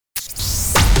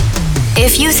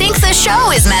If you think the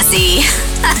show is messy,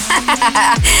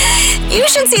 you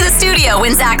should see the studio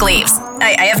when Zach leaves.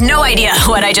 I have no idea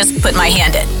what I just put my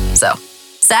hand in. So,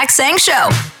 Zach Sang Show.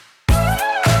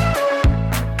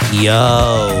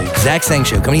 Yo, Zach Sang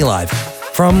Show coming to you live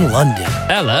from London.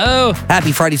 Hello.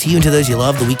 Happy Friday to you and to those you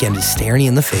love. The weekend is staring you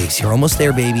in the face. You're almost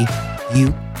there, baby.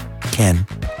 You can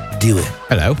do it.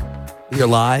 Hello. We are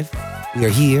live. We are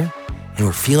here. And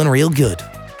we're feeling real good.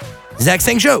 Zach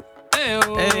Sang Show.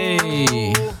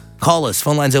 Hey. Call us.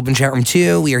 Phone lines open, chat room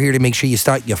too. We are here to make sure you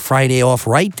start your Friday off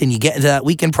right and you get into that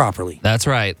weekend properly. That's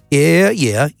right. Yeah.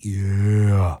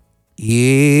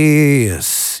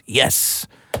 Yes.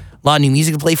 A lot of new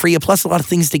music to play for you, plus a lot of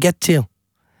things to get to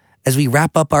as we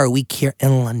wrap up our week here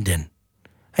in London.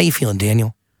 How you feeling,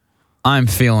 Daniel? I'm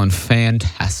feeling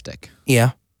fantastic.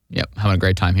 Yeah. Yep, having a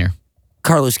great time here.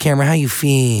 Carlos Cameron, how you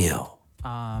feel?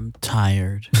 I'm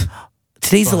tired.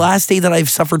 Today's the last day that I've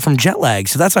suffered from jet lag,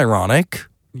 so that's ironic.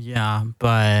 Yeah,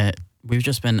 but we've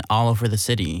just been all over the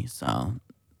city, so.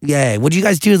 Yeah. What'd you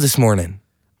guys do this morning?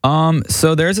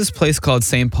 So there's this place called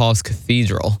St. Paul's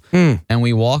Cathedral, and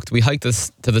we hiked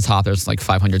this to the top. There's like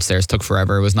 500 stairs. Took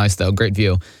forever. It was nice though, great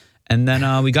view. And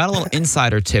then we got a little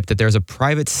insider tip that there's a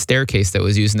private staircase that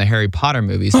was used in the Harry Potter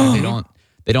movies. And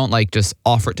they don't like just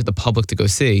offer it to the public to go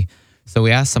see. So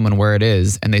we asked someone where it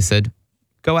is, and they said,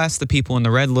 go ask the people in the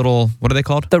red little, what are they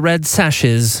called? The red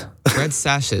sashes. Red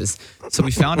sashes. So we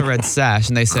found a red sash,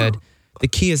 and they said, the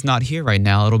key is not here right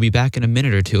now. It'll be back in a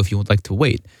minute or two if you would like to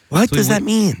wait. What does that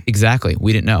mean? Exactly.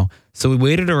 We didn't know. So we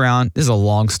waited around. This is a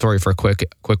long story for a quick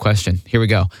question. Here we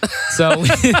go. So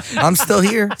I'm still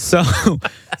here. So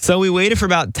we waited for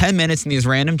about 10 minutes in these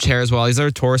random chairs while these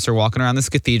other tourists are walking around this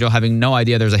cathedral, having no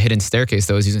idea there's a hidden staircase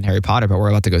that was used in Harry Potter, but we're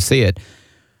about to go see it.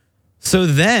 So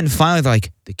then finally they're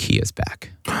like, the key is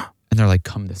back. And they're like,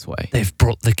 come this way. They've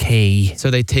brought the key. So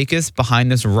they take us behind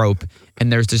this rope,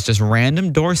 and there's this just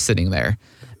random door sitting there.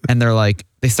 And they're like,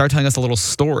 they start telling us a little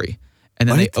story. And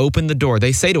then they open the door.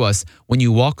 They say to us, when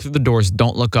you walk through the doors,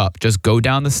 don't look up. Just go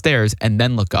down the stairs and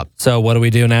then look up. So what do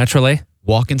we do naturally?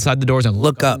 Walk inside the doors and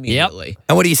look up immediately.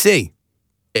 And what do you see?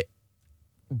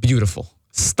 Beautiful.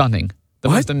 Stunning. The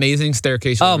most amazing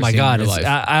staircase you've ever seen in your life.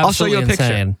 I'll show you a picture.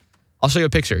 Insane. I'll show you a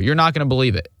picture. You're not going to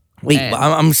believe it. Wait,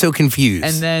 I'm so confused.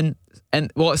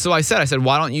 So I said,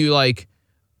 why don't you like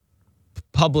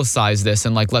publicize this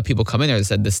and like let people come in there? They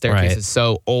said the staircase is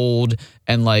so old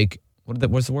and like,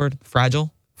 what's the word?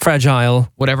 Fragile,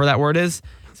 whatever that word is.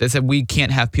 So they said, we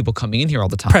can't have people coming in here all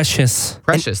the time. Precious.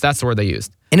 That's the word they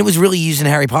used. And it was really used in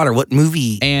Harry Potter. What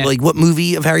movie? What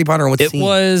movie of Harry Potter? And what scene? It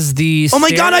was the Oh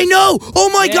my God, I know. Oh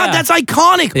my God, that's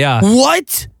iconic. Yeah.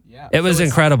 What? It was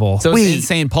incredible. So it's in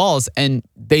St. Paul's, and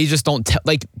they just don't tell,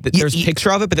 like, there's a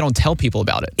picture of it, but they don't tell people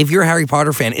about it. If you're a Harry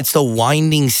Potter fan, it's the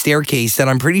winding staircase that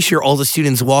I'm pretty sure all the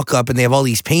students walk up, and they have all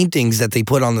these paintings that they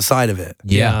put on the side of it.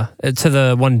 Yeah. To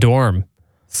the one dorm.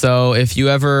 So if you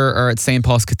ever are at St.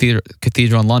 Paul's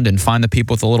Cathedral in London, find the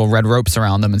people with the little red ropes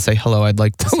around them and say, hello, I'd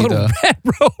like to see the red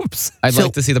ropes. I'd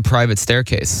like to see the private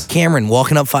staircase. Cameron,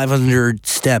 walking up 500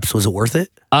 steps, was it worth it?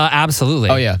 Absolutely.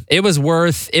 Oh, yeah. It was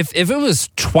worth, if it was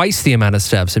twice the amount of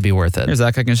steps, it'd be worth it. Here's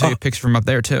Zach, I can show you a picture from up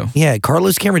there too. Yeah,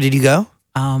 Carlos Cameron, did you go?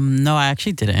 No, I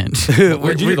actually didn't.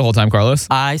 Where'd you do the whole time, Carlos?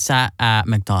 I sat at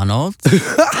McDonald's,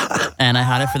 and I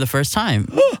had it for the first time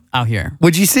out here.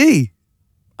 What'd you see?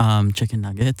 Chicken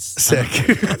nuggets. Sick.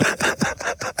 There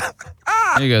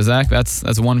you go, Zach.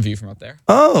 That's one view from up there.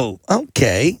 Oh,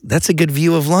 okay. That's a good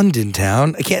view of London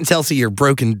town. I can't tell through your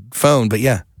broken phone, but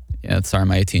yeah. Yeah, sorry,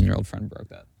 my 18-year-old friend broke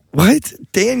that. What?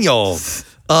 Daniel.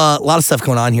 A lot of stuff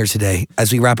going on here today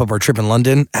as we wrap up our trip in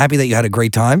London. Happy that you had a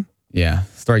great time. Yeah,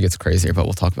 story gets crazier, but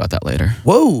we'll talk about that later.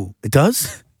 Whoa, it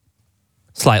does?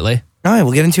 Slightly. All right,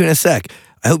 we'll get into it in a sec.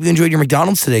 I hope you enjoyed your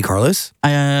McDonald's today, Carlos.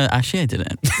 Actually, I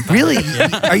didn't. Really?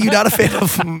 Are you not a fan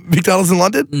of McDonald's in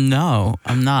London? No,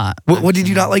 I'm not. What did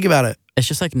you not like about it? It's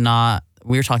just like not.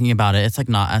 We were talking about it. It's like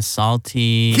not as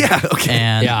salty. Yeah, okay.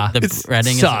 And the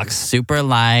breading is like super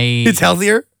light. It's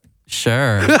healthier?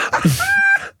 Sure.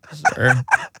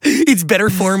 It's better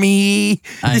for me.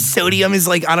 The sodium is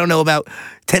like, I don't know, about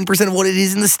 10% of what it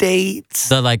is in the States.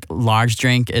 The like large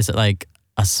drink is like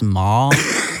a small.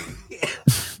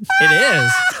 It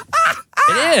is.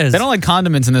 It is. They don't like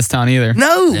condiments in this town either.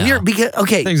 No,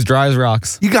 okay. Things dry as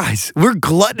rocks. You guys, we're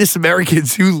gluttonous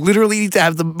Americans who literally need to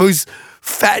have the most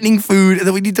fattening food, and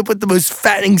then we need to put the most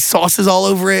fattening sauces all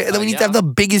over it, and then we need to have the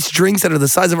biggest drinks that are the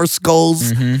size of our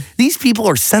skulls. These people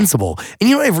are sensible. And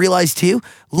you know what I've realized too?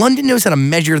 London knows how to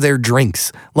measure their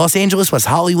drinks. Los Angeles, West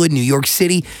Hollywood, New York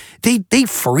City, they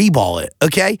freeball it,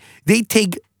 okay? They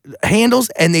take handles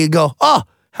and they go, oh,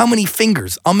 how many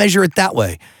fingers? I'll measure it that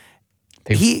way.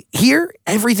 Here,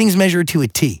 everything's measured to a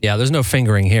T. Yeah, there's no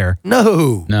fingering here.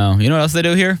 No. No, you know what else they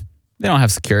do here? They don't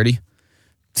have security.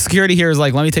 Security here is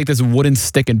like, let me take this wooden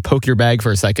stick and poke your bag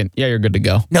for a second. Yeah, you're good to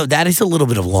go. No, that is a little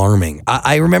bit alarming.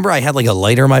 I remember I had like a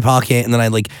lighter in my pocket, and then I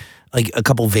had like a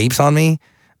couple vapes on me.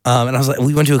 And I was like,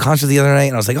 we went to a concert the other night,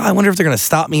 and I was like, oh, I wonder if they're gonna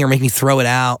stop me or make me throw it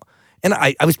out. And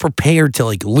I was prepared to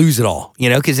like lose it all, you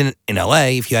know, because in LA,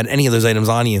 if you had any of those items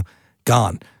on you,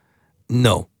 gone.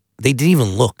 No, they didn't even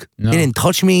look. No. They didn't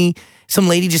touch me. Some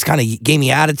lady just kind of gave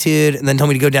me attitude and then told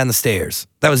me to go down the stairs.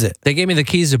 That was it. They gave me the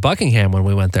keys to Buckingham when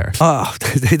we went there. Oh,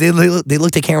 they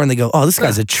looked at Cameron and they go, oh, this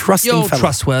guy's a trusting Yo, fellow.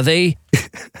 trustworthy.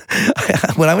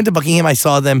 When I went to Buckingham, I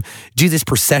saw them do this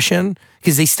procession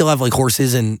because they still have like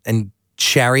horses and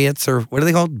chariots, or what are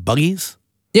they called? Buggies?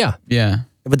 Yeah. Yeah.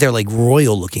 But they're like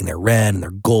royal looking. They're red and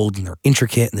they're gold and they're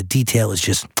intricate and the detail is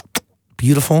just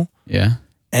beautiful. Yeah.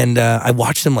 And I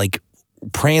watched them like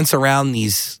prance around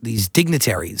these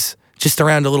dignitaries just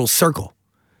around a little circle.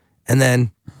 And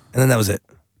then that was it.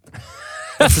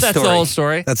 That's That's the whole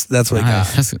story. That's what I got.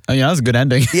 That was a good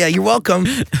ending. Yeah, you're welcome.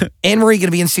 Anne Marie going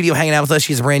to be in studio hanging out with us.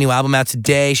 She has a brand new album out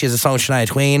today. She has a song with Shania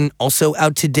Twain also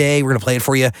out today. We're going to play it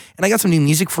for you. And I got some new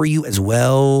music for you as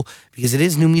well because it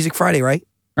is New Music Friday, right?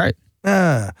 Right.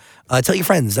 Tell your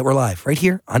friends that we're live right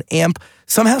here on AMP.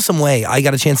 Somehow, some way, I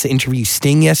got a chance to interview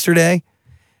Sting yesterday.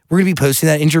 We're going to be posting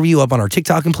that interview up on our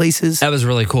TikTok and places. That was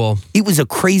really cool. It was a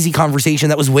crazy conversation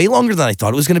that was way longer than I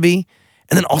thought it was going to be.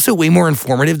 And then also way more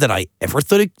informative than I ever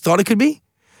thought it could be.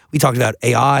 We talked about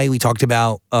AI. We talked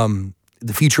about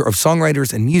the future of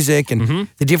songwriters and music and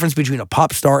the difference between a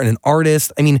pop star and an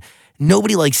artist. I mean,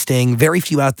 nobody likes Sting. Very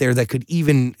few out there that could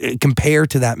even compare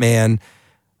to that man.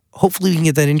 Hopefully we can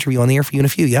get that interview on the air for you in a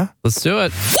few, yeah? Let's do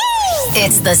it.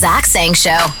 It's the Zach Sang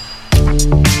Show.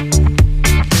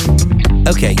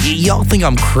 Okay, y'all think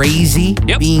I'm crazy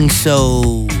Yep. being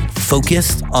so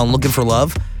focused on looking for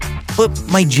love, but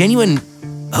my genuine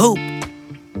hope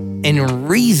and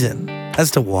reason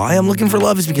as to why I'm looking for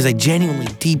love is because I genuinely,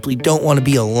 deeply don't want to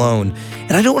be alone,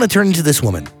 and I don't want to turn into this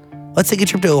woman. Let's take a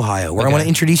trip to Ohio, where I want to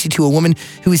introduce you to a woman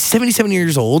who is 77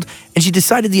 years old, and she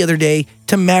decided the other day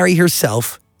to marry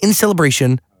herself in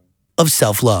celebration of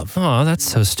self-love. Oh, that's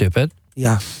so stupid.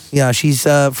 Yeah, she's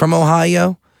from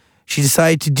Ohio. She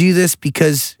decided to do this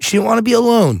because she didn't want to be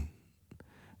alone.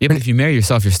 Yeah, but if you marry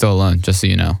yourself, you're still alone, just so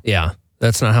you know. Yeah.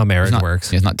 That's not how marriage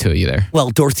works. There's not two of you there. Well,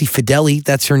 Dorothy Fideli,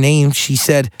 that's her name. She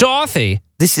said, Dorothy.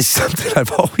 this is something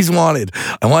I've always wanted.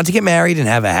 I wanted to get married and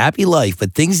have a happy life,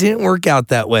 but things didn't work out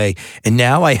that way. And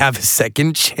now I have a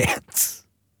second chance.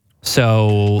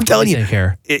 So, I'm telling you,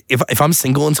 here. if I'm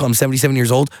single until I'm 77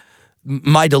 years old,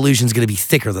 my delusion's going to be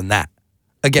thicker than that.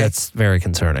 Again, That's very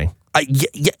concerning.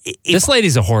 if This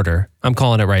lady's a hoarder. I'm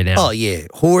calling it right now. Oh, yeah.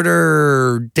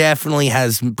 Hoarder definitely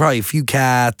has probably a few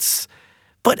cats.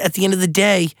 But at the end of the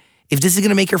day, if this is going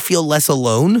to make her feel less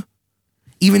alone,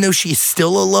 even though she's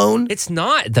still alone, It's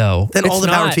not, though. Then It's all the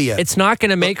power not. to you. It's not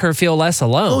going to make her feel less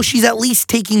alone. oh, she's at least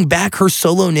taking back her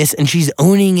solo-ness and she's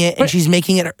owning it and she's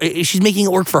making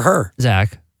it work for her.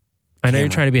 Zach, I know you're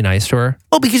trying to be nice to her,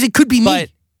 Oh, because it could be me.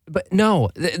 but no,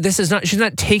 this is not. She's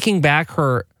not taking back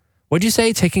her. What'd you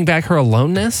say? Taking back her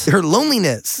aloneness? Her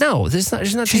loneliness. No, this is not.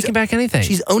 She's not taking back anything.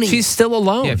 she's owning She's it. still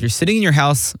alone. Yeah, if you're sitting in your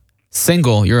house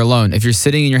single, you're alone. If you're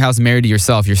sitting in your house married to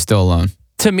yourself, you're still alone.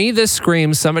 To me, this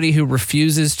screams somebody who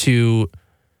refuses to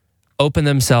open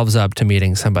themselves up to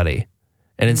meeting somebody,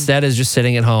 and instead is just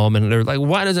sitting at home. And they're like,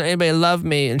 "Why doesn't anybody love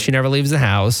me?" And she never leaves the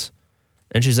house.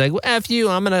 And she's like, well, "F you,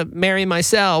 I'm gonna marry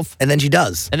myself." And then she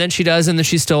does. And then she does, and then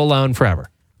she's still alone forever.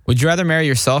 Would you rather marry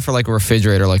yourself or like a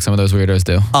refrigerator like some of those weirdos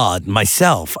do?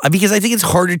 Myself. Because I think it's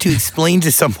harder to explain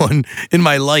to someone in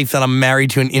my life that I'm married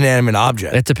to an inanimate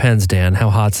object. It depends, Dan. How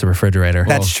hot's the refrigerator?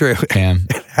 That's true. Cam.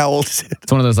 How old is it?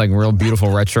 It's one of those like real beautiful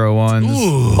retro ones.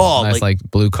 Oh, Nice like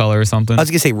blue color or something. I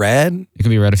was going to say red. It can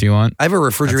be red if you want. I have a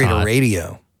refrigerator hot.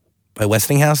 radio by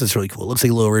Westinghouse. It's really cool. It looks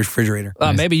like a little refrigerator.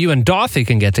 Maybe you and Dorothy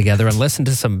can get together and listen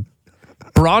to some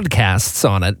broadcasts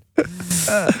on it.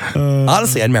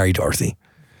 Honestly, I'd marry Dorothy.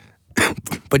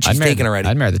 But she's taken already.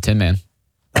 I'd marry the Tin Man.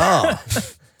 Oh.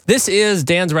 This is,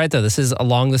 Dan's right though, this is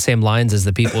along the same lines as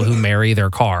the people who marry their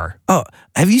car. Oh,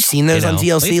 have you seen those on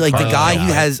TLC? Like the guy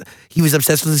he was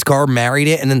obsessed with his car, married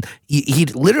it, and then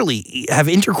he'd literally have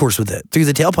intercourse with it through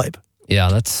the tailpipe. Yeah,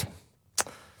 that's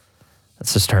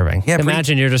disturbing. Yeah,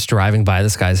 Imagine you're just driving by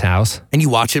this guy's house. And you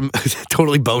watch him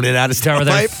totally bone it out his Over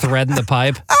there tailpipe. threading the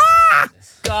pipe.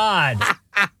 God.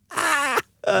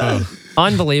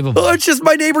 Unbelievable. Oh, it's just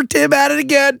my neighbor Tim at it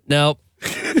again. Nope.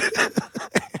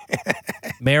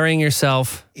 Marrying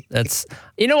yourself. That's,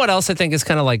 you know what else I think is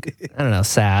kind of like, I don't know,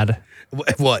 sad?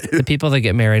 What? The people that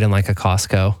get married in like a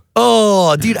Costco.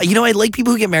 Oh, dude, you know, I like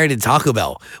people who get married at Taco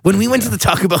Bell. When we went to the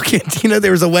Taco Bell cantina,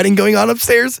 there was a wedding going on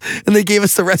upstairs, and they gave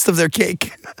us the rest of their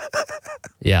cake.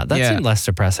 Yeah, that Yeah. seemed less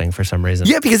depressing for some reason.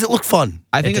 Yeah, because it looked fun.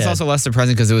 I think It it's did. also less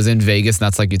depressing because it was in Vegas, and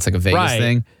it's like a Vegas Right.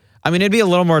 thing. I mean, it'd be a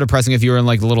little more depressing if you were in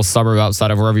like the little suburb outside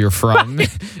of wherever you're from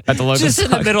at the local. Just in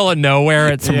the middle of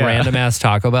nowhere at some Yeah. random ass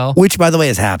Taco Bell. Which, by the way,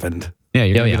 has happened. Yeah,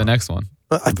 you're gonna yeah. be the next one.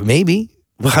 Maybe.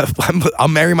 I'll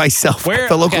marry myself Where- at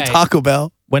the local okay. Taco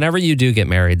Bell. Whenever you do get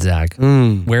married, Zach,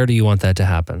 where do you want that to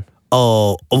happen?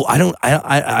 Oh, I don't.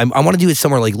 I want to do it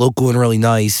somewhere like local and really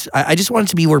nice. I just want it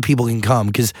to be where people can come,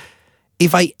 because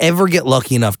if I ever get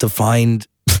lucky enough to find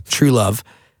true love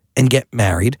and get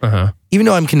married, even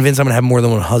though I'm convinced I'm gonna have more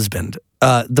than one husband,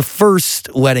 the first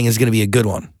wedding is gonna be a good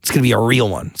one. It's gonna be a real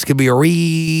one. It's gonna be a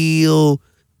real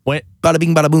What bada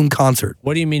bing bada boom concert.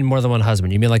 What do you mean more than one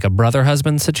husband? You mean like a brother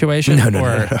husband situation? No.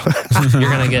 Or you're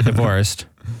gonna get divorced?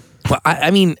 Well, I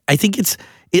mean, I think it's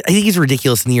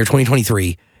ridiculous in the year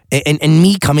 2023, and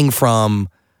me coming from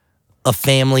a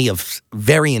family of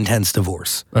very intense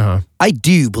divorce. I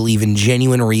do believe in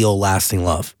genuine, real, lasting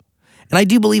love, and I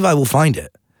do believe I will find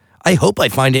it. I hope I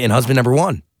find it in husband number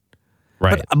one.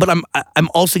 Right. But I'm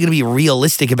also going to be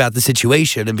realistic about the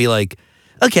situation and be like,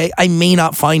 okay, I may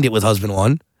not find it with husband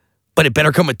one, but it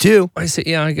better come with two. I see.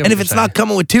 Yeah, I get. And if it's not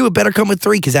coming with two, it better come with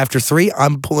three, because after three,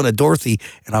 I'm pulling a Dorothy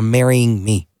and I'm marrying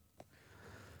me.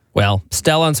 Well,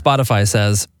 Stella on Spotify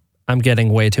says, I'm getting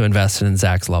way too invested in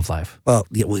Zach's love life. Well,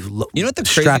 yeah, You know what the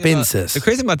crazy strap thing in, about, sis. The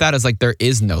crazy thing about that is like there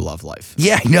is no love life.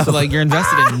 Yeah, I know. So like you're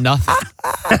invested in nothing.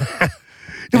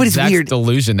 No, but it's Zach's weird.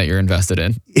 delusion that you're invested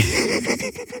in.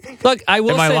 Look, I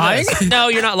will Am I say lying? this. No,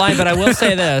 you're not lying, but I will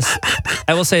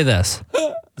say this.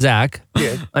 Zach,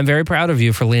 I'm very proud of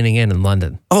you for leaning in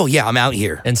London Oh, yeah, I'm out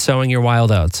here. and sowing your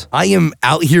wild oats. I am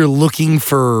out here looking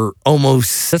for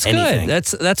almost That's anything. good.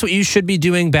 That's what you should be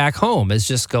doing back home, is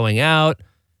just going out,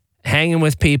 hanging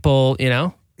with people,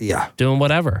 Yeah, doing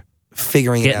whatever,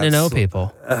 figuring getting it to out. know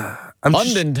people. I'm just-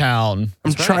 London town.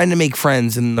 I'm trying to make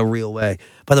friends in the real way.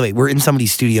 By the way, we're in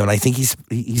somebody's studio, and I think he's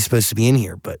supposed to be in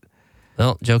here, but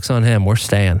Well, joke's on him. We're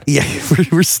staying. yeah,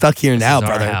 we're stuck here now, This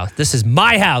is our brother. house. This is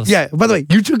my house. Yeah. By the way,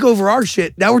 you took over our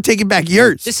shit. Now we're taking back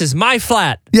yours. This is my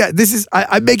flat. Yeah. This is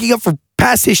I'm making up for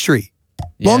past history.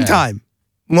 Long Yeah.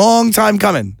 long time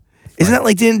coming. Isn't that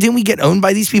like didn't we get owned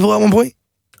by these people at one point?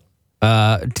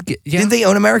 Yeah, Didn't they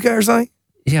own America or something?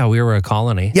 yeah, we were a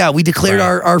colony. Yeah, we declared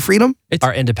Right. our freedom.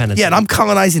 Our independence. Yeah, and I'm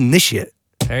colonizing this shit.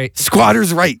 Very,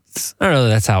 Squatters' rights. I don't know that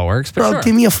that's how it works, but Bro, sure.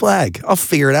 give me a flag. I'll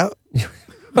figure it out.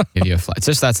 Give you a flat. It's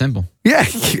just that simple. Yeah.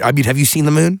 I mean, have you seen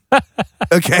the moon?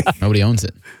 Okay. Nobody owns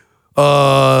it.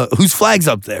 Whose flag's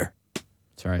up there?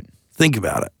 That's right. Think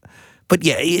about it. But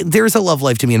yeah, there's a love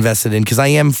life to be invested in, because I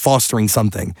am fostering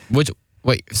something.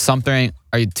 Something?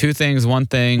 Are you two things, one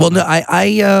thing? Well, no,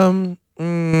 I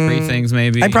three things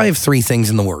maybe. I probably have three things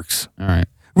in the works. All right.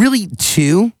 Really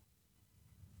two,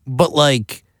 but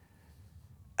like,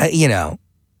 Hello.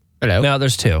 No,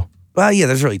 there's two. well, yeah,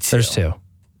 there's really two. There's two.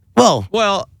 Well,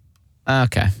 Well,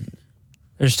 okay.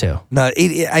 There's two. no,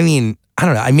 I mean, I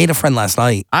don't know. I made a friend last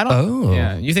night. I don't. Oh.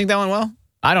 Yeah. You think that went well?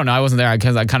 I don't know. I wasn't there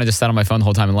because I kind of just sat on my phone the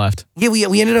whole time and left. Yeah,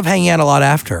 we ended up hanging out a lot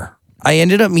after. I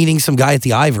ended up meeting some guy at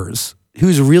the Ivors who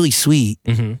was really sweet,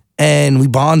 and we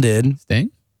bonded.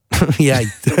 Sting? Yeah.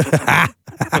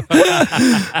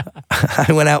 I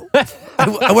went out.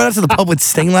 I went out to the pub with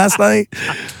Sting last night.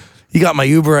 He got my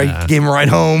Uber. I gave him a ride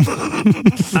home.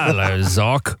 Hello,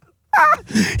 Zoc.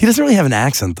 He doesn't really have an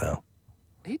accent though.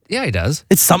 Yeah, he does.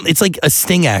 It's like a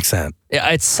Sting accent. Yeah,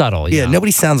 it's subtle. Yeah, Yeah,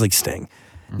 nobody sounds like Sting.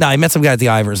 No, I met some guy at the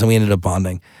Ivors and we ended up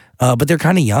bonding. But they're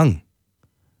kind of young.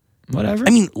 Whatever. I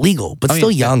mean, legal, but I mean,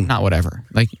 still young. Not whatever.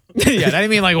 Like, yeah, I didn't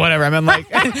mean like whatever. I meant like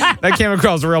that came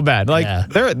across real bad. Like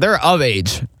Yeah. they're of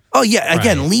age. Oh yeah,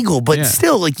 again, legal, but Yeah.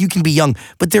 still, like you can be young.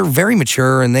 But they're very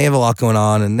mature and they have a lot going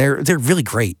on, and they're really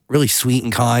great, really sweet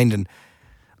and kind. And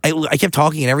I kept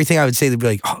talking, and everything I would say, they'd be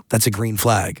like, "Oh, that's a green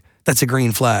flag. That's a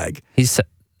green flag." He's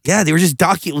Yeah, they were just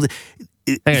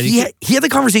Hang on, He had the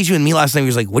conversation with me last night. He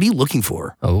was like, "What are you looking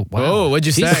for?" oh wow. Oh, what'd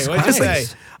you say? Jesus What'd you say?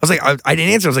 Christ. I was like, I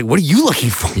didn't answer. I was like, "What are you looking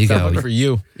for?" You I'm go. looking for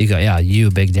you. You go. Yeah, you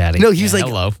big daddy. No, he was like,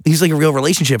 hello. He's like a real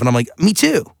relationship, and I'm like, me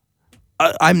too.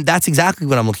 That's exactly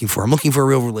what I'm looking for. I'm looking for a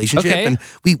real relationship, Okay. and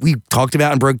we talked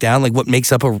about and broke down like what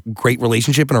makes up a great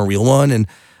relationship and a real one, and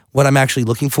what I'm actually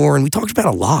looking for, and we talked about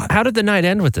a lot. How did the night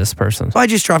end with this person? So I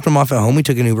just dropped him off at home. We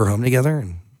took an Uber home together,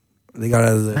 and they got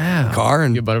out of the Wow. car,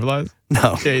 and You butterflies?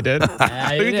 no, Yeah, you did. Yeah, Look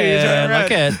at you, you're trying to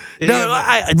Look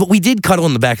at. no, but we did cuddle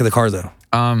in the back of the car though.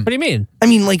 What do you mean? I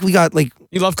mean, like we got like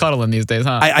You love cuddling these days,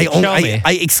 huh? Show me.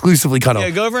 I exclusively cuddle.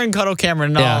 yeah, go over and cuddle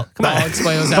Cameron, and Yeah. I'll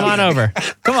explain what's Come happening. on over.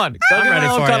 Come on. Go I'm give ready me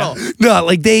a little for cuddle. you. No,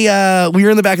 like we were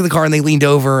in the back of the car and they leaned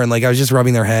over and like I was just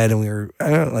rubbing their head and we were, I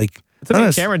don't know, like. Took me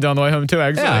and Cameron down the way home, too,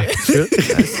 actually. Yeah.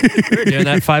 We were doing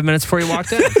that 5 minutes before you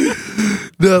walked in.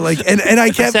 No, like, and I I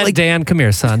kept said, like, Dan, come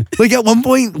here, son. like at one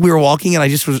point we were walking and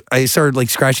I started like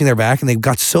scratching their back and they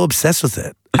got so obsessed with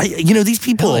it. These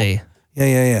people. Really?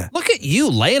 Yeah. Look at you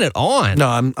laying it on. No,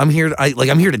 I'm here.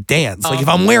 I'm here to dance. Like if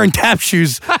I'm wearing tap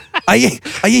shoes, I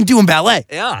ain't doing ballet.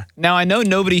 Yeah. Now, I know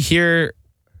nobody here,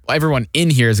 everyone in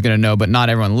here is going to know, but not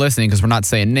everyone listening because we're not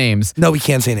saying names. No, we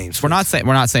can't say names. We're not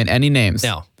saying any names.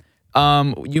 No.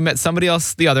 You met somebody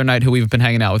else the other night who we've been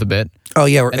hanging out with a bit. Oh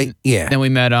yeah, And Then we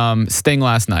met Sting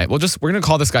last night. We're gonna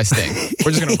call this guy Sting.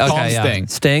 We're just gonna call him Sting.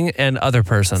 Sting and other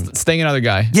person. Sting, another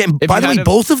guy. Yeah. And If by you the way, had to-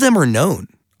 both of them are known.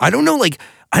 I don't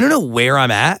know where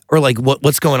I'm at or like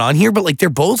what's going on here, but like they're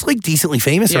both like decently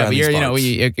famous. Yeah, around but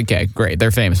these you're, parts. okay, great.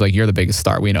 They're famous. Like you're the biggest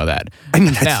star. We know that. I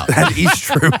mean, now, that is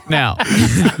true. now,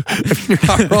 You're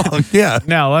not wrong. Yeah.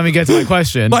 now, let me get to my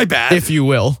question. My bad. if you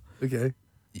will. Okay.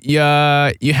 You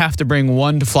have to bring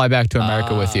one to fly back to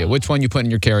America with you. Which one you put in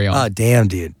your carry-on? Oh damn,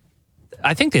 dude.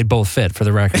 I think they'd both fit for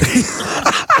the record.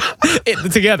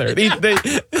 Together. You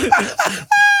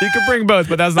could bring both,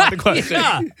 but that's not the question.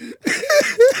 Yeah.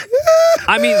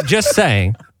 I mean, just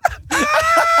saying.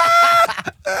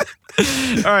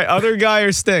 All right, other guy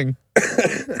or Sting?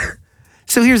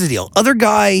 So here's the deal. Other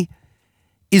guy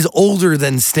is older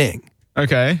than Sting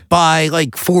Okay. by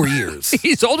like 4 years.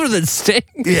 He's older than Sting.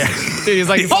 Yeah. Dude, he's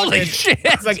like Holy shit.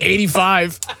 He's like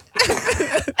 85.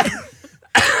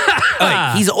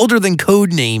 Like, he's older than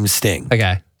Codename Sting.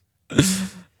 Okay.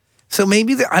 So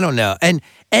maybe I don't know. And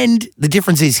the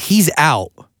difference is he's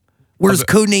out, whereas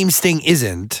Codename Sting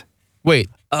isn't. Wait.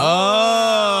 Oh,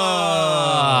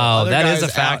 Other that is guy's a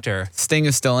out. factor. Sting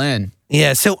is still in.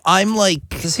 Yeah. So I'm like,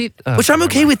 Does he? which I'm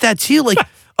okay with that too. Like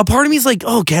a part of me is like,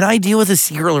 oh, can I deal with a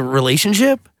secret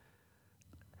relationship?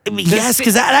 I mean, yes,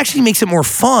 because that actually makes it more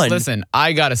fun. Listen,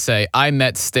 I gotta say, I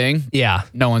met Sting. Yeah.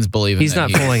 No one's believing. He's that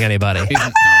not fooling anybody. No.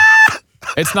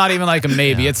 It's not even like a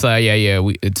maybe. It's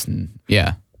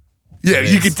yeah. Yeah,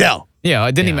 you could tell. Yeah,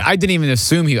 I didn't even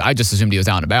assume I just assumed he was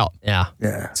out and about. Yeah.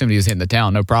 Yeah. Assumed he was hitting the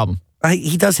town, no problem.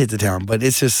 He does hit the town, but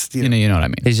it's just You know what I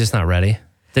mean. He's just not ready.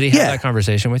 Did he have Yeah. that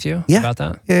conversation with you Yeah. about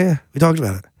that? yeah, we talked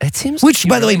about it. It seems Which, like you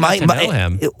by the way, really got to know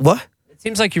him. what? It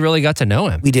seems like you really got to know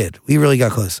him. We did. We really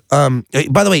got close. By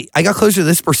the way, I got closer to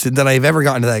this person than I've ever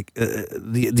gotten to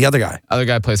that the other guy. Other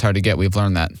guy plays hard to get. We've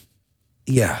learned that.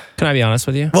 Yeah. Can I be honest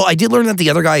with you? Well, I did learn that the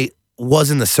other guy was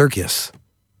in the circus.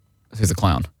 He's a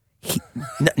clown.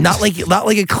 Not like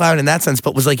a clown in that sense,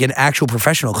 but was like an actual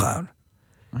professional clown.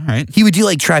 All right. He would do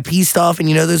like trapeze stuff, and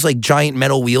those like giant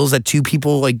metal wheels that two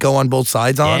people like go on both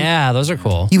sides on. Yeah, those are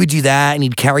cool. He would do that, and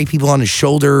he'd carry people on his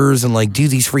shoulders and like do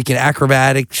these freaking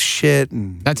acrobatic shit.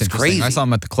 And That's it's interesting. crazy. I saw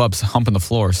him at the clubs humping the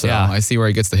floor, so Yeah. I see where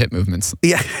he gets the hip movements.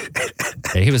 Yeah,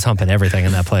 Yeah, he was humping everything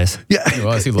in that place. yeah. He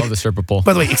was. He loved the stripper pole.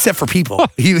 By the way, except for people,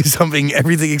 he was humping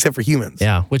everything except for humans.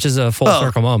 Yeah, which is a full Oh,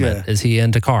 circle moment. yeah. Is he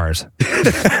into cars?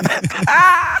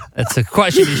 That's a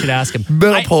question you should ask him.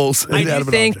 Metal poles. I do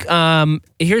inanimate think, object.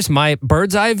 here's my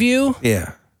bird's eye view.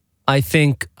 Yeah. I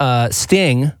think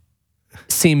Sting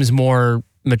seems more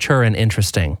mature and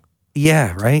interesting,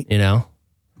 Yeah, right? you know?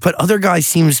 But other guy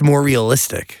seems more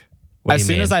realistic. What do As you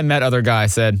soon mean? as I met other guy, I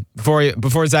said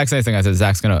before Zach said anything, I said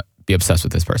Zach's gonna be obsessed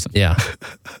with this person. Yeah.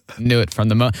 Knew it from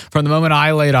the moment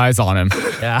I laid eyes on him.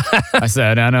 Yeah. I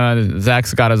said, I know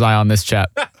Zach's got his eye on this chap.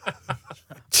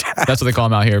 That's what they call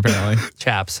him out here, apparently.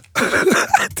 Chaps.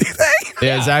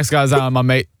 Yeah, Zach's got his eye on my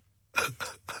mate.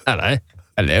 All right.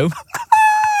 Hello.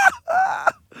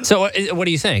 So what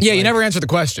do you think? Yeah, you Like, never answered the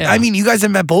question. I mean, you guys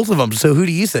have met both of them, so who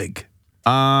do you think?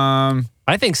 Um,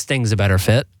 I think Sting's a better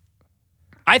fit.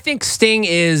 I think Sting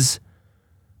is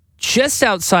just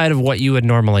outside of what you would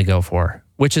normally go for,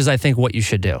 which is, I think, what you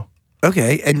should do.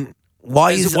 Okay, and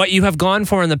why Because is what you have gone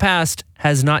for in the past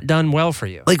has not done well for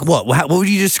you. like what? What would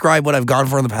you describe what I've gone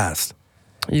for in the past?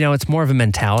 You know, it's more of a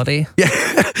mentality. Yeah.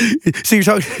 So you're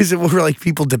talking? Is it more like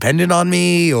people dependent on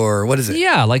me, or what is it?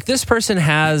 Yeah, like this person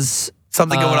has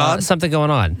Something going on? Something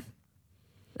going on.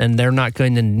 And they're not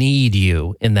going to need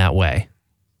you in that way,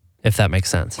 if that makes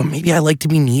sense. Well, maybe I like to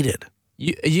be needed.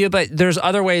 But there's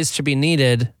other ways to be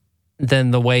needed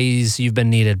than the ways you've been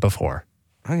needed before.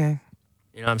 Okay.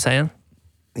 You know what I'm saying?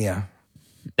 Yeah.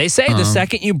 They say the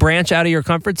second you branch out of your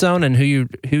comfort zone and who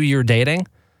you're dating,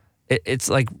 it's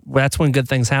like that's when good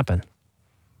things happen.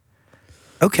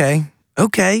 Okay.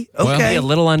 Okay. Well, Be Okay. a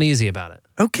little uneasy about it.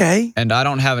 Okay. and I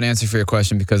don't have an answer for your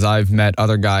question because I've met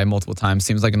other guy multiple times.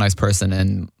 Seems like a nice person,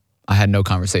 and I had no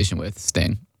conversation with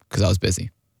Sting because I was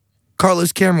busy.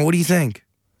 Carlos, Cameron, what do you think?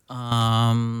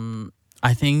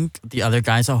 I think the other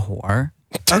guy's a whore.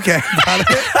 Okay, got it.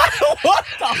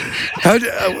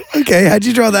 How'd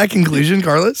you draw that conclusion,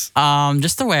 Carlos?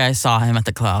 Just the way I saw him at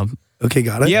the club. Okay,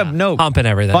 got it. Yeah, no. Pumping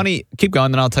everything. Funny. Keep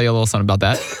going, then I'll tell you a little something about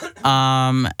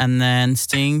that. And then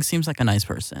Sting seems like a nice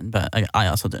person, but I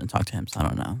also didn't talk to him, so I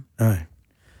don't know. All right.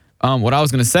 What I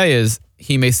was going to say is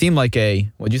he may seem like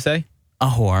what'd you say? A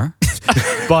whore.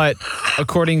 But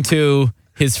according to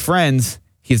his friends,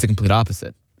 he's the complete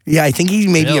opposite. Yeah, I think he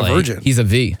may be a Really? virgin. He's a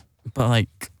V. But like,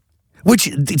 Which,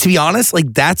 to be honest,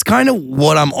 like that's kind of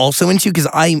what I'm also into because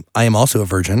I am also a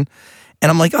virgin, and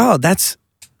I'm like, oh, that's,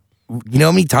 you know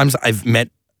how many times I've met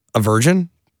a virgin?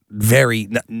 Very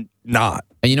not.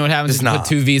 And you know what happens Just if you not. put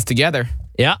two V's together?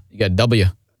 Yeah. You got W.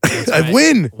 I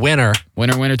win. Winner.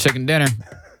 Winner, winner, chicken dinner.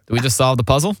 Did we just solve the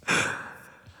puzzle?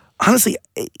 Honestly,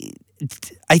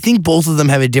 I think both of them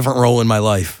have a different role in my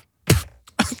life.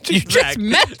 You just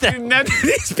met them.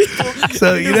 These people.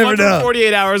 So you never One for know.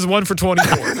 48 hours, one for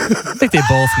 24. I think they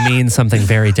both mean something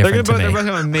very They're different to both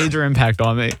me. have a major impact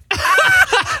on me.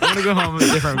 I'm gonna go home with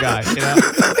a different guy, you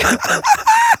know.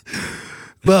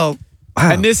 Well,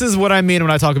 And this is what I mean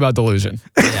when I talk about delusion.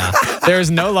 Yeah.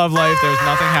 There's no love life. There's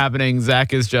nothing happening.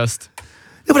 Zach is just.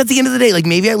 no, but at the end of the day, like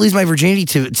maybe I lose my virginity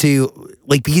to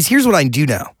like because here's what I do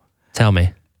now, Tell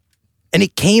me. and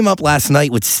it came up last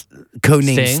night with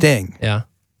codename Sting. Yeah.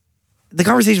 The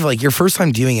conversation of like your first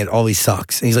time doing it always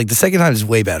sucks, and he's like the second time is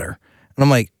way better, and I'm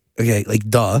like, okay, like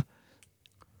duh.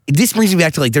 This brings me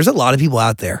back to like there's a lot of people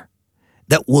out there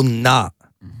that will not,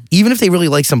 even if they really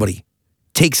like somebody,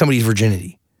 take somebody's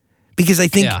virginity because I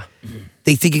think Yeah.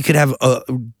 they think it could have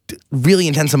really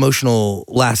intense emotional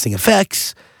lasting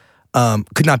effects.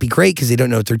 Could not be great because they don't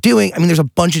know what they're doing. I mean, there's a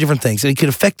bunch of different things, and it could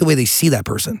affect the way they see that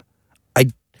person.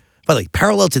 By the way,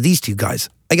 parallel to these two guys,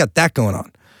 I got that going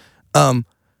on.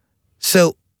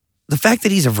 So the fact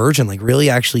that he's a virgin, like, really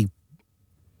actually,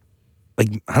 like,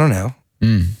 I don't know.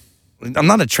 I'm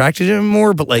not attracted to him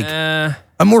more, but like,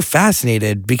 I'm more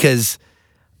fascinated because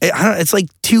it's like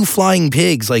two flying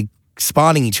pigs, like,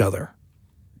 spawning each other.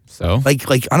 So.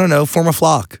 Like I don't know, form a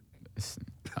flock.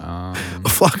 A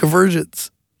flock of virgins.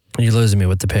 You're losing me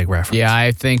with the pig reference. Yeah,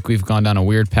 I think we've gone down a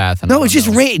weird path. And I No, it's don't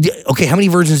just know. okay, how many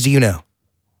virgins do you know?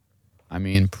 I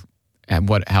mean, at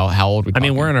what? How old? We I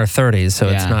mean, we're in our 30s, so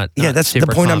it's Yeah. not. Yeah, not that's the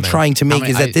super point I'm common. trying to make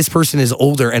many- is that this person is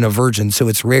older and a virgin, so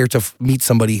it's rare to meet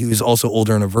somebody who is also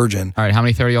older and a virgin. All right, how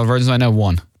many 30-year-old virgins do I know?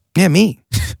 One. Yeah, me.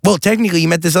 Well, technically, you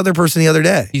met this other person the other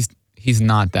day. He's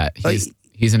not that.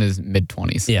 He's in his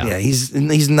mid-20s. Yeah. Yeah,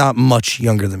 he's not much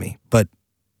younger than me, but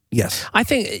yes. I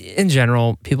think in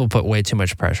general, people put way too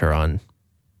much pressure on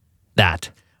that.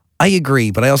 I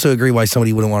agree, but I also agree why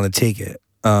somebody wouldn't want to take it.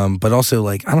 But also,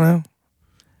 like, I don't know.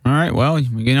 All right. Well,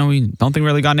 you know, we don't think we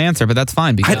really got an answer, but that's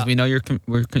fine because we know you're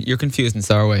confused, and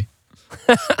so are we.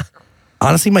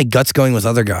 Honestly, my gut's going with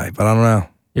other guy, but I don't know.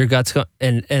 Your gut's go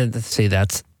and see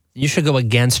you should go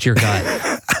against your gut.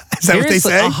 Is that what they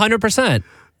say? 100%.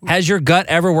 Has your gut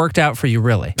ever worked out for you?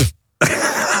 Really?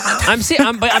 I'm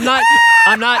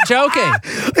not joking.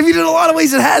 I mean, in a lot of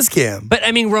ways, it has, Cam. But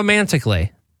I mean,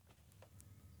 romantically.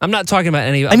 I'm not talking about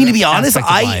any. I mean, to be honest,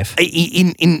 life.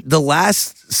 in the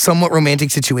last somewhat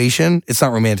romantic situation, it's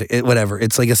not romantic, whatever.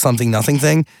 It's like a something nothing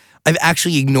thing. I've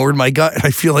actually ignored my gut, and I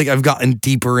feel like I've gotten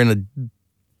deeper in a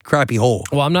crappy hole.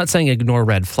 Well, I'm not saying ignore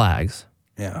red flags.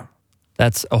 Yeah.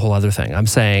 That's a whole other thing. I'm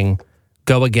saying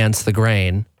go against the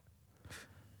grain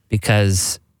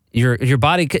because your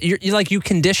body, you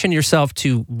condition yourself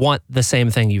to want the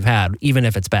same thing you've had, even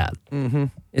if it's bad. Mm-hmm.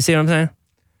 You see what I'm saying?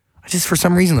 Just for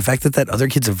some reason, the fact that other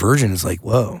kid's a virgin is like,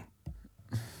 whoa.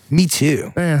 Me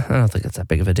too. I don't think it's that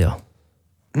big of a deal.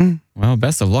 Well,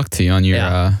 best of luck to you on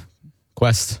your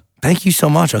quest. Thank you so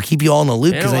much. I'll keep you all in the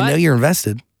loop You know because I what? know you're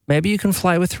invested. Maybe you can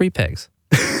fly with 3 pigs.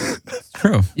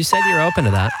 True. You said you're open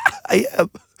to that. I am.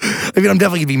 I mean, I'm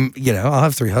definitely going to be, I'll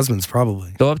have 3 husbands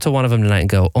probably. Go up to one of them tonight and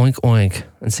go oink oink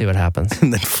and see what happens.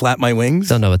 And then flap my wings.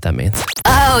 Don't know what that means.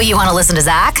 Oh, you want to listen to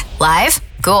Zach live?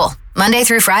 Cool. Monday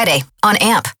through Friday on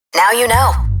AMP. Now you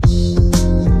know.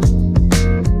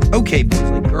 Okay, boys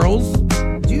like girls.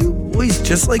 Do boys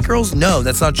just like girls? No,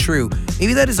 that's not true.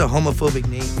 Maybe that is a homophobic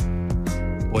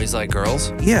name. Boys like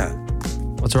girls? Yeah.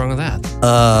 What's wrong with that?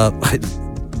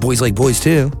 Boys like boys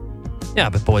too. Yeah,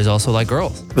 but boys also like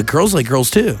girls. But girls like girls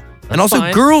too. And also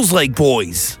fine. girls like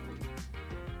boys.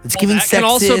 It's giving that sexist. can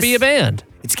also be a band.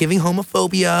 It's giving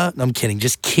homophobia. No, I'm kidding.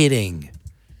 Just kidding.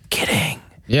 Kidding.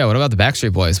 Yeah. What about the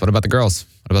Backstreet Boys? What about the girls?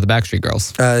 What about the Backstreet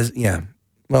Girls? Yeah.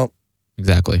 Well,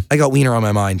 Exactly. I got Wiener on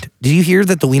my mind. Did you hear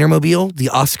that the Wienermobile, the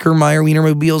Oscar Mayer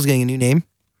Wienermobile, is getting a new name?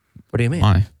 What do you mean?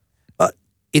 Why?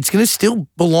 It's going to still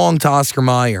belong to Oscar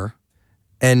Mayer,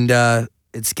 and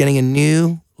it's getting a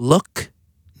new look,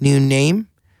 new name,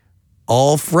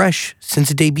 all fresh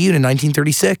since it debuted in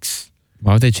 1936.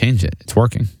 Why would they change it? It's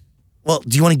working. Well,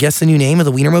 do you want to guess the new name of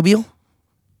the Wienermobile?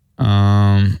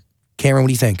 Cameron, what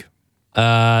do you think?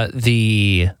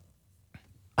 The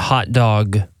hot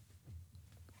dog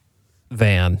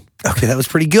van. Okay, that was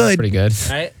pretty good. Pretty good.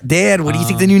 Right? Dad, what do you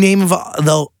think the new name of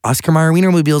the Oscar Mayer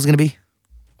Wienermobile is going to be?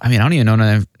 I mean, I don't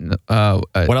even know.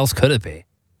 What else could it be?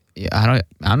 Yeah,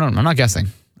 I'm not guessing.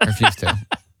 I refuse to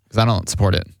because I don't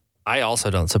support it. I also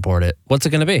don't support it. What's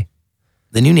it going to be?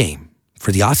 The new name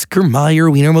for the Oscar Mayer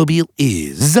Wienermobile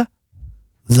is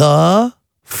the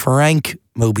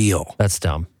Frankmobile. That's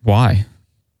dumb. Why?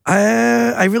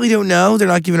 I really don't know. They're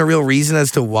not giving a real reason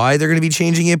as to why they're going to be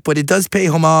changing it, but it does pay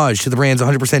homage to the brand's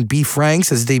 100% beef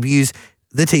franks as it debuts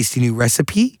the tasty new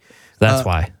recipe. That's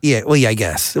why. Yeah, well, yeah, I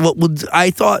guess. Well,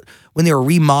 I thought when they were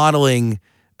remodeling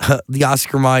the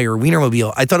Oscar Mayer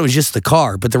Wienermobile, I thought it was just the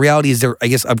car, but the reality is they're, I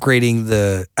guess, upgrading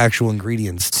the actual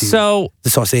ingredients to the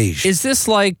sausage. Is this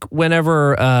like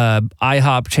whenever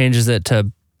IHOP changes it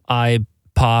to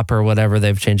iPop or whatever,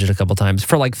 they've changed it a couple times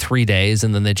for like 3 days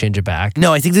and then they change it back?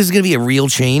 No, I think this is going to be a real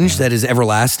change that is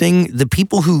everlasting. The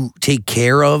people who take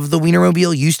care of the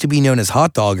Wienermobile used to be known as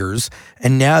hot doggers,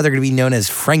 and now they're going to be known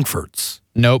as Frankfurts.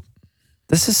 Nope.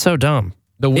 This is so dumb.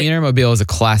 The Wienermobile is a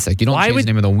classic. You don't Why change would-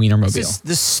 the name of the Wienermobile. This is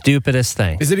the stupidest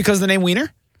thing. Is it because of the name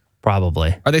Wiener?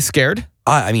 Probably. Are they scared?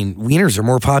 I mean, wieners are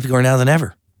more popular now than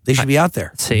ever. They should be out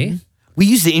there. See? We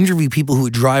used to interview people who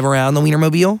would drive around the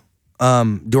Wienermobile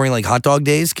during like hot dog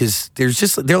days because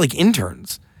they're like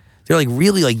interns. They're like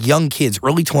really like young kids,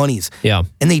 early 20s. Yeah.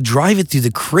 And they drive it through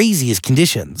the craziest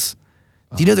conditions.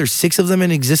 Do you know there's 6 of them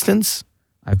in existence?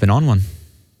 I've been on one.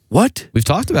 What? We've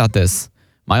talked about this.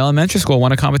 My elementary school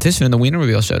won a competition and the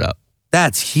Wienermobile showed up.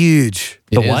 That's huge.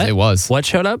 The It is- what? It was. What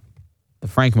showed up? The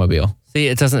Frankmobile. See,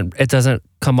 it doesn't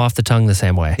come off the tongue the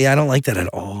same way. Yeah, I don't like that at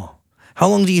all. How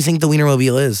long do you think the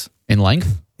Wienermobile is? In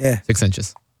length? Yeah. 6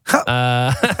 inches.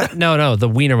 No, the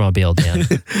Wienermobile, Dan.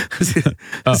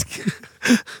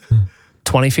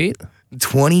 20 feet?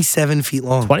 27 feet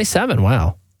long. 27,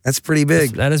 wow. That's pretty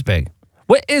big. That is big.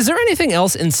 What, is there anything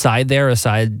else inside there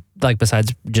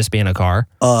besides just being a car?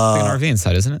 Like an RV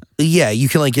inside, isn't it? Yeah, you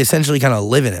can like essentially kind of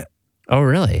live in it. Oh,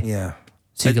 really? Yeah.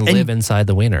 So you can And live inside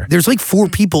the Wiener. There's like 4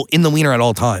 people in the Wiener at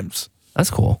all times. That's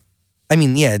cool. I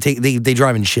mean, yeah, they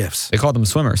drive in shifts. They called them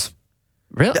swimmers.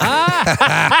 Really?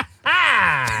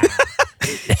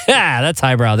 Yeah, that's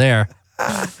highbrow there.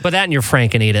 Put that in your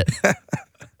Frank and eat it.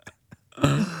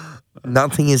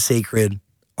 Nothing is sacred.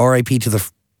 R.I.P. to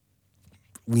the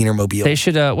Wienermobile. They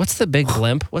should, what's the big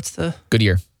blimp?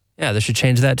 Goodyear. Yeah, they should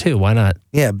change that too. Why not?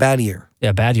 Yeah, bad year.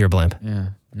 Yeah, bad year blimp. Yeah.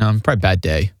 No, probably bad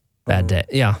day. Bad day.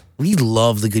 Yeah. We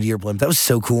love the Goodyear blimp. That was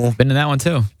so cool. Been in that one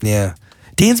too. Yeah.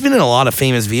 Dan's been in a lot of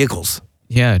famous vehicles.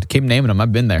 Yeah, keep naming them.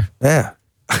 I've been there. Yeah.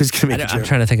 I was going to make a I'm joke.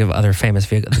 trying to think of other famous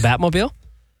vehicles. The Batmobile?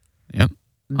 Yep.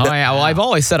 Oh yeah. Well, I've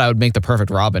always said I would make the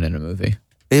perfect Robin in a movie.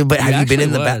 But have you been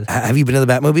in the actually would. Have you been in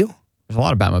the Batmobile? There's a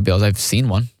lot of Batmobiles. I've seen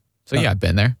one. So yeah, I've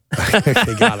been there. Okay,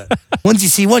 got it. Once you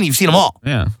see one, you've seen them all.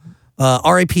 Yeah.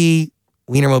 R.I.P.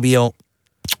 Wienermobile.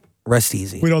 Rest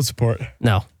easy. don't support.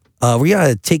 No. We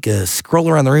gotta take a scroll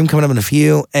around the room coming up in a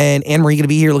few, and Anne Marie gonna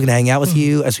be here looking to hang out with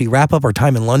you as we wrap up our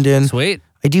time in London. Sweet.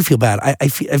 I do feel bad. I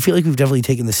feel like we've definitely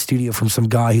taken the studio from some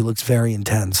guy who looks very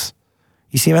intense.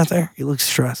 You see him out there? He looks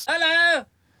stressed. Hello.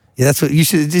 Yeah, that's what you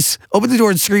should just open the door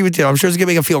and scream it to him. I'm sure it's gonna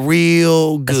make him feel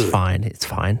real It's good. fine. It's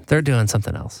fine. They're doing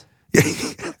something else.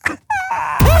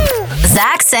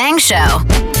 Zach Sang Show.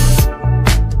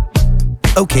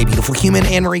 Okay, beautiful human.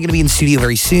 Anne Marie gonna be in studio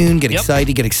very soon. Get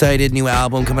excited. New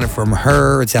album coming from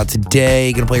her. It's out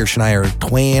today. Gonna play her Shania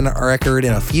Twain record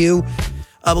in a few.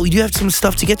 But we do have some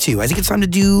stuff to get to. I think it's time to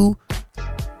do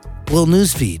a little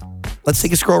news feed. Let's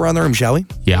take a scroll around the room, shall we?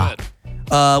 Yeah.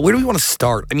 Where do we want to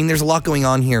start? I mean, there's a lot going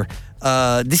on here.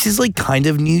 This is like kind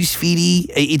of news feedy.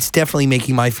 It's definitely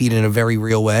making my feed in a very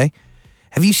real way.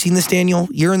 Have you seen this, Daniel?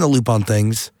 You're in the loop on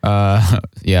things.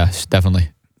 Yeah, definitely.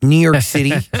 New York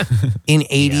City in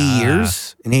 80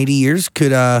 years. In 80 years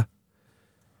could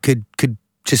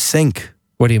just sink.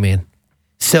 What do you mean?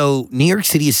 So New York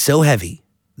City is so heavy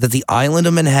that the island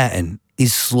of Manhattan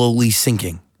is slowly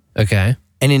sinking. Okay.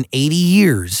 And in 80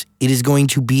 years, it is going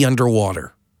to be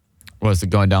underwater. Was it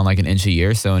going down like an inch a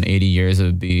year? So in 80 years, it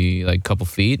would be like a couple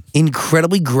feet.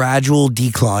 Incredibly gradual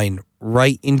decline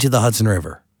right into the Hudson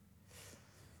River.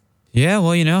 Yeah,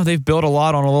 well, you know, they've built a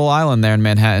lot on a little island there in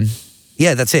Manhattan.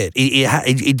 Yeah, that's it.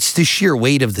 It's the sheer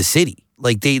weight of the city.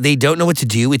 Like they don't know what to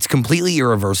do. It's completely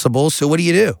irreversible. So what do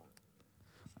you do?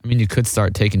 I mean, you could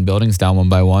start taking buildings down one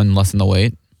by one, lessen the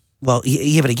weight. Well,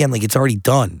 yeah, but again, like it's already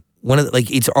done.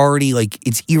 It's already like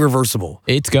it's irreversible.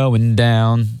 It's going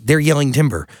down. They're yelling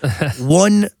timber.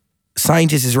 One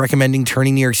scientist is recommending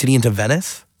turning New York City into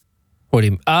Venice. What do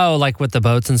you? Oh, like with the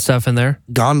boats and stuff in there.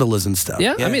 Gondolas and stuff.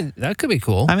 Yeah, I mean that could be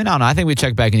cool. I mean, I don't know. I think we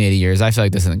check back in 80 years. I feel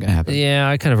like this isn't going to happen. Yeah,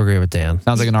 I kind of agree with Dan.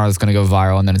 Sounds like an artist going to go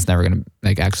viral and then it's never going to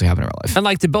like actually happen in real life. And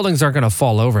like the buildings aren't going to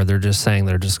fall over. They're just saying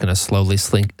they're just going to slowly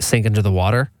sink into the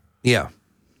water. Yeah.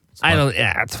 I don't.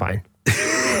 Yeah, it's fine.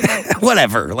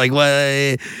 Whatever. Like, what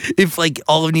if like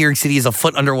all of New York City is a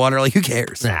foot underwater? Like, who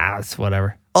cares? Nah, it's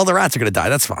whatever. All the rats are gonna die.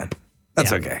 That's fine.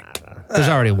 That's okay. There's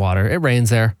already water. It rains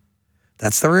there.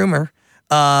 That's the rumor.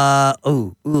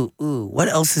 What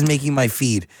else is making my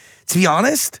feed? To be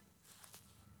honest,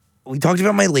 we talked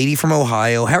about my lady from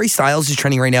Ohio. Harry Styles is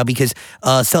trending right now because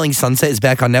Selling Sunset is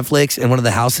back on Netflix, and one of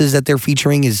the houses that they're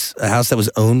featuring is a house that was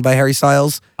owned by Harry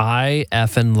Styles. I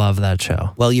effing love that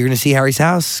show. Well, you're going to see Harry's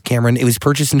house, Cameron. It was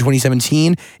purchased in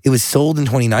 2017. It was sold in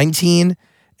 2019.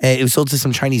 It was sold to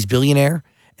some Chinese billionaire,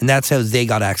 and that's how they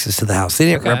got access to the house. They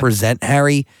didn't represent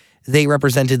Harry. They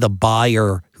represented the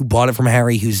buyer who bought it from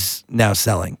Harry, who's now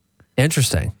selling.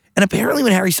 Interesting. And apparently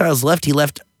when Harry Styles left, he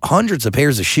left hundreds of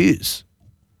pairs of shoes.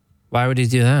 Why would he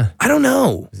do that? I don't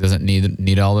know. He doesn't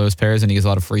need all those pairs and he gets a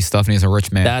lot of free stuff and he's a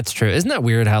rich man. That's true. Isn't that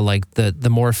weird how like the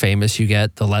more famous you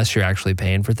get, the less you're actually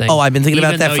paying for things? Oh, I've been thinking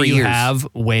about that for Even though you years. have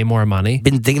way more money.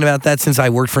 Been thinking about that since I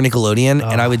worked for Nickelodeon,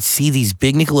 and I would see these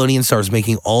big Nickelodeon stars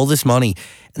making all this money,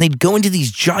 and they'd go into these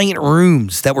giant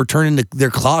rooms that were turned into their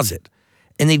closet,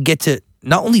 and they'd get to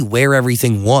not only wear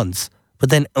everything once, but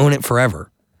then own it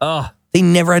forever. Oh, They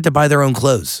never had to buy their own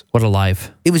clothes. what a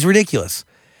life. It was ridiculous.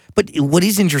 But what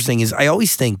is interesting is I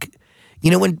always think,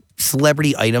 when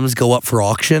celebrity items go up for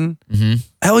auction,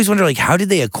 I always wonder, like, how did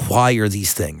they acquire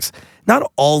these things? Not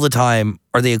all the time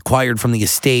are they acquired from the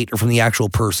estate or from the actual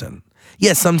person.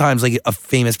 Yes, sometimes, like, a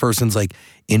famous person's like,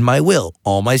 in my will,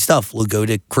 all my stuff will go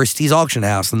to Christie's auction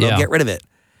house and they'll get rid of it.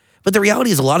 But the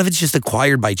reality is a lot of it's just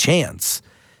acquired by chance.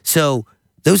 So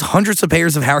those hundreds of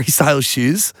pairs of Harry Styles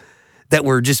shoes that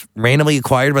were just randomly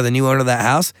acquired by the new owner of that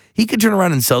house, he could turn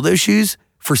around and sell those shoes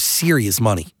for serious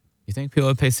money. You think people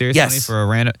would pay serious Yes. money for a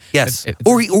random? Yes.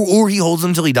 Or he holds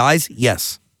them till he dies?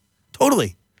 Yes.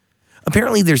 Totally.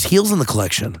 Apparently there's heels in the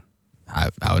collection. I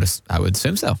would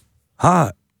assume so.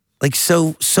 Hot. Like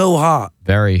so hot.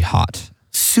 Very hot.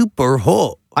 Super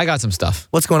hot. I got some stuff.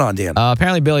 What's going on, Dan?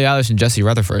 Apparently, Billie Eilish and Jesse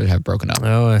Rutherford have broken up.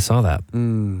 Oh, I saw that.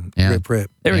 Yeah. Rip.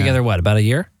 They were together, what, about a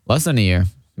year? Less than a year.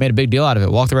 Made a big deal out of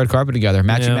it. Walked the red carpet together.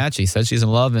 Matchy. Said she's in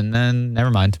love, and then never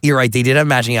mind. You're right. They did have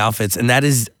matching outfits, and that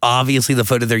is obviously the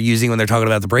photo they're using when they're talking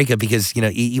about the breakup because,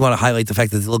 you want to highlight the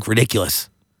fact that they look ridiculous.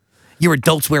 You're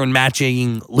adults wearing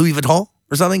matching Louis Vuitton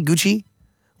or something? Gucci?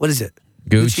 What is it?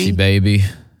 Gucci, baby.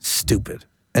 Stupid.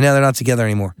 And now they're not together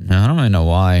anymore. No, I don't really know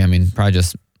why. I mean, probably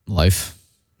just life.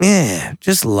 Yeah,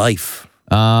 just life.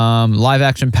 Live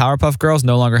action Powerpuff Girls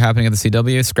no longer happening at the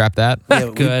CW. Scrap that. Yeah,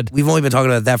 Good. We've only been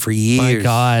talking about that for years. My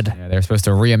God. Yeah, they're supposed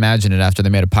to reimagine it after they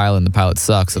made a pilot and the pilot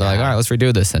sucks. So they're like, all right, let's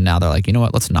redo this. And now they're like, you know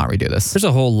what? Let's not redo this. There's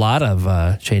a whole lot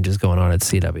of changes going on at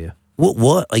CW.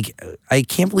 What? Like, I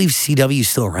can't believe CW is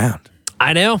still around.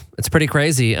 I know. It's pretty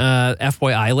crazy.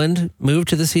 F-Boy Island moved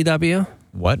to the CW.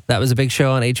 What? That was a big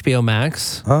show on HBO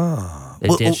Max. Oh. They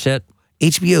ditched it.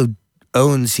 HBO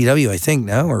owns CW, I think,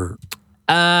 now, or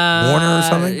Warner or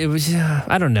something? It was.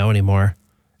 I don't know anymore.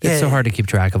 It's so Yeah. hard to keep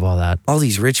track of all that. all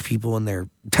these rich people and their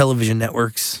television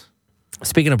networks.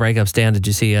 Speaking of breakups, Dan, did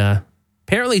you see?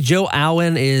 Apparently, Joe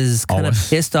Alwyn is kind of Alwyn.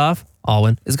 pissed off.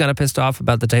 Alwyn is kind of pissed off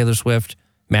about the Taylor Swift,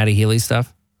 Maddie Healy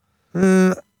stuff.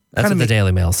 That's kinda what the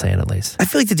Daily Mail's saying, at least. I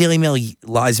feel like the Daily Mail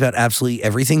lies about absolutely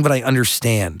everything, but I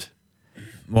understand.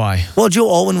 Why? Well, Joe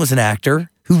Alwyn was an actor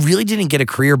who really didn't get a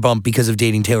career bump because of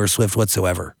dating Taylor Swift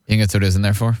whatsoever. You think that's what it is in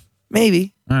there for?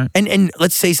 Maybe. All right. And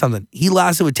let's say something. He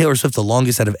lasted with Taylor Swift the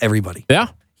longest out of everybody. Yeah,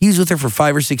 He was with her for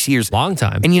 5 or 6 years. long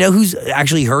time. And you know who's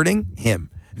actually hurting? Him.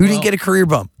 Who didn't get a career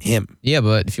bump? Him. Yeah,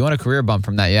 but if you want a career bump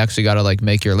from that, you actually got to like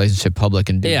make your relationship public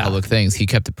and do Yeah. public things. He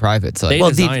kept it private. So like, They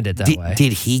designed it that way.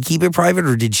 Did he keep it private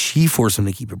or did she force him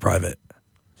to keep it private?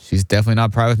 she's definitely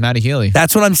not private with Maddie Healy.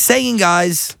 That's what I'm saying,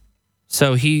 guys.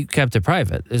 So he kept it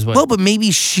private, is what? Well, but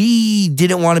maybe she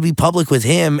didn't want to be public with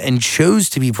him and chose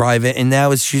to be private, and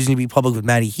now is choosing to be public with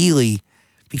Maddie Healy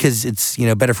because it's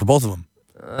better for both of them.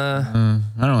 I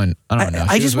don't know.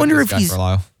 I She just was with wonder this if guy he's. for a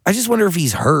while. I just wonder if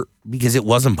he's hurt because it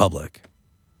wasn't public.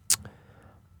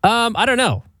 I don't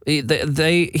know.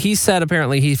 He said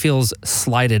apparently he feels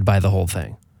slighted by the whole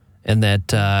thing, and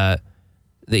that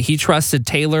that he trusted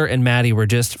Taylor and Maddie were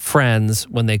just friends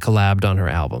when they collabed on her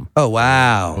album. Oh,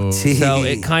 wow. So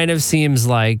it kind of seems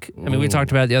like, I mean, we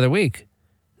talked about it the other week.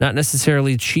 Not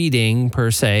necessarily cheating per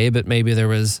se, but maybe there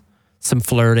was some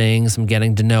flirting, some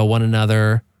getting to know one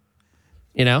another,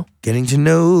 you know? Getting to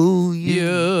know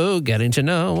you. Getting to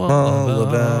know All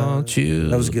about you.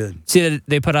 That was good. See,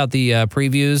 they put out the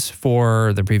previews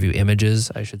for the preview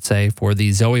images, I should say, for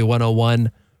the Zoe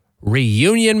 101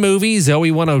 reunion movie,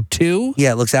 Zoe 102.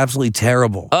 Yeah, it looks absolutely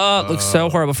terrible. Oh, it looks so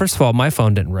horrible. First of all, my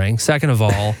phone didn't ring. Second of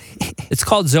all, it's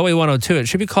called Zoe 102. It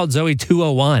should be called Zoe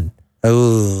 201.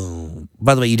 Oh,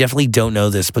 by the way, you definitely don't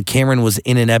know this, but Cameron was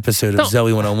in an episode of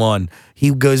Zoe 101.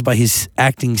 He goes by his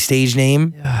acting stage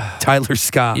name, Tyler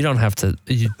Scott. You don't have to.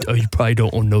 You probably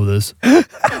don't know this.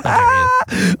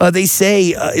 They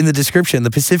say in the description,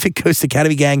 the Pacific Coast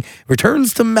Academy gang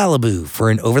returns to Malibu for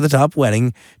an over-the-top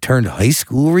wedding turned high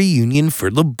school reunion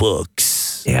for the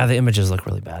books. Yeah, the images look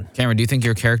really bad. Cameron, do you think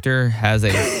your character has a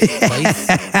place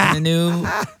in the new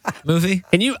movie?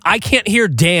 I can't hear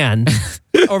Dan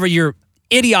over your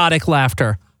idiotic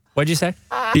laughter. What'd you say?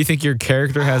 Do you think your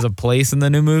character has a place in the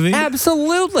new movie?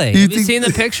 Absolutely. Have you seen the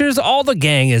pictures? All the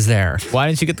gang is there. Why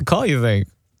didn't you get the call, you think?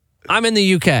 I'm in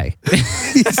the UK. Yeah,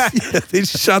 they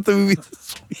shot the movie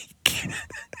this week.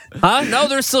 Huh? No,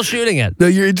 they're still shooting it. No,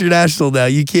 you're international now.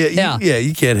 You can't. Yeah.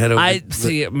 You can't head over. I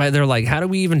see. They're like, how do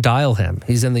we even dial him?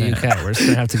 He's in the UK. We're just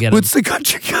gonna have to get him. What's the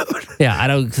country code? Yeah, I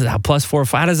don't.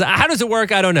 +4. How does it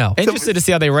work? I don't know. Interested to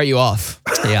see how they write you off.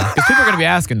 Yeah, Because people are going to be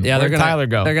asking, yeah. where'd Tyler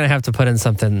go? They're gonna have to put in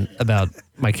something about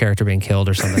my character being killed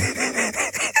or something.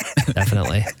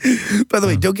 Definitely. By the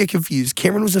way, don't get confused.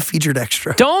 Cameron was a featured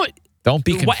extra. Don't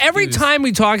be confused. Every time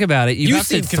we talk about it, you have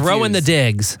to seem throw in the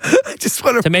confused. digs I just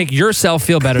want to make yourself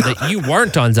feel better that you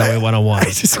weren't on Zoe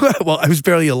 101. Well, I was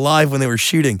barely alive when they were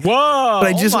shooting. Whoa! But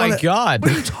I just oh my wanna- God!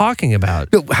 What are you talking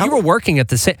about? No, how- You were working at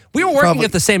the same. We were working Probably.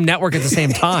 at the same network at the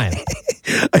same time.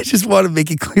 I just want to make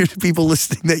it clear to people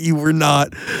listening that you were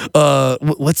not.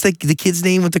 What's the kid's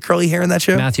name with the curly hair in that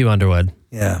show? Matthew Underwood.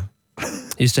 Yeah,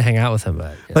 Used to hang out with him,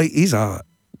 but yeah, like he's hot.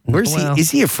 Where's Well. he? Is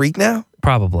he a freak now?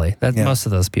 probably that Yeah. most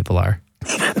of those people are.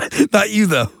 Not you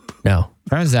though. No.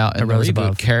 Turns out in the rose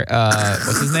reboot, above.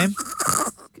 what's his name?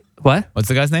 What? What's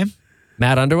the guy's name?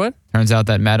 Matt Underwood? Turns out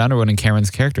that Matt Underwood and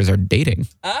Cameron's characters are dating.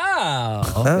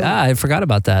 Oh. Yeah, I forgot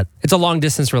about that. It's a long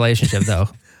distance relationship, though.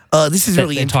 This is that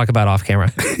really they talk about off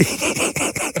camera.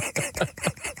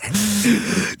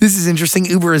 This is interesting.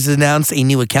 Uber has announced a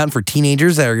new account for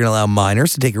teenagers that are going to allow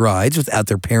minors to take rides without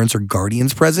their parents or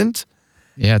guardians present.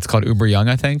 Yeah, it's called Uber Young,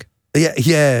 I think. Yeah.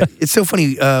 It's so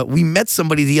funny. We met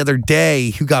somebody the other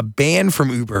day who got banned from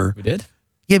Uber. We did?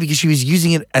 Yeah, because she was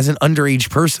using it as an underage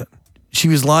person. She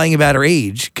was lying about her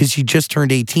age because she just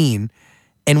turned 18.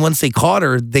 And once they caught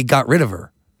her, they got rid of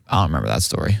her. I don't remember that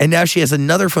story. And now she has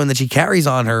another phone that she carries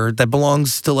on her that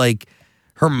belongs to like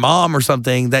her mom or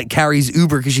something that carries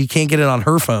Uber because she can't get it on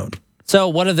her phone. So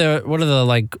what are the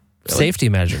like safety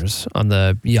measures on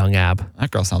the Young app?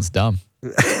 That girl sounds dumb.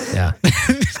 Yeah.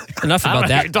 Enough I don't about know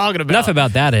that. what you're talking about. Enough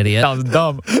about that idiot. Sounds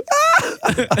dumb.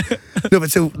 No, but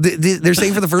so they're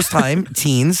saying for the first time,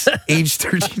 teens aged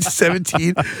 13 to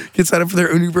 17 can sign up for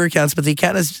their own Uber accounts, but the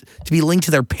account is to be linked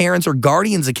to their parents' or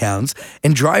guardians' accounts,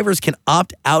 and drivers can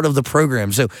opt out of the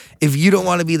program. So if you don't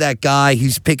want to be that guy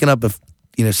who's picking up a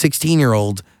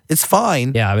 16-year-old, it's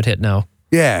fine. Yeah, I would hit no.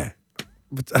 Yeah.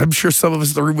 But I'm sure some of us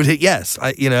in the room would hit yes.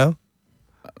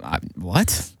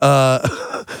 What?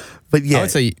 But yeah. I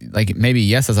would say like maybe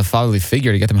yes as a fatherly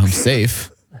figure to get them home safe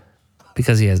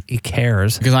Because he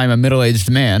cares. because I'm a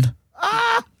middle-aged man.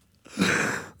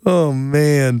 Oh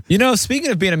man. You know,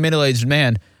 speaking of being a middle-aged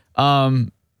man,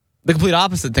 the complete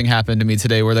opposite thing happened to me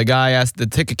today where the guy asked the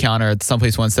ticket counter at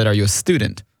someplace once said, "Are you a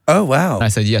student?" Oh wow. And I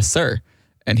said, "Yes, sir."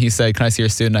 And he said, "Can I see your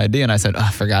student ID?" And I said, "Oh,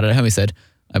 I forgot it at home." He said,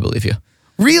 "I believe you."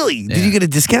 Really? Did Yeah. you get a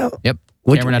discount? Yep.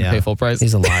 What- Cameron had to Yeah. pay full price.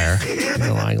 He's a liar. He's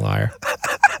a lying liar.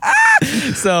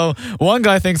 So one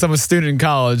guy thinks I'm a student in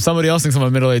college. Somebody else thinks I'm a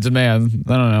middle-aged man.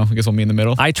 I don't know. I guess we'll meet in the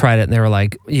middle. I tried it and they were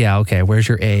like, yeah, okay, where's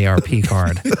your AARP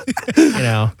card?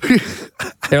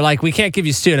 They're like, we can't give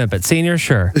you student, but senior,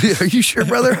 sure. Are you sure,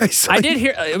 brother? I did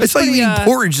hear, it I was saw you pretty, eating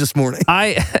porridge this morning.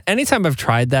 anytime I've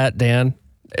tried that, Dan,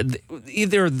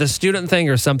 either the student thing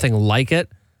or something like it,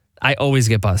 I always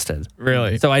get busted.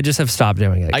 Really? So I just have stopped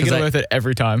doing it. I 'cause get away with it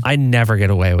every time. I never get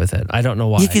away with it. I don't know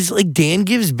why. Yeah, because like Dan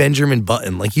gives Benjamin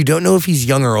Button, like you don't know if he's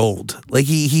young or old. Like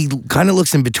he kind of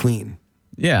looks in between.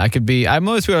 Yeah, I could be. I'm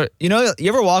always. You know, you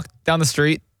ever walk down the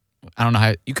street? I don't know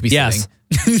how you could be. Yes.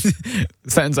 Sitting.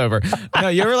 Sentence over. No,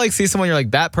 you ever like see someone? You're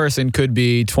like that person could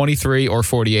be 23 or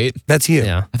 48. That's you.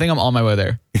 Yeah. I think I'm on my way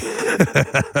there.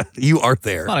 You are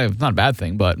there. Not a bad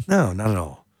thing, but No, not at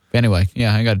all. anyway,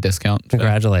 yeah, I got a discount.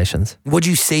 Congratulations. What'd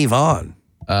you save on?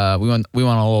 We went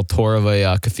on a little tour of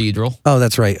a cathedral. Oh,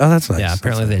 that's right. Oh, that's nice. Yeah,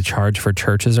 apparently they charge for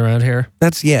churches around here.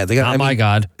 That's They got. Oh my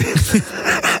God.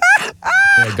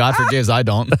 Yeah, God forgives, I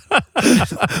don't.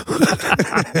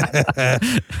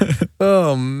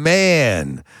 Oh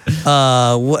man.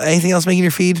 Anything else making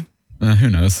your feed? Who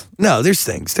knows? No, there's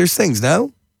things. There's things.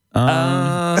 No.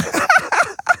 Oh,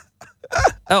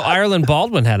 Ireland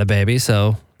Baldwin had a baby,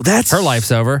 so That's her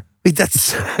life's over. Wait, that's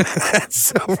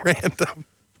so random.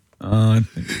 Uh,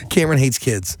 Cameron hates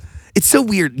kids. It's so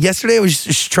weird. Yesterday, I was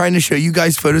just trying to show you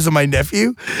guys photos of my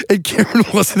nephew, and Cameron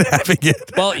wasn't having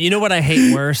it. Well, you know what I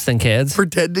hate worse than kids?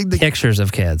 Pretending to. Pictures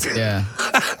of kids. yeah.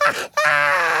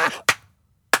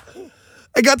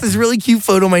 I got this really cute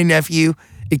photo of my nephew.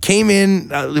 It came in.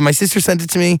 My sister sent it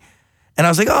to me, and I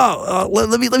was like, "Oh,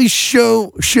 let me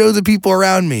show the people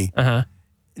around me." Uh-huh.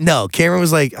 No, Cameron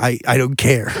was like, "I don't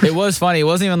care." It was funny. It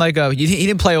wasn't even like he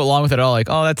didn't play along with it at all. Like,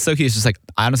 oh, that's so cute. It's just like,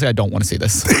 honestly, I don't want to see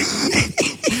this.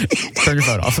 Turn your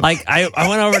phone off. Like I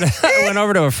went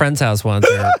over to a friend's house once,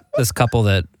 this couple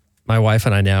that my wife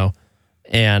and I know,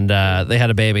 and they had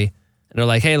a baby. And they're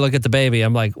like, "Hey, look at the baby."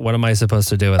 I'm like, "What am I supposed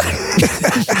to do with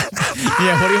it?"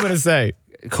 Yeah, what are you going to say?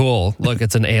 Cool. Look,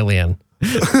 it's an alien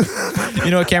You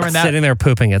know what, Cameron? sitting there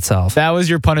pooping itself. That was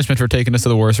your punishment for taking us to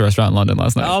the worst restaurant in London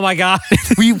last night. Oh my God.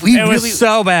 We It really was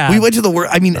so bad. We went to the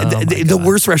worst. I mean, my the God.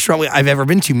 worst restaurant I've ever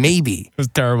been to, maybe. It was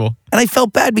terrible. And I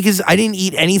felt bad because I didn't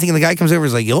eat anything. And the guy comes over and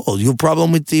is like, "Yo, you have a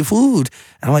problem with the food?"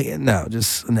 And I'm like, "No,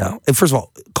 just no." And first of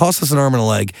all, it cost us an arm and a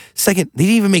leg. Second, they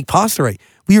didn't even make pasta right.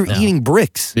 We were eating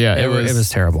bricks. Yeah, it was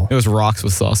terrible. It was rocks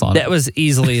with sauce on it. That was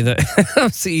easily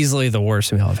the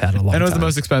worst meal I've had in a long time. And it was the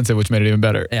most expensive, which made it even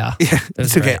better. Yeah.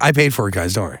 It's okay. I paid for it,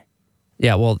 guys. Don't worry.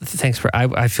 Yeah, well, thanks for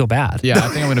I feel bad. Yeah, I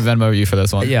think I'm going to Venmo you for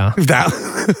this one. Yeah. No,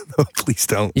 please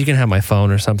don't. You can have my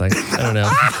phone or something. I don't know.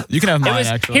 You can have It mine, was-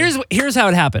 actually. here's how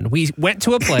it happened. We went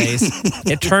to a place.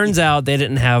 It turns out they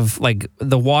didn't have like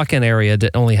the walk-in area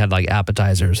only had like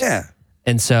appetizers. Yeah.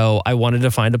 And so I wanted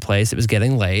to find a place. It was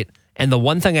getting late. And the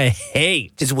one thing I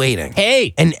hate It's waiting.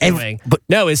 doing,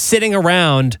 is sitting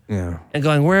around Yeah. and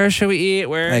going, where should we eat?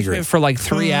 Where I should we agree. eat? For like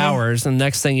 3 hours. And the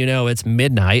next thing you know, it's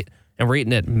midnight and we're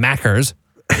eating at Macca's.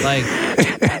 Like,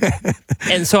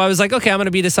 and so I was like, okay, I'm going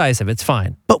to be decisive. It's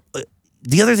fine. But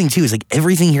the other thing too is like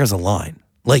everything here has a line.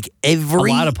 Like A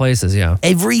lot of places, yeah.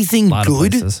 everything A lot of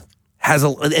good places. has a,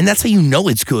 and that's how you know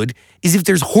it's good is if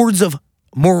there's hordes of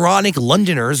moronic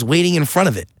Londoners waiting in front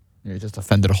of it. You just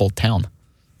offended a whole town.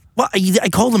 Well, I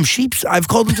call them sheeps. I've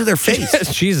called them to their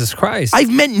face. Jesus Christ.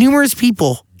 I've met numerous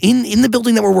people in the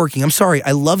building that we're working. I'm sorry,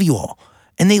 I love you all.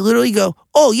 And they literally go,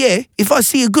 "Oh yeah, if I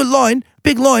see a good line,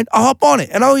 big line, I'll hop on it.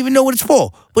 And I don't even know what it's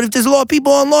for. But if there's a lot of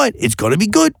people online, it's gonna be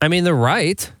good." I mean, they're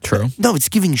right. True. No, it's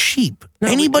giving sheep. No,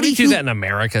 Anybody we do who that in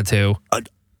America too.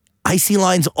 I see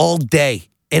lines all day.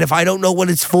 And if I don't know what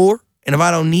it's for, and if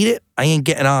I don't need it, I ain't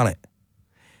getting on it.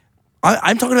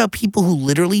 I'm talking about people who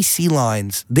literally see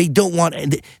lines. They don't want,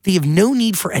 they have no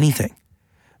need for anything.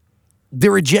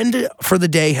 Their agenda for the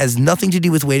day has nothing to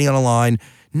do with waiting on a line,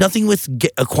 nothing with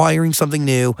acquiring something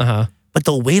new. Uh-huh. But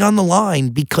they'll wait on the line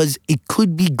because it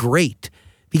could be great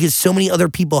because so many other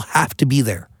people have to be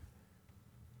there.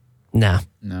 Nah.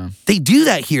 No. They do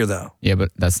that here, though. Yeah, but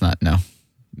that's not, no.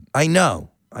 I know.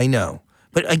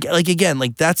 But like again,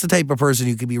 like that's the type of person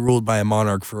who could be ruled by a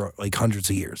monarch for like hundreds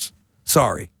of years.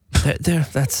 Sorry.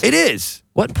 That's It is.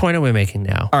 what point are we making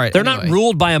now? All right, They're not anyway.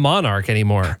 ruled by a monarch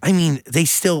anymore. I mean, they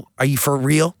still, are you for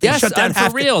real? They Yes, shut down I'm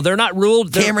half for real. They're not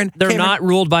ruled. They're Cameron, not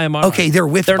ruled by a monarch. Okay, they're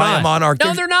whipped by a monarch.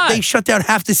 No, they're not. They shut down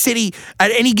half the city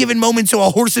at any given moment so a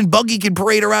horse and buggy can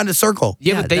parade around a circle.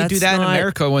 Yeah, Yeah, but they do that's that in not-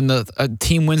 America when the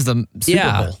team wins the Super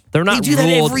Yeah, Bowl. they're They not do that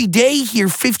ruled. every day here,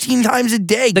 15 times a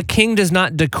day. The king does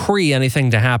not decree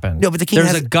anything to happen. No, but the king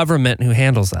There's has- a government who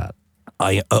handles that.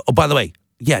 Oh, by the way,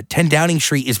 yeah, 10 Downing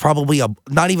Street is probably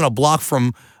not even a block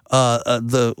from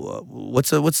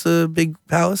what's the big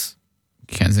palace?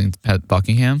 Kensington,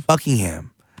 Buckingham.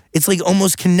 Buckingham. It's like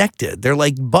almost connected. They're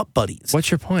like butt buddies. What's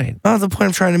your point? The point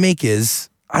I'm trying to make is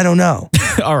I don't know.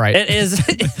 All right. It is.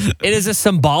 It is a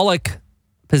symbolic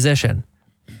position.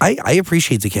 I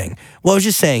appreciate the king. Well, I was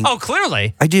just saying. Oh,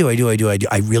 clearly. I do. I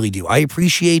really do. I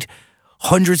appreciate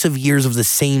hundreds of years of the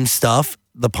same stuff,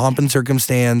 the pomp and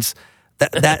circumstance.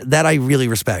 That I really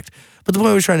respect. But the point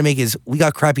I was trying to make is we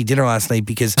got crappy dinner last night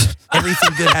because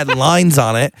everything good had lines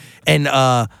on it, and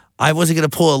I wasn't gonna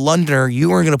pull a Londoner.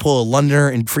 You weren't gonna pull a Londoner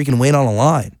and freaking wait on a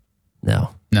line. No.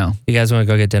 No. You guys want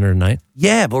to go get dinner tonight?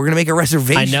 Yeah, but we're gonna make a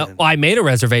reservation. I know. Well, I made a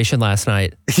reservation last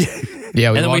night, Yeah,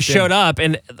 and then we showed up,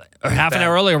 and half an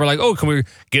hour earlier. We're like, oh, can we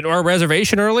get to our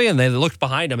reservation early? And they looked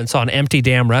behind them and saw an empty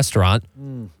damn restaurant.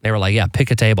 They were like, yeah,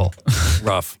 pick a table.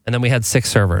 Rough. And then we had 6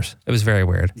 servers. It was very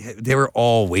weird. Yeah, they were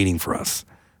all waiting for us.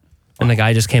 And the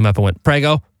guy just came up and went,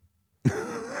 Prego.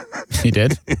 He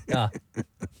did? Yeah.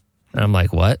 And I'm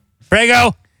like, what?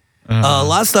 Prego. A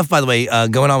lot of stuff, by the way,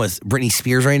 going on with Britney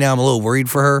Spears right now. I'm a little worried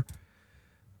for her.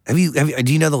 Do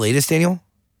you know the latest, Daniel?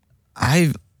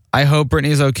 I hope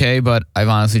Britney's okay, but I've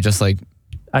honestly just like...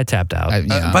 I tapped out.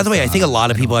 By the way, I think a lot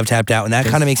of people have tapped out, and that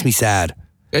kind of makes me sad.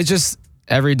 It's just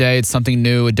every day it's something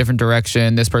new, a different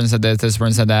direction. This person said this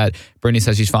person said that. Britney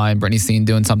says she's fine. Britney's seen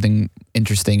doing something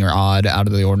interesting or odd, out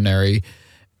of the ordinary.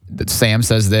 Sam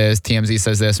says this. TMZ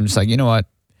says this. I'm just like, you know what?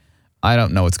 I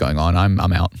don't know what's going on. I'm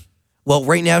out. Well,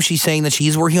 right now she's saying that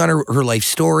she's working on her life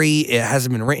story. It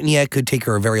hasn't been written yet. Could take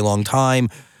her a very long time.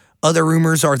 Other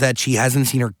rumors are that she hasn't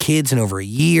seen her kids in over a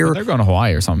year. They're going to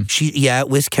Hawaii or something.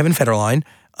 With Kevin Federline.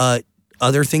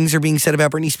 Other things are being said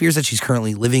about Britney Spears, that she's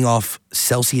currently living off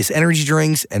Celsius energy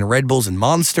drinks and Red Bulls and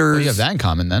Monsters. Well, you have that in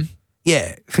common then.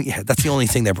 Yeah, that's the only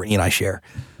thing that Britney and I share.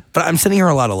 But I'm sending her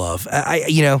a lot of love.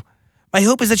 My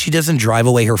hope is that she doesn't drive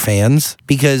away her fans,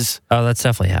 because that's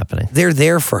definitely happening. they're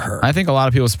there for her. I think a lot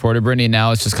of people supported Britney.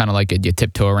 Now it's just kind of like you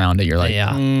tiptoe around it. You're like,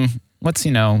 let's,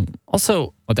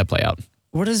 Also, let that play out.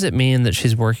 what does it mean that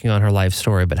she's working on her life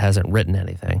story but hasn't written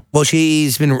anything? Well,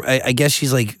 she's been, I guess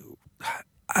she's like,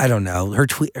 I don't know.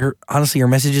 Honestly, her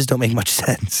messages don't make much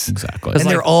sense. Exactly. And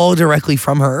they're all directly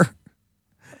from her.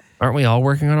 Aren't we all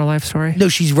working on our life story? No,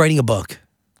 she's writing a book.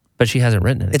 But she hasn't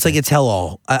written anything. It's like a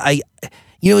tell-all.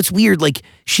 It's weird. Like,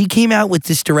 she came out with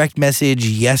this direct message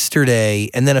yesterday,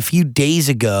 and then a few days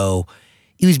ago,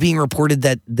 it was being reported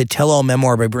that the tell-all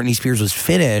memoir by Britney Spears was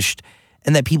finished,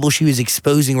 and that people she was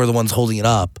exposing were the ones holding it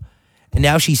up. And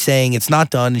now she's saying it's not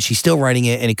done, and she's still writing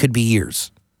it, and it could be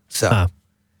years. So,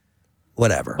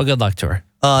 whatever. Well, good luck to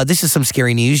her. This is some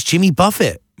scary news. Jimmy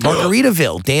Buffett,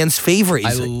 Margaritaville, Dan's favorite.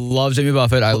 I love Jimmy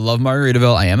Buffett. I love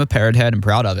Margaritaville. I am a parrot head and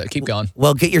proud of it. Keep going.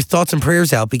 Well, get your thoughts and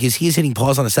prayers out, because he is hitting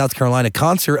pause on a South Carolina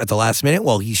concert at the last minute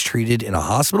while he's treated in a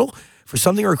hospital for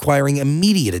something requiring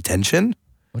immediate attention.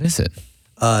 What is it?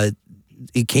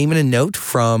 It came in a note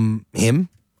from him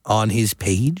on his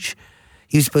page.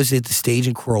 He was supposed to hit the stage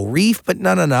in Coral Reef, but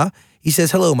no. He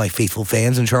says, "Hello, my faithful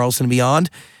fans in Charleston and beyond.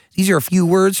 These are a few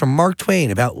words from Mark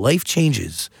Twain about life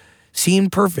changes.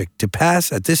 Seemed perfect to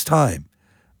pass at this time.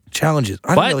 Challenges."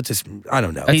 I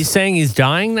don't know. He's saying he's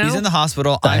dying now? He's in the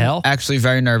hospital. The I'm hell? actually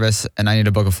very nervous, and I need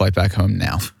to book a flight back home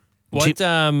now. What?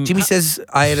 Jimmy says,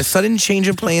 "I had a sudden change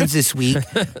of plans this week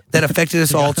that affected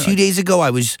us all. 2 days ago, I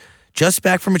was just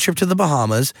back from a trip to the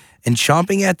Bahamas and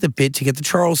chomping at the bit to get to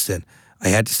Charleston. I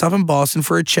had to stop in Boston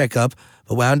for a checkup,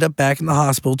 but wound up back in the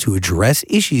hospital to address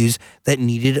issues that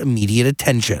needed immediate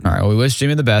attention." All right, well, we wish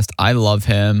Jimmy the best. I love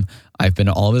him. I've been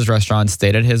to all of his restaurants,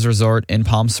 stayed at his resort in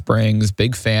Palm Springs.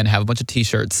 Big fan, have a bunch of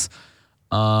T-shirts.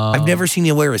 I've never seen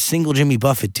you wear a single Jimmy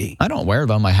Buffett tee. I don't wear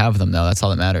them. I have them, though. That's all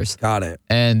that matters. Got it.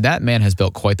 And that man has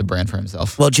built quite the brand for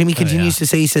himself. Well, Jimmy continues to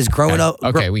say, he says, growing up.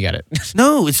 Okay, we get it.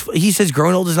 No, he says,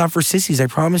 growing old is not for sissies. I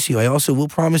promise you. I also will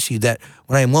promise you that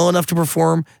when I am well enough to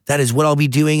perform, that is what I'll be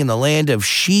doing in the land of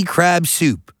she crab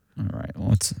soup. All right.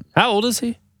 Well, it's How old is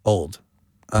he? Old.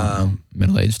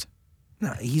 middle-aged.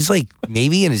 No, he's like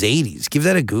maybe in his 80s. Give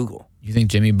that a Google. You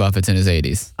think Jimmy Buffett's in his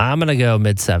 80s? I'm going to go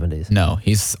mid-70s. No,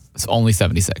 he's only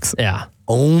 76. Yeah.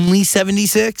 Only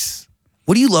 76?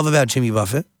 What do you love about Jimmy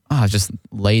Buffett? Just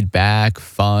laid back,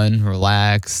 fun,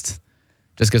 relaxed.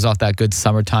 Just gives off that good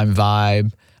summertime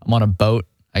vibe. I'm on a boat.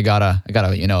 I got a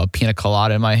a pina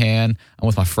colada in my hand. I'm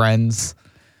with my friends.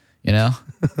 No,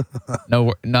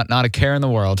 not a care in the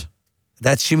world.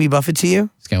 That's Jimmy Buffett to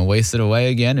you? Just gonna waste it away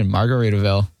again in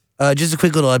Margaritaville. Just a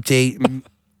quick little update.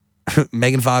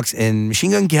 Megan Fox and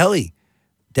Machine Gun Kelly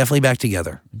definitely back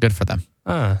together. Good for them.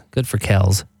 Good for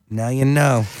Kels. Now you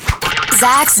know.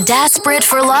 Zach's desperate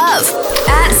for love.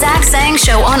 At Zach Sang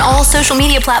Show on all social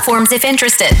media platforms if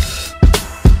interested.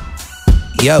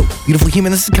 Yo, beautiful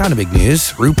human, this is kind of big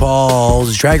news.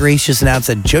 RuPaul's Drag Race just announced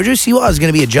that JoJo Siwa is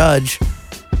going to be a judge.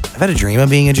 I've had a dream of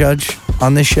being a judge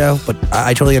on this show, but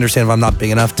I totally understand if I'm not big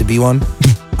enough to be one.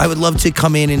 I would love to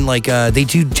come in and they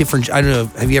do different, I don't know,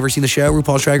 have you ever seen the show,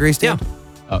 RuPaul's Drag Race? Dan? Yeah.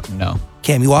 Oh, no.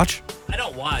 Cam, you watch? I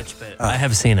don't watch, but I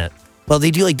have seen it. Well,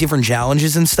 they do different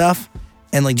challenges and stuff,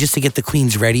 and just to get the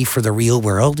queens ready for the real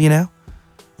world,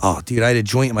 Oh, dude, I had a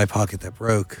joint in my pocket that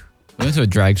broke. We went to a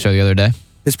drag show the other day.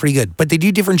 It's pretty good. But they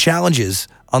do different challenges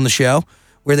on the show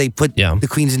where they put the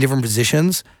queens in different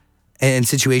positions and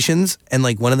situations. And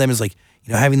one of them is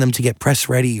having them to get press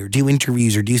ready or do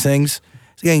interviews or do things.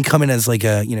 So I can come in as like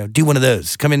a, do one of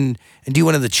those. Come in and do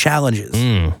one of the challenges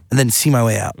and then see my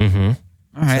way out.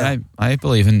 All right, I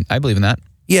believe in that.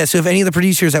 Yeah, so if any of the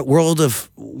producers at World of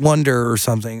Wonder or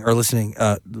something are listening,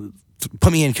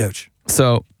 put me in, coach.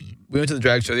 So we went to the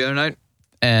drag show the other night,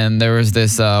 and there was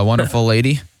this wonderful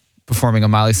lady performing a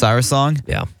Miley Cyrus song.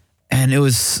 Yeah. And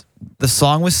the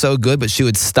song was so good, but she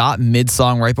would stop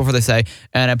mid-song right before they say,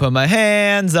 and I put my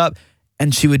hands up,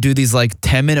 and she would do these like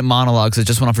 10-minute monologues that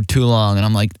just went on for too long, and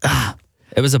I'm like,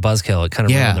 It was a buzzkill. It kind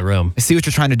of ruined the room. I see what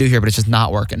you're trying to do here, but it's just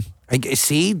not working.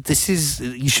 See,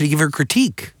 you should give her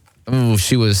critique. Ooh,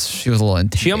 she was a little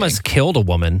intimidating. She almost killed a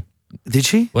woman. Did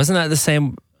she? Wasn't that the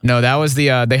same? No, that was they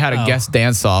had a guest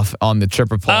dance-off on the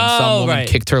stripper pole, and some woman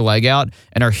kicked her leg out,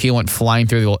 and her heel went flying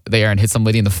through the air and hit some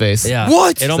lady in the face. Yeah.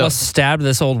 What? It almost stabbed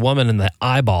this old woman in the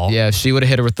eyeball. Yeah, if she would have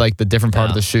hit her with like the different part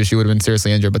of the shoe, she would have been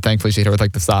seriously injured, but thankfully she hit her with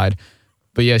like the side.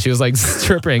 But yeah, she was like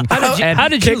stripping. How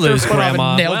did you lose,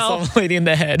 Grandma? And nailed some lady in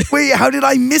the head. Wait, how did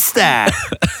I miss that?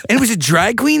 And it was a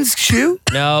drag queen's shoe?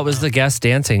 No, it was the guest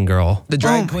dancing girl. The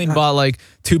drag queen bought like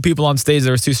 2 people on stage.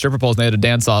 There was 2 stripper poles, and they had a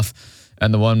dance off,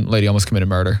 and the one lady almost committed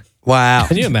murder. Wow.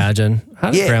 Can you imagine?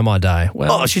 How did Grandma die?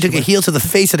 Well, she took a heel to the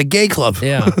face at a gay club.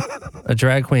 Yeah. A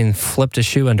drag queen flipped a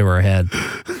shoe into her head. Do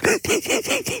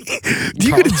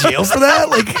you go to jail for that?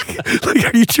 Like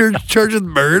are you charged with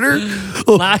murder?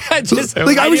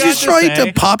 I was just trying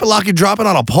to pop it, lock, and drop it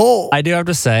on a pole. I do have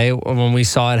to say, when we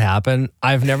saw it happen,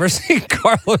 I've never seen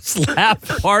Carlos laugh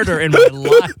harder in my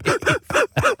life.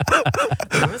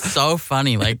 It was so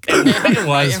funny. Like, It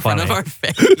was in funny. front of our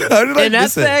face. How did I And that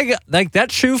miss it? thing, like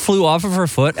that shoe flew off of her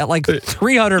foot at like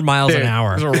 300 miles an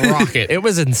hour. It was a rocket. It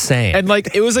was insane. And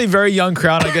like it was a very young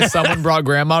crowd. I guess someone brought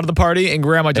Grandma to the party, and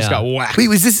Grandma just got whacked. Wait,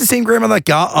 was this the same grandma that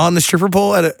got on the stripper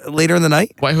pole later in the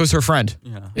night? Why? Who's her friend?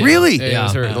 Yeah. Really? Yeah, it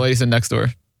was her. The lady sitting next door.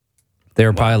 They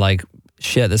were probably like,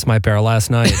 shit, this might be our last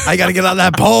night. I got to get on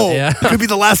that pole. Yeah. Could be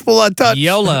the last pole I touch.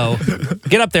 YOLO.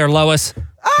 Get up there, Lois.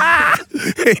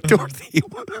 Hey, Dorothy.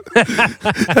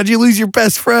 How'd you lose your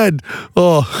best friend?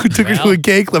 Oh, took her to a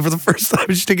gay club for the first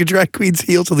time. She took a drag queen's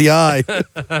heel to the eye.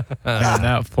 And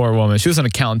that poor woman. She was an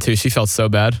accountant too. She felt so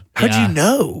bad. How'd Yeah. you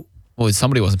know? Well,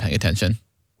 somebody wasn't paying attention.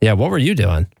 Yeah, what were you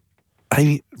doing? I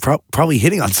mean, probably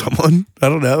hitting on someone. I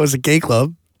don't know. It was a gay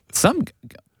club. Some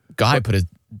guy put his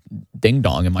ding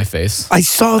dong in my face. I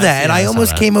saw that, and I I saw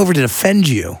almost that. came over to defend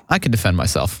you. I can defend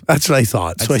myself. That's what I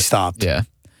thought. So I stopped. Yeah.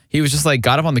 He was just like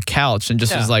got up on the couch and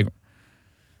just was like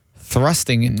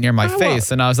thrusting near my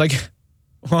face, and I was like,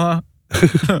 "What?"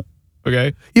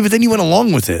 Okay. Yeah, but then you went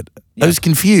along with it. I was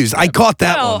confused. I caught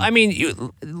that Well, one. I mean,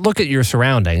 you look at your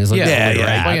surroundings. Look Yeah. at Yeah, where you're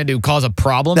yeah. at. What are you gonna do? Cause a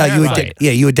problem? No, there? you right.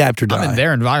 you adapt or die. I'm in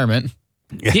their environment.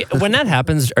 When that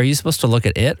happens, are you supposed to look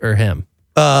at it or him?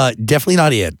 Definitely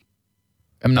not it.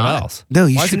 I'm What not. else? No,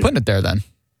 you Why is he should. putting it there then?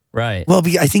 Right. Well,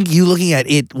 I think you looking at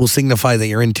it will signify that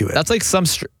you're into it. That's like some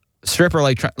stripper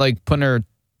like putting her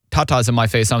tatas in my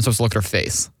face. And I'm supposed to look at her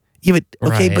face. Yeah, but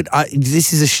okay, Right. but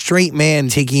this is a straight man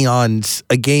taking on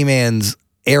a gay man's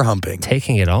air humping.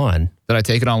 Taking it on. Did I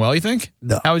take it on well? You think?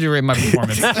 No. How would you rate my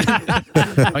performance?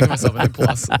 I'll give myself an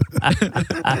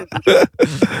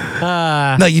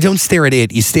A+. No, you don't stare at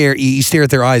it. You stare at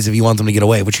their eyes if you want them to get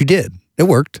away, which you did. It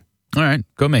worked. All right,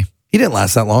 go me. He didn't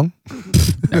last that long.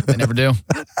 They never do.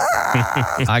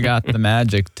 I got the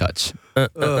magic touch.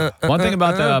 One thing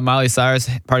about the Miley Cyrus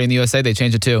party in the USA, they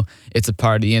changed it too. It's a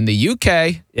party in the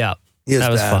UK. Yeah. He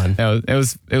That was bad. fun. It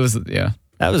was yeah.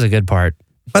 That was a good part.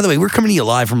 By the way, we're coming to you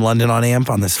live from London on AMP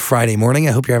on this Friday morning.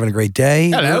 I hope you're having a great day.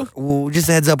 Hello. Just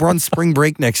a heads up, we're on spring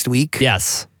break next week.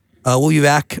 Yes. We'll be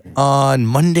back on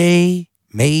Monday,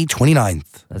 May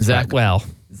 29th. That's Zach- right. Well,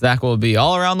 Zach will be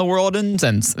all around the world and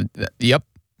yep.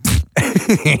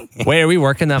 wait, are we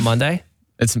working that Monday?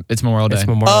 It's Memorial Day. It's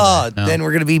Memorial Day. Oh, then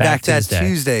we're going to be back that Tuesday.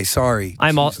 Tuesday. Sorry.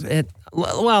 I'm all.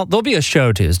 Well, there'll be a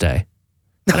show Tuesday.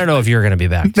 I don't know if you're going to be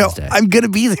back No, Tuesday. I'm going to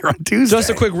be there on Tuesday. Just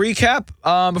a quick recap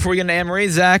before we get into Anne-Marie.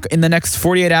 Zach, in the next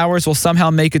 48 hours, will somehow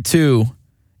make it to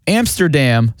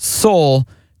Amsterdam, Seoul,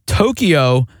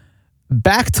 Tokyo,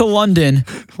 back to London,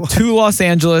 to Los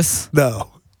Angeles.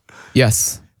 No.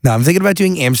 Yes. No, I'm thinking about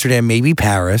doing Amsterdam, maybe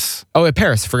Paris. Oh, yeah,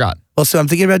 Paris. Forgot. Also, I'm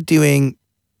thinking about doing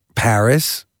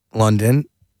Paris, London.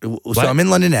 So I'm in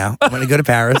London now. I'm going to go to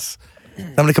Paris.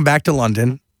 I'm going to come back to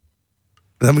London.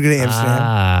 Then I'm going to go to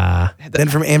Amsterdam. Then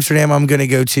from Amsterdam, I'm going to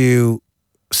go to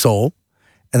Seoul.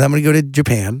 And then I'm going to go to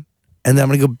Japan. And then I'm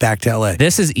going to go back to LA.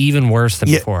 This is even worse than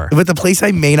before. But the place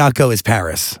I may not go is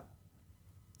Paris.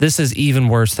 This is even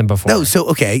worse than before. No, so,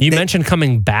 okay. You mentioned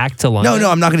coming back to London. No,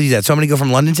 I'm not going to do that. So I'm going to go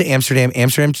from London to Amsterdam,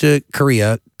 Amsterdam to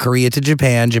Korea, Korea to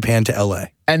Japan, Japan to LA.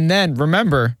 And then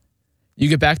remember, you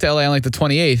get back to LA on like the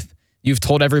 28th. you've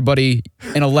told everybody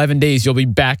in 11 days you'll be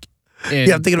back in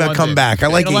Yeah, I'm thinking about London. coming back. I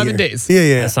like in it 11 here. days.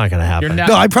 Yeah. That's not going to happen. You're not,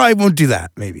 No, I probably won't do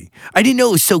that. Maybe. I didn't know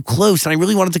it was so close, and I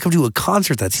really wanted to come to a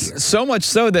concert that's here. so much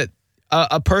so that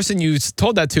a person you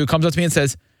told that to comes up to me and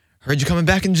says, "Heard you coming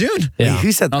back in June." Yeah. Hey,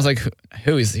 who said And I was like,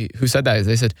 "Who is he? Who said that?"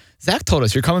 They said, "Zach told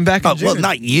us you're coming back in June." Well,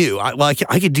 not you.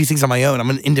 I could do things on my own. I'm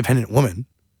an independent woman.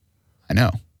 I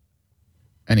know.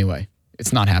 Anyway,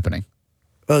 it's not happening.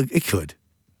 It could.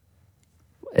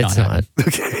 It's Not not.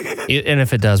 Okay. And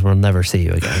if it does, we'll never see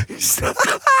you again.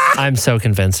 I'm so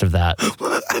convinced of that.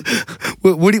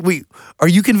 Wait, are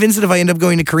you convinced that if I end up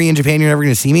going to Korea and Japan, you're never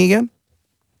going to see me again?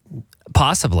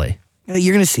 Possibly. Yeah,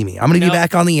 you're going to see me. I'm going to be No.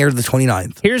 back on the air the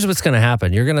 29th. Here's what's going to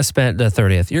happen. You're going to spend the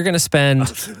 30th. You're going to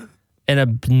spend an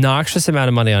obnoxious amount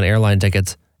of money on airline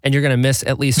tickets, and you're going to miss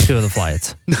at least 2 of the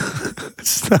flights.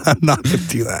 I'm not going to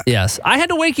do that. Yes. I had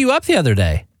to wake you up the other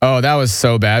day. Oh, that was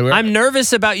so bad. I'm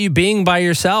nervous about you being by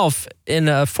yourself in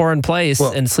a foreign place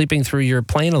Well- and sleeping through your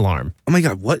plane alarm. Oh my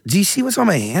God, what? Do you see what's on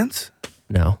my hands?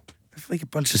 No. I feel like a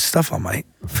bunch of stuff on my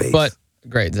face. But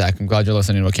great, Zach. I'm glad you're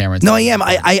listening to what Cameron's no, I saying. am.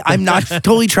 I'm not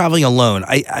totally traveling alone.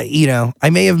 I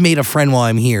may have made a friend while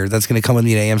I'm here that's going to come with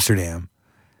me to Amsterdam.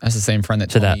 That's the same friend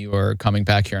that To told that. me you were coming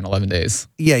back here in 11 days.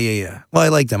 Yeah. Well, I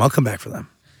like them. I'll come back for them.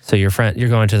 So you're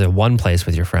going to the one place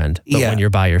with your friend, but Yeah. when you're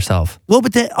by yourself. Well,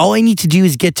 but then all I need to do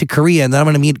is get to Korea, and then I'm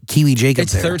going to meet Kiwi Jacob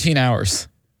It's there. 13 hours.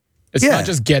 It's Yeah. not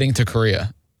just getting to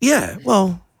Korea. Yeah.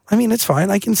 Well, I mean, it's fine.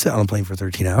 I can sit on a plane for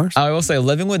 13 hours. I will say,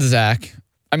 living with Zach,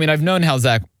 I mean, I've known how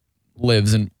Zach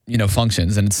lives and,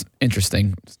 functions, and it's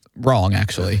interesting. It's wrong,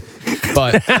 actually.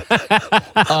 But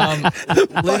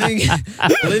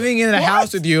living in a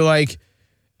house with you, like,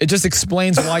 it just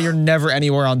explains why you're never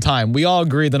anywhere on time. We all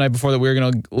agreed the night before that we were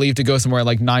going to leave to go somewhere at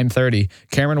like 9:30.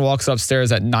 Cameron walks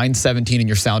upstairs at 9:17 and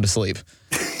you're sound asleep.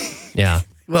 Yeah.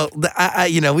 Well, we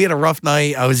had a rough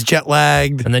night. I was jet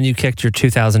lagged. And then you kicked your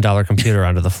 $2,000 computer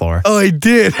onto the floor. Oh, I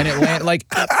did. And it landed, like,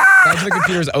 after the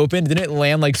computer's open, didn't it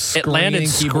land like It screen landed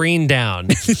and keyboard? screen down,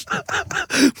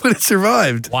 But it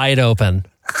survived. wide open.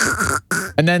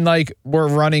 And then, like, we're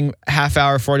running half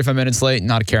hour, 45 minutes late,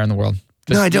 not a care in the world.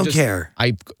 No, I don't care.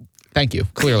 Thank you.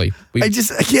 Clearly. I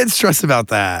can't stress about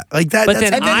that. Like that. But that's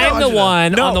then I'm the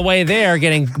one on the way there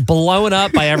getting blown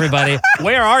up by everybody.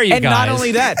 Where are you And guys? not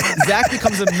only that, Zach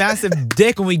becomes a massive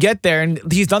dick when we get there, and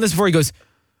he's done this before. He goes,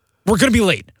 "We're gonna be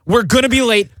late. We're gonna be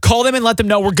late. Call them and let them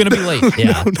know we're gonna be late."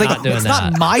 Yeah, It's like, not doing it's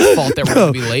that. not my fault that we're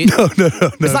gonna be late. No.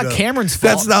 It's not Cameron's fault.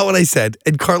 That's not what I said.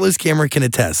 And Carlos Cameron can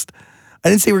attest. I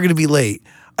didn't say we're going to be late.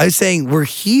 I was saying we're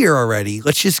here already.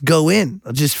 Let's just go in.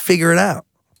 Let's just figure it out.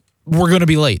 We're gonna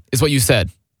be late, is what you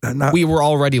said. Not- We were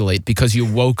already late because you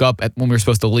woke up when we were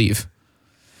supposed to leave.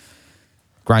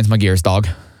 Grinds my gears, dog.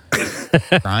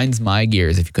 Grinds my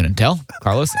gears, if you couldn't tell.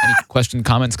 Carlos, any question,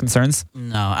 comments, concerns?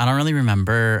 No, I don't really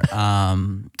remember,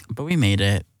 but we made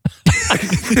it.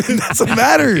 That's what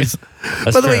matters.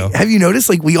 That's By the way, true. have you noticed?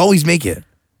 Like we always make it.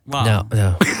 Well,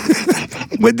 No.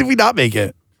 When did we not make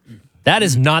it? That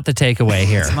is not the takeaway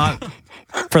here, not,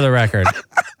 for the record.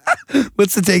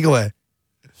 What's the takeaway?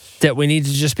 That we need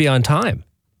to just be on time.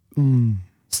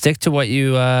 Stick to what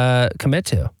you commit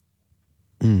to.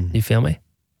 You feel me?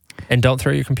 And don't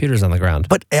throw your computers on the ground.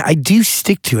 But I do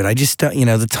stick to it. I just don't,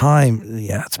 the time.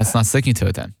 Yeah. It's, That's not sticking to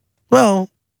it then. well,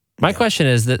 My question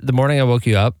is that the morning I woke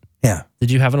you up, yeah.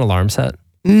 did you have an alarm set?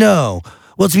 No.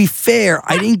 Well, to be fair,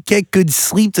 I didn't get good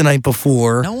sleep the night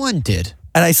before. No one did.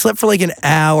 And I slept for like an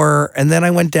hour, and then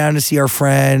I went down to see our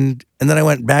friend, and then I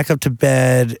went back up to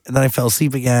bed, and then I fell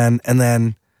asleep again, and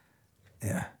then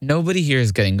Nobody here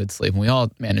is getting good sleep, and we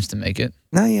all managed to make it.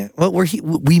 no, yeah. Well,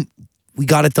 we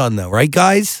got it done though, right,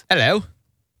 guys? Hello.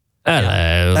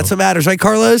 Hello. That's what matters, right,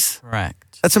 Carlos?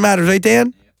 correct. That's what matters, right,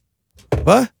 Dan?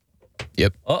 What?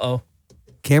 Uh-oh.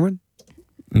 Cameron?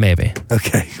 Maybe.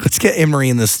 Okay, let's get Anne-Marie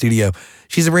in the studio.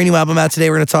 She's a brand new album out today.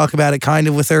 We're going to talk about it kind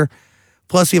of with her.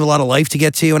 Plus, we have a lot of life to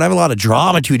get to, and I have a lot of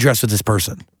drama to address with this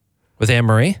person. With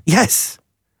Anne-Marie? Yes.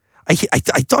 I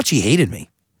thought she hated me.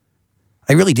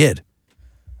 I really did.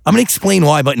 I'm going to explain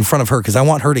why, but in front of her, because I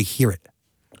want her to hear it.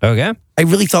 Okay. I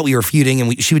really thought we were feuding,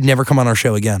 and she would never come on our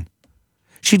show again.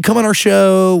 She'd come on our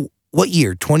show, what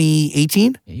year?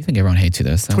 2018? Yeah, you think everyone hates you,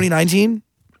 though. So. 2019?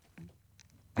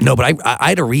 No, but I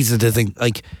had a reason to think,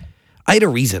 like, I had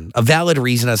a valid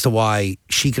reason as to why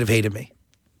she could have hated me.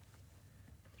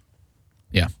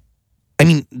 Yeah. I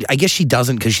mean, I guess she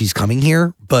doesn't because she's coming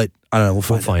here, but I don't know. We'll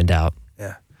We'll find out. find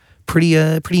out. Yeah.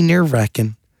 Pretty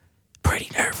nerve-wracking. Pretty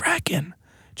nerve-wracking.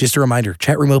 Just a reminder,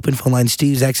 chat room open, phone line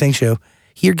Stu, Zach Sang Show.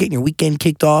 Here getting your weekend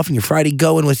kicked off and your Friday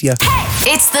going with you.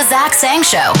 It's the Zach Sang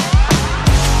Show.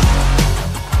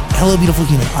 Hello, beautiful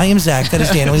human. I am Zach. That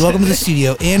is Dan. And we welcome to the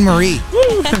studio Anne Marie.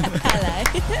 Hello.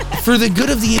 For the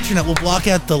good of the internet, we'll block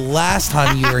out the last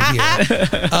time you were here.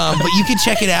 But you can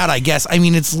check it out, I guess. I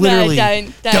mean, it's literally...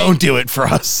 Don't do it for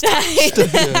us. Just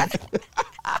don't do it.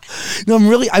 No,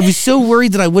 I was so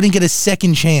worried that I wouldn't get a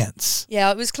second chance. Yeah,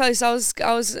 it was close. I was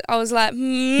like,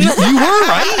 You were,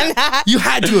 right? You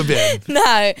had to have been.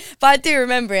 No, but I do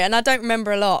remember it, and I don't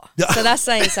remember a lot. So that's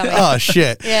saying something. Oh,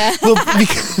 shit. Yeah. Well,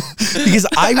 because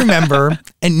I remember,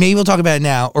 and maybe we'll talk about it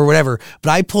now or whatever,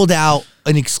 but I pulled out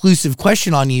an exclusive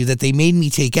question on you that they made me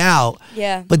take out.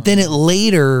 Yeah. But then it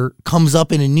later comes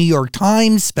up in a New York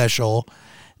Times special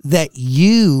that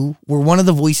you were one of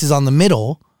the voices on The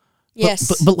Middle.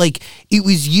 Yes. But like, it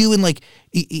was you and like,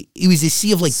 it was a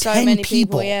sea of like so 10 many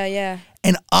people. Yeah.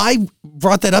 And I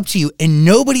brought that up to you, and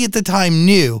nobody at the time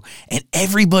knew, and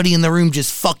everybody in the room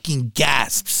just fucking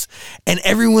gasps. And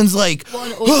everyone's like, What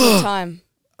an awkward time.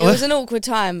 It was an awkward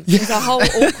time. It was a whole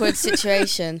awkward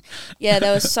situation. Yeah,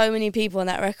 there were so many people on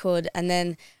that record, and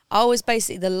then I was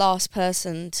basically the last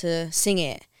person to sing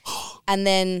it. And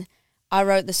then I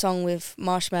wrote the song with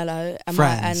Marshmello and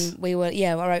Friends. we were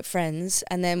I wrote Friends,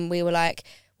 and then we were like,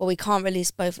 well, we can't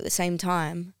release both at the same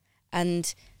time,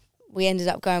 and we ended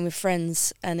up going with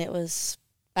Friends, and it was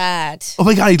bad. oh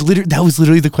my God, that was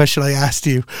literally the question I asked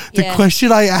you. The Yeah.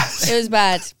 question I asked. It was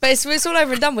bad, but it's all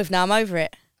over and done with now. I'm over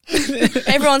it.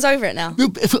 Everyone's over it now.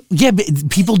 Yeah, but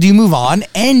people do move on,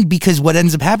 and because what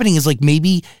ends up happening is like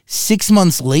maybe 6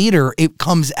 months later, it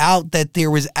comes out that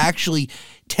there was actually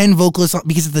 10 vocalists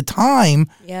because at the time,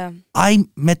 Yeah. I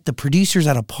met the producers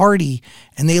at a party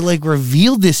and they like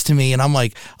revealed this to me, and I'm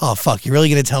like, oh fuck, you're really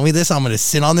gonna tell me this? I'm gonna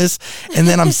sit on this, and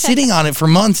then I'm sitting on it for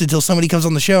months until somebody comes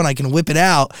on the show and I can whip it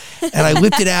out, and I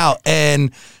whipped it out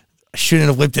and. I shouldn't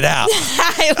have whipped it out.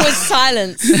 It was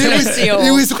silence.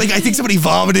 It was like, I think somebody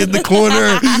vomited in the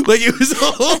corner. Like it was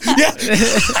all, yeah.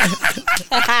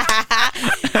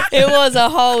 It was a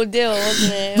whole deal,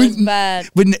 wasn't it? It was bad.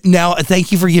 But now,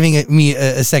 thank you for giving me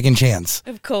a second chance.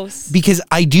 Of course. Because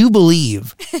I do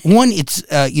believe, one, it's,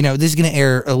 this is going to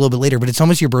air a little bit later, but it's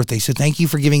almost your birthday. So thank you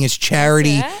for giving us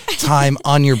charity That's all right. time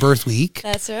on your birth week.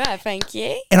 That's all right. Thank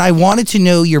you. And I wanted to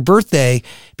know your birthday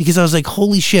because I was like,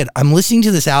 holy shit, I'm listening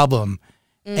to this album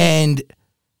and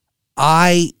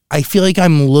I feel like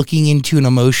I'm looking into an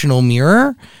emotional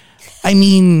mirror. I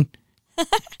mean,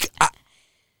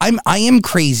 I am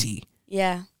crazy.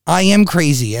 Yeah. I am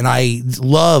crazy, and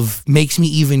love makes me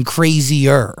even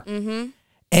crazier. Mm-hmm.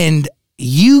 And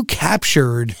you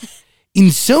captured in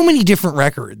so many different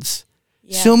records,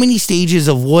 Yeah. so many stages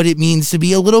of what it means to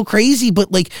be a little crazy,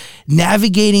 but like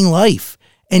navigating life.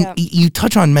 And Yeah. you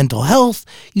touch on mental health,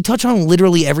 you touch on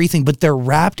literally everything, but they're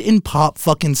wrapped in pop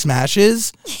fucking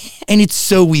smashes. And it's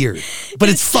so weird, but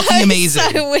it's fucking amazing.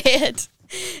 It's so weird.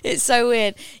 It's so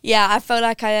weird. Yeah, I felt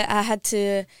like I had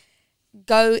to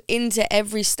go into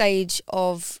every stage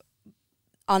of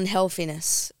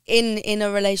unhealthiness in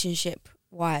a relationship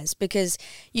wise, because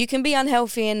you can be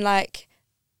unhealthy and like,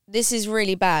 this is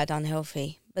really bad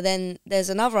unhealthy. But then there's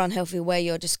another unhealthy where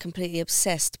you're just completely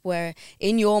obsessed, where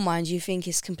in your mind you think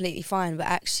it's completely fine, but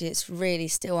actually it's really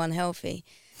still unhealthy.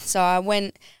 So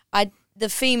the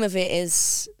theme of it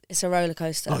is, it's a roller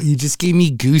coaster. Oh, you just gave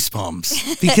me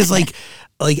goosebumps because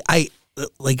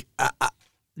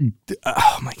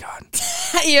oh my God.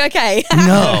 Are you okay?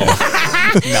 No.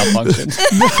 Malfunction.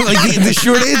 Like the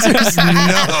short answer is no.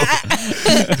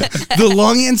 The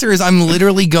long answer is I'm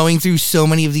literally going through so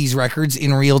many of these records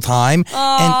in real time,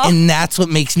 and that's what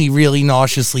makes me really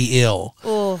nauseously ill.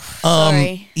 Oh,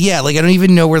 sorry. Yeah, like I don't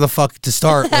even know where the fuck to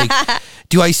start. Like,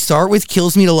 do I start with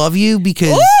 "Kills Me to Love You"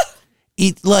 because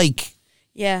it like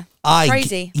Yeah. I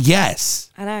Crazy.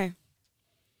 Yes. I know.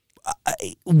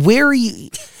 Where are you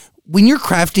when you're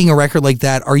crafting a record like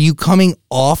that? Are you coming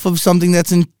off of something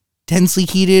that's intensely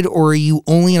heated, or are you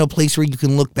only in a place where you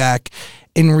can look back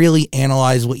and really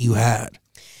analyze what you had?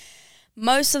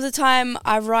 Most of the time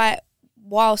I write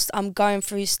whilst I'm going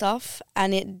through stuff,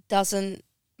 and it doesn't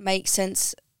make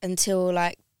sense until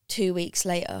like 2 weeks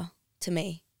later to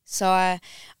me. So I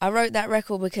wrote that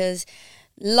record because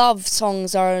love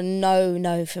songs are a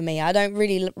no for me. I don't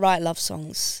really write love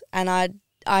songs, and I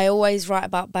always write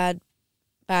about bad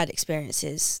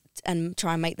experiences and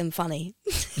try and make them funny.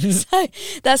 So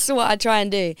that's what I try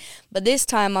and do. But this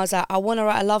time I was like, I want to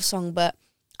write a love song, but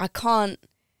I can't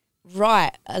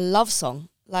write a love song.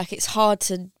 Like, it's hard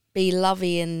to be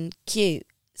lovey and cute.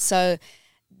 So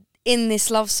in this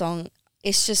love song,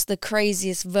 it's just the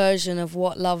craziest version of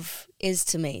what love is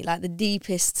to me, like the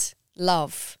deepest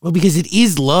love. Well, because it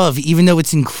is love, even though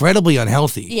it's incredibly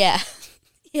unhealthy. Yeah.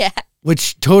 Yeah.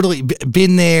 Which totally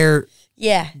been there.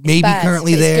 Yeah. It's maybe bad,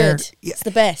 currently but it's there. good. Yeah. It's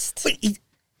the best. But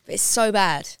But it's so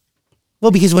bad.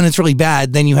 Well, because when it's really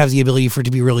bad, then you have the ability for it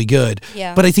to be really good.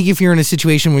 Yeah. But I think if you're in a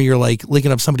situation where you're like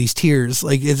licking up somebody's tears,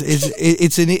 like it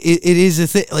is a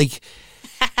thing. Like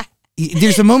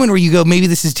there's a moment where you go, maybe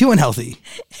this is too unhealthy.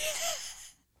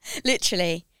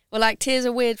 Literally. Well, like tears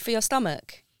are weird for your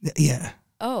stomach. Yeah,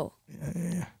 Oh,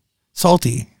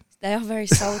 salty. they are very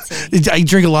salty. I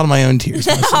drink a lot of my own tears.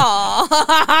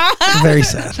 Very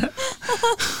sad.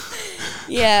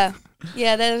 Yeah.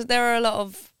 Yeah, there are a lot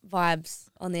of vibes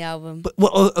on the album. But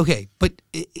well, okay, but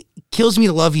it kills me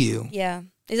to love you. Yeah.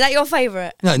 Is that your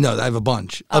favorite? No, I have a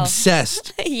bunch. Oh.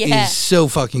 Obsessed Yeah. is so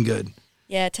fucking good.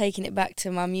 Yeah, taking it back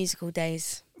to my musical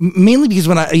days. Mainly because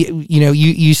when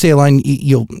you say a line,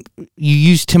 you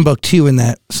use Timbuktu in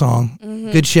that song.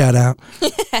 Mm-hmm. Good shout out.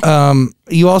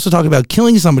 You also talk about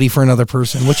killing somebody for another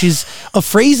person, which is a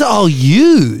phrase I'll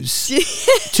use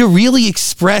to really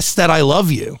express that I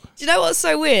love you. Do you know what's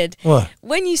so weird? What?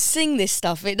 When you sing this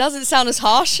stuff, it doesn't sound as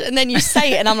harsh, and then you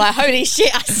say it, and I'm like, holy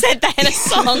shit, I said that in a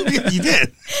song. You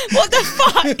did. What the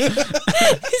fuck?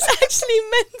 It's actually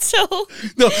mental.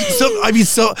 No,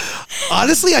 so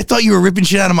honestly, I thought you were ripping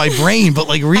shit out of my brain, but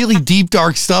like really deep,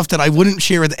 dark stuff that I wouldn't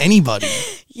share with anybody.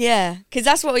 Yeah, because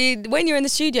that's what when you're in the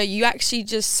studio, you actually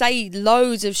just say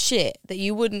loads of shit that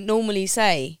you wouldn't normally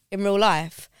say in real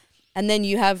life. And then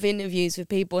you have interviews with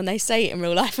people and they say it in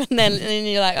real life. And then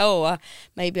you're like, oh,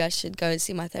 maybe I should go and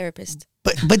see my therapist.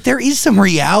 But there is some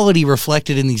reality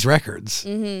reflected in these records.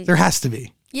 Mm-hmm. There has to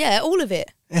be. Yeah, all of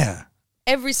it. Yeah.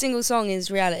 Every single song is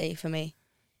reality for me.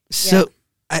 So,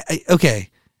 okay.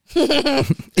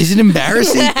 Is it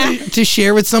embarrassing to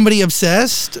share with somebody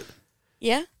obsessed?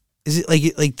 Yeah. Is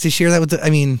it like to share that with I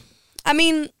mean,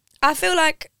 I feel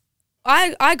like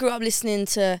I grew up listening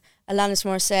to Alanis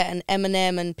Morissette and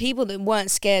Eminem and people that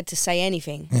weren't scared to say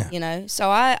anything, you know? So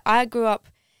I grew up,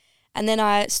 and then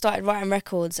I started writing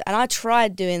records, and I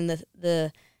tried doing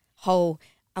the whole,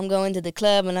 I'm going to the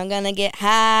club and I'm going to get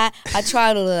high. I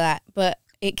tried all of that, but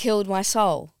it killed my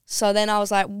soul. So then I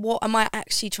was like, what am I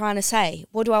actually trying to say?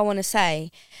 What do I want to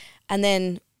say? And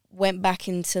then went back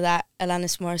into that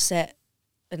Alanis Morissette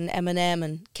and Eminem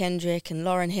and Kendrick and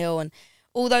Lauryn Hill and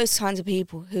all those kinds of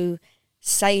people who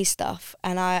say stuff.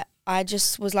 And I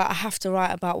just was like, I have to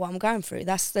write about what I'm going through.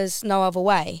 There's no other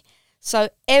way. So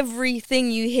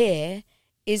everything you hear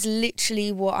is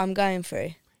literally what I'm going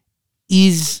through.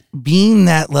 Is being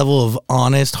that level of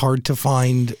honest hard to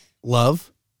find love?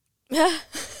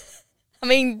 I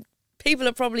mean, people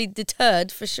are probably deterred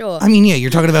for sure. I mean, yeah,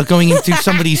 you're talking about going into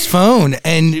somebody's phone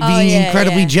and being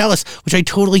incredibly jealous, which I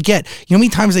totally get. You know how many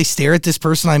times I stare at this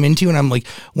person I'm into and I'm like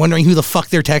wondering who the fuck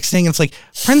they're texting? It's like,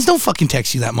 friends don't fucking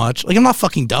text you that much. Like, I'm not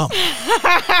fucking dumb.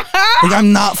 Like,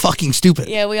 I'm not fucking stupid.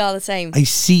 Yeah, we are the same. I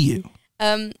see you.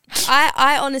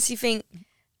 I honestly think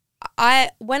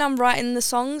when I'm writing the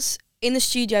songs, in the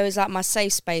studio is like my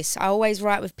safe space. I always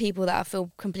write with people that I feel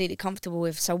completely comfortable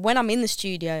with. So when I'm in the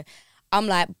studio, I'm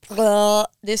like,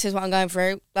 this is what I'm going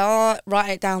through. Write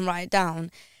it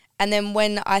down. And then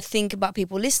when I think about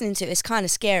people listening to it, it's kind of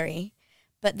scary.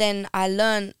 But then I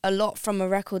learned a lot from a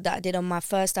record that I did on my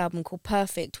first album called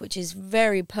Perfect, which is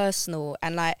very personal.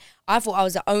 And like, I thought I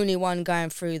was the only one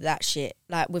going through that shit,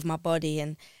 like with my body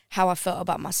and how I felt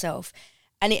about myself.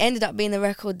 And it ended up being the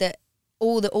record that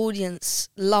all the audience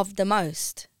loved the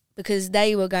most because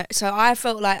they were going. So I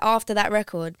felt like after that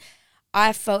record,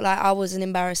 I felt like I wasn't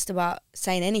embarrassed about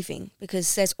saying anything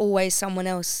because there's always someone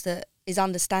else that is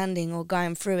understanding or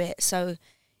going through it. So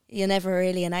you're never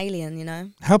really an alien, you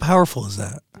know? How powerful is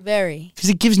that? Very.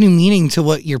 Because it gives new meaning to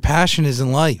what your passion is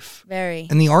in life. Very.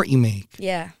 And the art you make.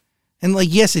 Yeah. And like,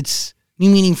 yes, it's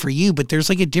new meaning for you, but there's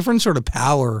like a different sort of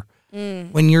power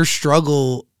when your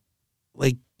struggle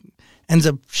like ends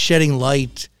up shedding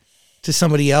light to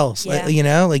somebody else. Yeah. Like, you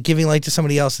know, like giving light to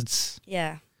somebody else. There's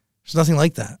nothing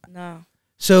like that. No.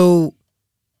 So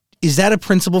is that a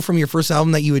principle from your first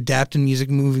album that you adapt in music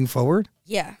moving forward?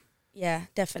 Yeah. Yeah,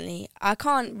 definitely. I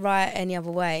can't write any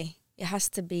other way. It has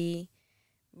to be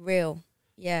real.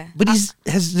 Yeah. But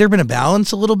has there been a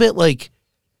balance a little bit? Like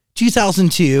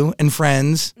 2002 and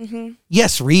Friends,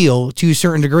 yes, real to a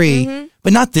certain degree,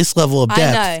 but not this level of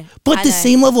depth. I know. But the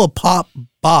same level of pop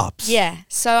bops. Yeah.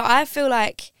 So I feel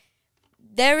like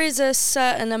there is a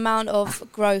certain amount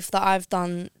of growth that I've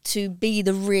done to be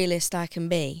the realist I can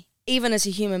be, even as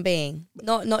a human being,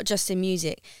 not just in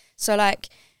music. So like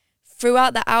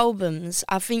throughout the albums,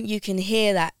 I think you can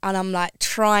hear that, and I'm like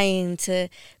trying to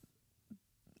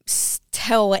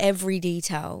tell every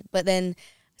detail, but then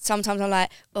sometimes I'm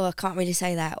like, oh, I can't really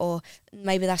say that, or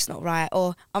maybe that's not right,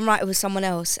 or I'm writing with someone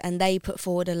else and they put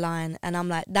forward a line and I'm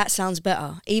like, that sounds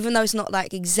better, even though it's not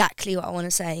like exactly what I want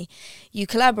to say. You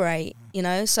collaborate, you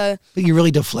know, so But you're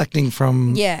really deflecting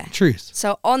from truth.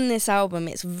 so on this album,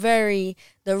 it's very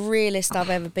the realest I've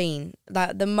ever been,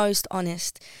 like the most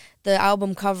honest. The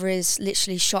album cover is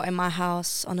literally shot in my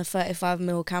house on a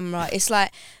 35mm camera. It's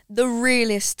like the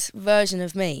realest version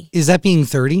of me. Is that being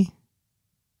 30?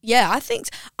 Yeah, I think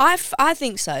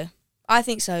so. I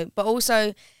think so. But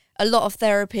also a lot of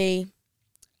therapy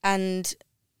and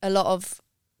a lot of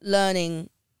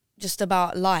learning just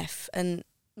about life and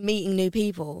meeting new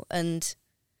people and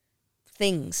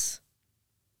things.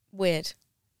 Weird.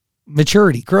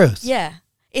 Maturity, growth. Yeah,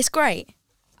 it's great.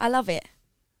 I love it.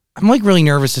 I'm like really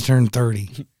nervous to turn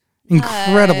 30.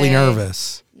 Incredibly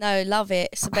nervous. No, love it.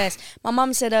 It's the best. My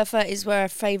mum said her 30s were her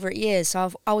favourite years,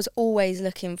 so I was always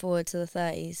looking forward to the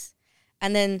 30s.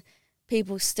 And then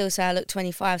people still say I look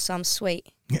 25, so I'm sweet.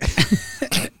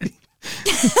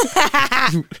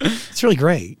 It's really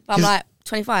great. But I'm like,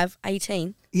 25,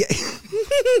 18. Yeah.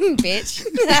 Bitch.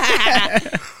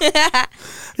 I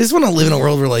just want to live in a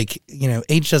world where, like, you know,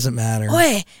 age doesn't matter.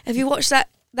 Oi, have you watched that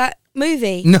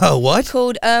movie? No, what?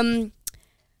 Called,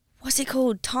 what's it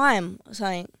called? Time or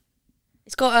something.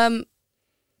 It's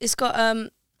got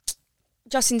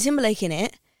Justin Timberlake in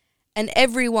it, and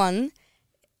everyone,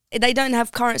 they don't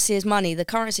have currency as money. The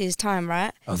currency is time,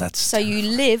 right? Oh, that's so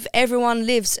everyone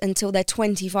lives until they're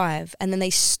 25, and then they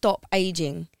stop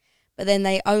aging. But then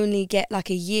they only get like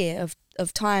a year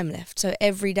of time left. So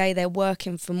every day they're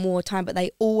working for more time, but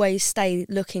they always stay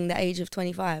looking the age of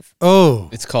 25. Oh.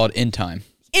 It's called In Time.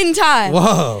 In Time.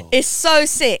 Whoa. It's so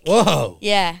sick. Whoa.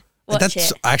 Yeah. Watch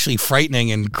That's it. actually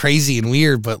frightening and crazy and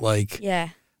weird, but like Yeah.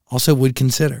 also would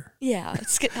consider. Yeah,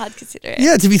 I'd consider it.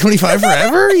 Yeah, to be 25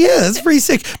 forever? Yeah, that's pretty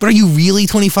sick. But are you really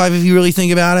 25 if you really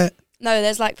think about it? No,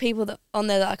 there's like people that on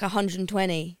there that are like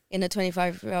 120 in a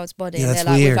 25-year-old's body. Yeah, and that's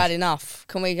they're like, weird. we've had enough.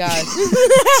 Can we go?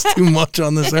 It's too much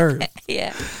on this earth.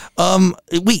 Yeah.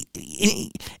 Wait,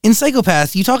 in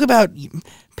Psychopath, you talk about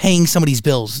paying somebody's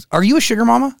bills. Are you a sugar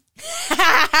mama?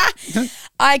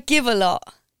 I give a lot.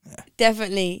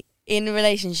 Definitely in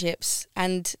relationships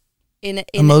and in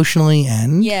Emotionally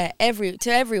and? yeah,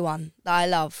 to everyone that I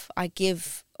love, I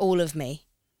give all of me,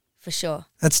 for sure.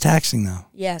 That's taxing though.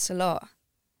 Yeah, it's a lot.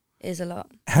 It is a lot.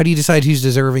 How do you decide who's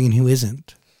deserving and who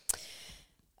isn't?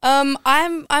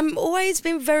 I'm always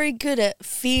been very good at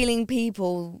feeling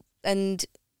people and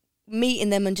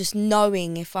meeting them and just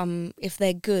knowing if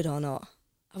they're good or not.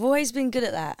 I've always been good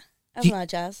at that. Haven't I,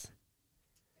 Jazz?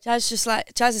 Jazz is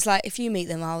like, if you meet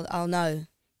them, I'll know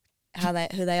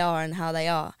who they are and how they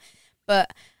are.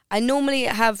 But I normally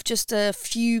have just a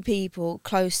few people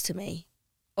close to me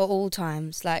at all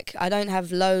times. Like, I don't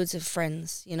have loads of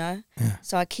friends, you know? Yeah.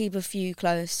 So I keep a few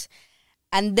close.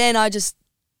 And then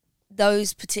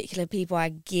those particular people I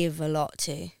give a lot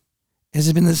to. Has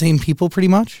it been the same people pretty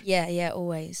much? Yeah,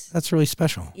 always. That's really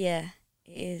special. Yeah,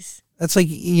 it is. That's like,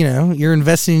 you know, you're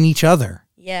investing in each other.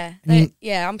 Yeah. I mean-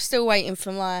 Yeah, I'm still waiting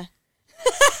for my...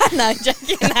 No, I'm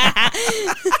joking.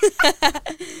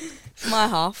 My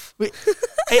half.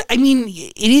 I mean,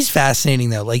 it is fascinating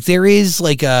though. Like there is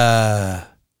like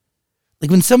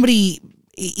when somebody,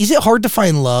 is it hard to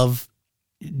find love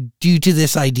due to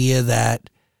this idea that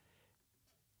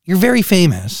you're very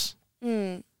famous?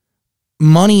 Mm,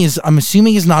 Money is, I'm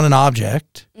assuming, is not an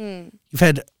object. mm. You've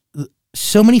had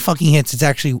so many fucking hits. It's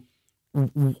actually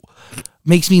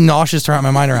makes me nauseous to wrap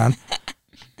my mind around.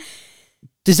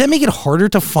 Does that make it harder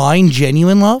to find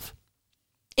genuine love?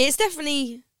 It's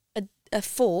definitely a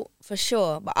thought, for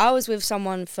sure. But I was with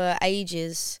someone for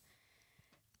ages.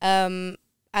 And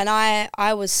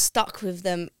I was stuck with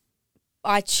them.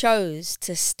 I chose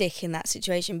to stick in that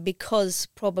situation because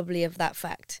probably of that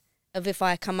fact. Of if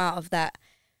I come out of that,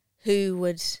 who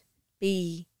would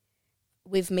be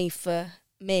with me for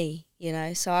me, you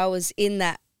know? So I was in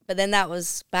that, but then that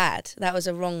was bad. That was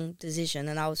a wrong decision,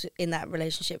 and I was in that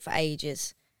relationship for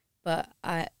ages. But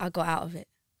I got out of it.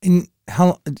 And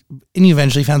you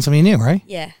eventually found somebody new, right?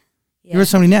 Yeah. You're with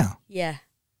somebody now. Yeah.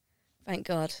 Thank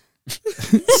God.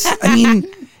 I mean,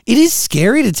 it is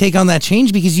scary to take on that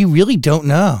change because you really don't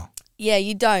know. Yeah,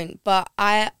 you don't. But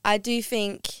I do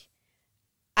think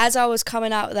as I was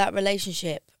coming out of that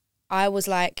relationship, I was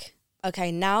like,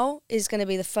 okay, now is going to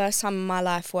be the first time in my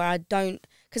life where I don't,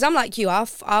 because I'm like you,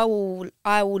 I will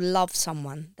love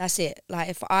someone. That's it. Like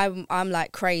if I'm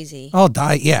like crazy. I'll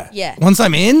die. Yeah. Yeah. Once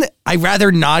I'm in, I'd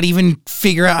rather not even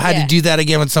figure out how to do that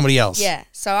again with somebody else. Yeah.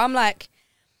 So I'm like,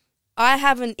 I've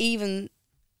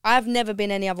never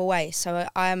been any other way. So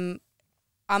I'm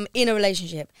I'm in a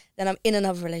relationship, then I'm in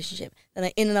another relationship, then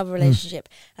I'm in another relationship,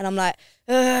 and I'm like,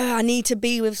 I need to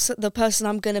be with the person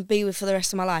I'm gonna be with for the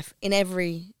rest of my life in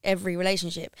every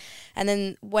relationship. And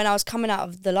then when I was coming out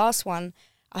of the last one,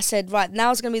 I said, right,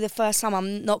 now's gonna be the first time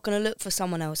I'm not gonna look for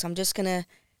someone else. I'm just gonna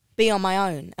be on my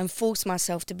own and force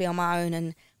myself to be on my own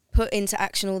and put into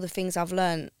action all the things I've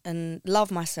learned and love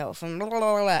myself and blah, blah,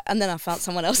 blah, blah. And then I found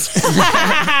someone else.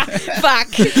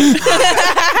 Fuck.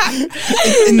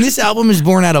 And this album is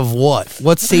born out of what?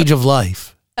 What stage of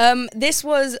life? This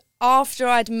was after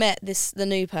I'd met the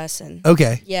new person.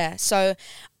 Okay. Yeah. So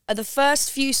the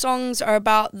first few songs are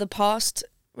about the past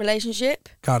relationship.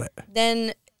 Got it.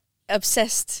 Then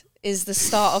Obsessed is the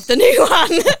start of the new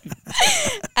one.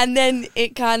 And then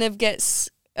it kind of gets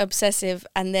obsessive,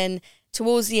 and then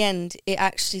towards the end it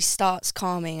actually starts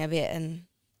calming a bit and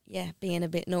being a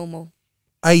bit normal.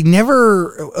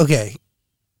 Okay.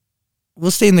 We'll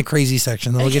stay in the crazy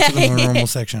section, then we'll get to the more normal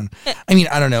section. I mean,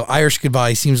 I don't know. Irish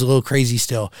Goodbye seems a little crazy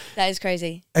still. That is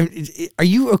crazy. Are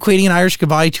you equating an Irish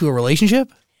Goodbye to a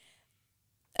relationship?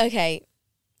 Okay.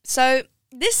 So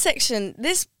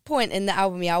this point in the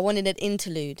album, I wanted an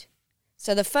interlude.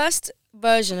 So the first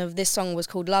version of this song was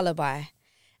called Lullaby,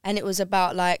 and it was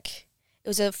about it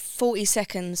was a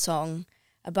 40-second song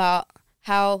about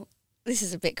how, this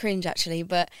is a bit cringe actually,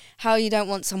 but how you don't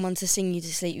want someone to sing you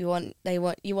to sleep, you want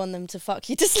them to fuck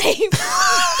you to sleep.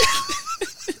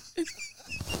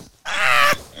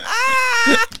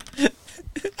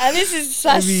 And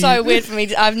that's so weird for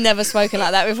me. I've never spoken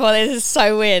like that before. This is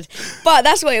so weird. But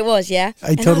that's what it was, yeah?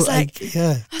 I was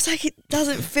like, it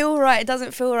doesn't feel right. It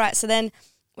doesn't feel right. So then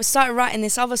we started writing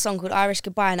this other song called Irish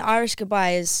Goodbye. And Irish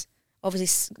Goodbye is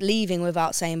obviously leaving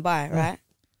without saying bye, right?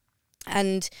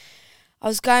 And I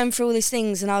was going through all these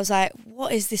things and I was like,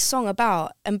 what is this song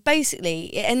about? And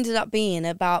basically it ended up being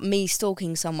about me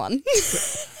stalking someone.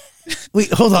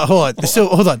 Wait, hold on. So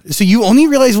hold on. So you only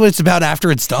realize what it's about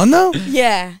after it's done, though?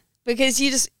 Yeah, because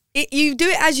you do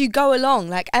it as you go along.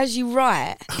 Like as you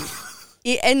write,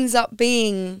 it ends up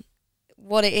being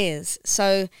what it is.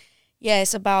 So yeah,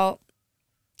 it's about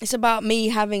me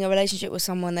having a relationship with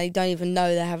someone they don't even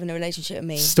know they're having a relationship with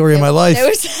me. Story of my life.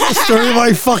 Story of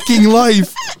my fucking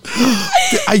life.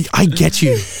 I get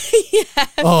you. Yeah.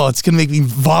 Oh, it's gonna make me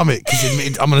vomit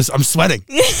because I'm sweating.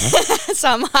 So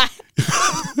am I.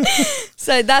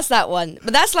 So that's that one,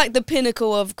 but that's like the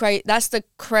pinnacle of that's the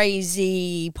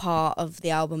crazy part of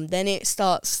the album. Then I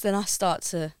start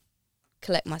to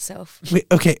collect myself. Wait,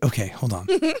 okay, hold on.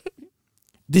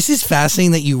 This is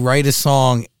fascinating that you write a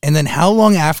song and then how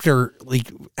long after,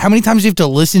 like, how many times do you have to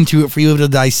listen to it for you to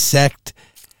dissect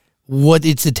what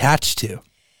it's attached to?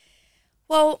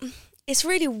 Well, it's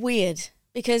really weird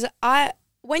because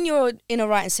when you're in a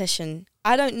writing session,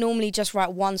 I don't normally just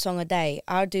write one song a day.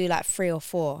 I'll do like 3 or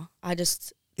 4.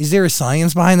 Is there a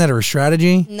science behind that or a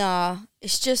strategy? Nah,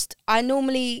 it's just I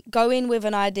normally go in with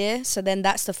an idea, so then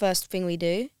that's the first thing we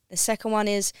do. The second one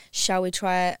is, shall we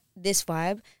try this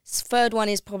vibe? Third one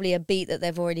is probably a beat that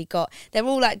they've already got. They're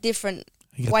all like different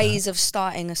ways of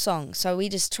starting a song, so we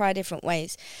just try different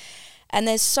ways. And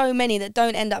there's so many that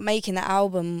don't end up making the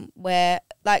album where,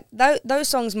 like, those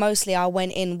songs mostly I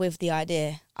went in with the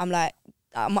idea. I'm like,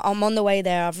 I'm on the way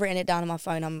there. I've written it down on my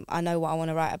phone. I know what I want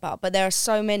to write about. But there are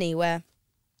so many where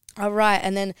I write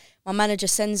and then my manager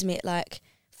sends me it like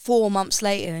 4 months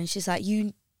later and she's like,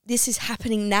 this is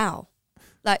happening now.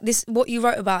 Like this, what you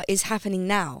wrote about is happening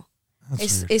now.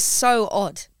 It's so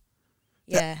odd.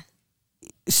 Yeah.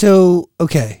 So,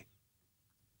 okay.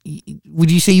 Would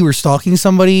you say you were stalking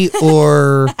somebody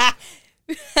or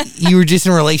you were just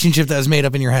in a relationship that was made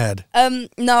up in your head?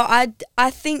 No,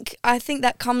 I think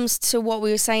that comes to what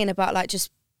we were saying about like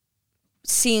just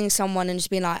seeing someone and just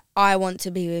being like, I want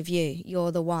to be with you.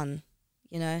 You're the one.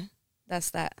 You know,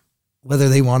 that's that. Whether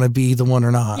they want to be the one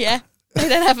or not. Yeah, they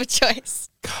don't have a choice.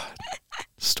 God,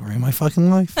 story of my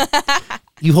fucking life.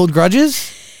 You hold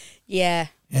grudges? Yeah.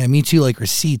 Yeah, me too. Like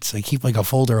receipts. I keep like a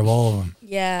folder of all of them.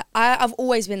 Yeah, I've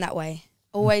always been that way.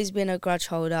 Always been a grudge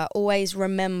holder. Always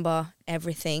remember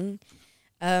everything.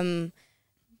 I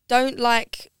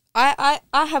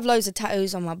have loads of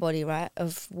tattoos on my body, right?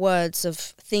 Of words, of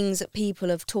things that people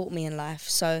have taught me in life.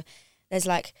 So there's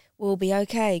like, we'll be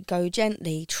okay, go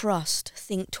gently, trust,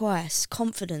 think twice,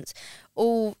 confidence.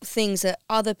 All things that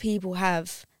other people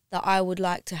have that I would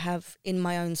like to have in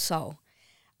my own soul.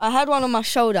 I had one on my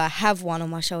shoulder. I have one on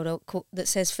my shoulder that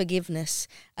says forgiveness,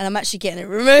 and I'm actually getting it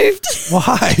removed.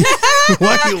 Why?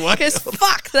 Why? Because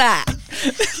fuck that.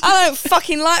 I don't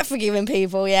fucking like forgiving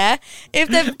people, yeah? If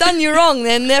they've done you wrong,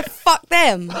 then they're fuck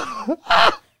them.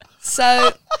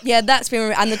 So, yeah, that's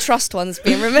been and the trust one's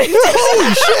been removed.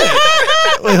 Holy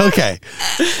shit. Wait, okay.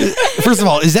 First of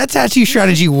all, is that tattoo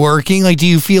strategy working? Like, do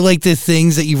you feel like the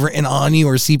things that you've written on you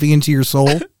are seeping into your soul?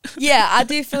 Yeah, I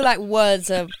do feel like words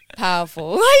are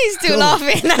powerful. Why are you still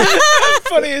laughing?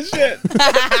 Funny as shit.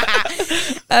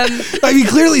 I mean,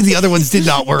 clearly the other ones did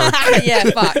not work. Yeah,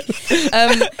 fuck.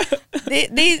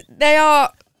 They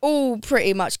are all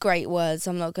pretty much great words,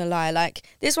 I'm not gonna lie. Like,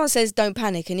 this one says don't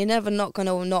panic, and you're never not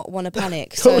gonna not want to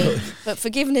panic. So, but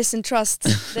forgiveness and trust,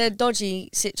 they're dodgy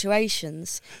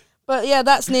situations. But yeah,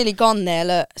 that's nearly gone there.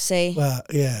 Look, see,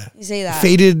 Yeah. you see that?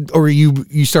 Faded, or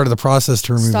you started the process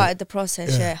to remove Started it? the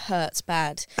process. Yeah, it hurts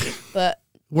bad, but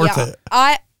Worth yeah,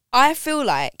 it. I feel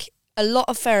like a lot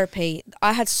of therapy.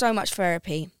 I had so much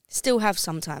therapy, still have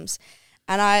sometimes,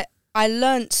 and I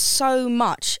learned so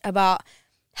much about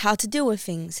how to deal with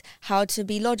things, how to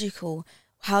be logical,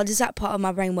 how does that part of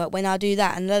my brain work when I do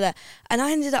that and that. And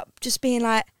I ended up just being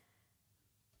like,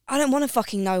 I don't want to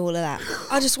fucking know all of that.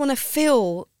 I just want to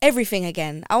feel everything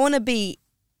again. I want to be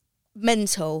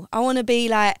mental. I want to be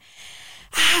like,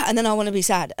 and then I want to be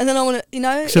sad. And then I want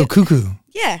to, So cuckoo.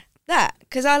 yeah, that.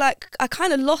 Because I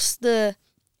kind of lost the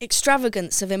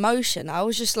extravagance of emotion. I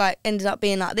was just like, ended up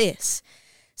being like this.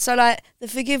 So like, the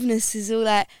forgiveness is all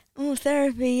like, oh,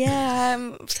 therapy, yeah,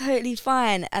 I'm totally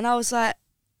fine. And I was like,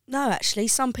 no, actually,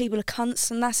 some people are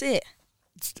cunts and that's it.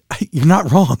 You're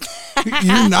not wrong.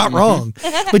 You're not wrong.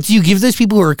 But do you give those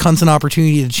people who are cunts an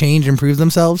opportunity to change and improve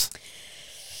themselves?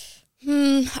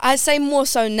 I'd say more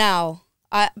so now.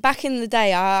 Back in the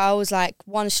day, I was like,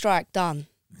 one strike, done.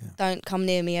 Yeah. Don't come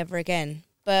near me ever again.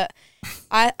 But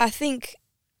I think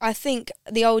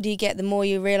the older you get, the more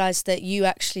you realise that you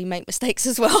actually make mistakes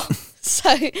as well.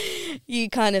 So you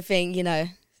kind of think,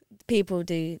 people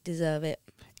do deserve it.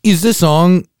 Is the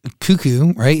song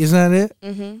Cuckoo, right? Isn't that it?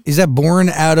 Mm-hmm. Is that born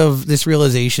out of this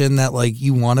realization that, like,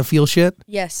 you want to feel shit?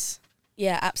 Yes.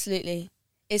 Yeah, absolutely.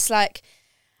 It's like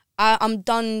I'm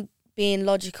done being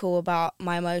logical about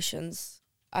my emotions.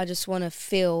 I just want to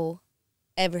feel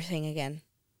everything again.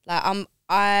 Like,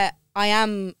 I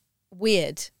am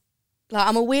weird. Like,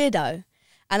 I'm a weirdo.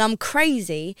 And I'm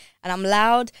crazy, and I'm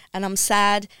loud, and I'm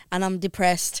sad, and I'm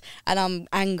depressed, and I'm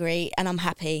angry, and I'm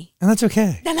happy. And that's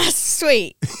okay. Then that's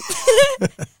sweet.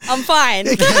 I'm fine.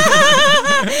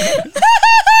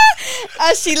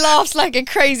 As she laughs like a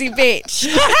crazy bitch.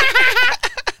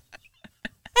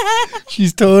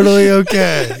 She's totally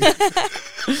okay.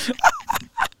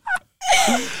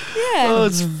 Yeah. Oh,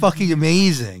 it's fucking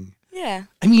amazing. Yeah.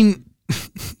 I mean,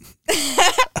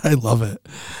 I love it.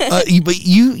 But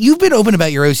you've been open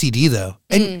about your OCD though,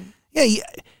 and yeah,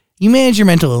 you manage your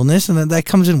mental illness, and that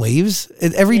comes in waves.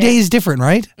 Every day is different,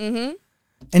 right? Mm-hmm.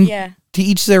 And Yeah. to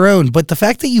each their own. But the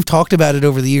fact that you've talked about it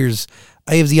over the years,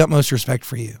 I have the utmost respect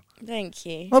for you. Thank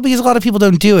you. Well, because a lot of people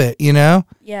don't do it, Yeah.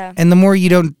 And the more you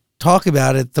don't talk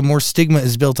about it, the more stigma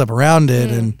is built up around it,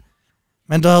 and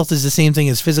mental health is the same thing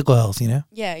as physical health,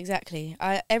 Yeah, exactly.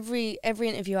 Every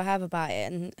interview I have about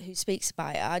it and who speaks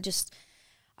about it,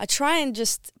 I try and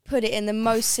just put it in the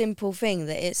most simple thing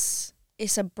that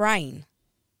it's a brain.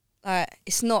 Like,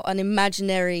 it's not an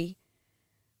imaginary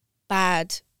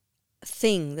bad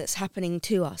thing that's happening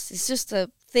to us. It's just a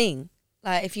thing.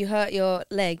 Like, if you hurt your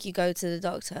leg, you go to the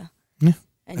doctor. Yeah,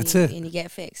 and that's it. And you get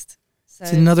it fixed. So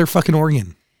It's another fucking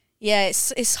organ. yeah,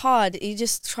 it's hard. You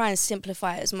just try and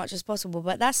simplify it as much as possible.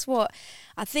 But that's what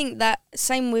I think, that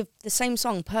same with the same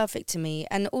song, Perfect to Me,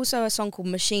 and also a song called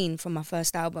Machine from my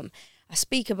first album. I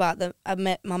speak about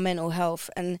my mental health,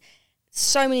 and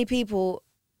so many people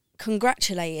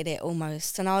congratulated it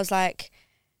almost. And I was like,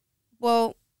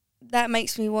 well, that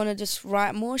makes me want to just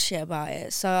write more shit about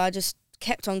it. So I just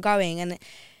kept on going. And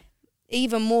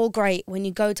even more great when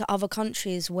you go to other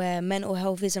countries where mental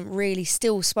health isn't really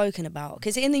still spoken about.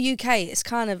 Because in the UK, it's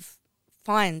kind of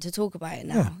fine to talk about it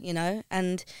now,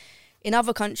 And in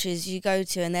other countries you go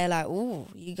to and they're like, ooh,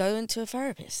 you go into a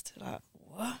therapist. Like,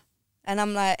 what? And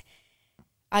I'm like,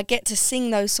 I get to sing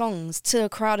those songs to a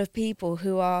crowd of people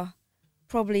who are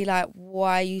probably like,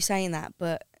 why are you saying that?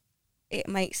 But it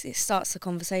starts the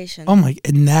conversation. Oh my,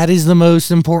 and that is the most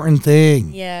important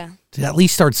thing. Yeah. To at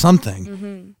least start something.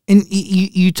 Mm-hmm. And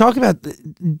you talk about,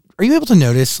 are you able to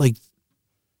notice, like,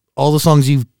 all the songs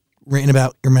you've written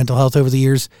about your mental health over the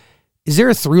years? Is there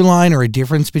a through line or a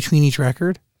difference between each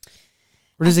record?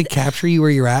 Or does it capture you where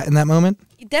you're at in that moment?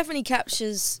 It definitely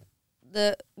captures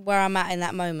where I'm at in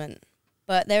that moment.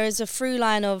 But there is a through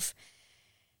line of,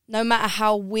 no matter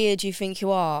how weird you think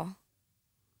you are,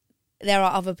 there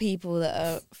are other people that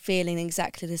are feeling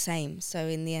exactly the same. So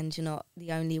in the end, you're not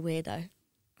the only weirdo.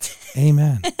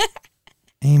 Amen.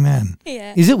 Amen.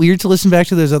 Yeah. Is it weird to listen back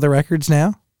to those other records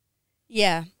now?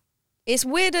 Yeah. It's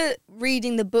weirder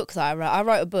reading the book that I wrote. I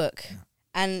wrote a book,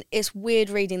 And it's weird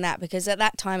reading that because at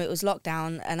that time it was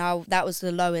lockdown and that was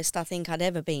the lowest I think I'd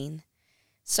ever been.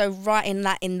 So writing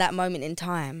that in that moment in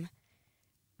time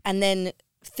and then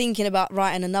thinking about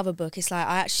writing another book, it's like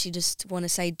I actually just want to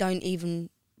say don't even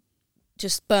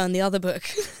just burn the other book.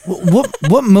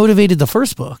 What motivated the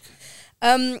first book?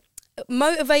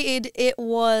 Motivated, it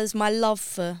was my love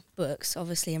for books,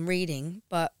 obviously, and reading.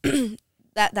 But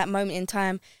that moment in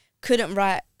time, couldn't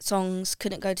write songs,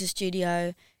 couldn't go to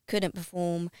studio, couldn't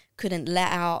perform, couldn't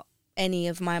let out any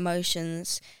of my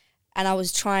emotions. And I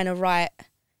was trying to write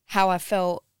how I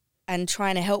felt and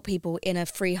trying to help people in a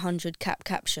 300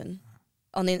 caption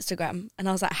on Instagram. And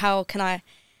I was like, how can I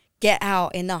get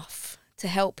out enough to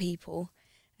help people?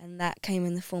 And that came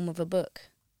in the form of a book.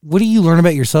 What do you learn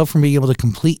about yourself from being able to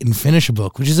complete and finish a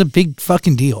book, which is a big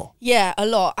fucking deal? Yeah, a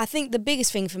lot. I think the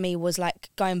biggest thing for me was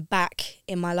like going back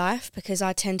in my life because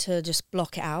I tend to just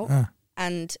block it out.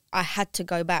 And I had to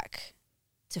go back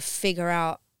to figure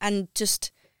out how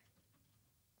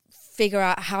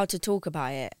to talk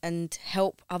about it and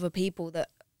help other people that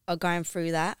are going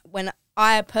through that when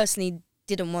I personally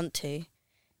didn't want to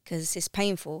because it's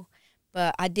painful,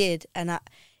 but I did. And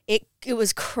it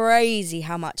was crazy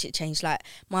how much it changed. Like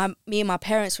me and my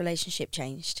parents' relationship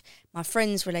changed. My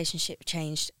friends' relationship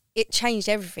changed. It changed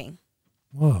everything.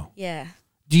 Whoa. Yeah.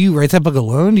 Do you write that book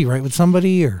alone? Do you write with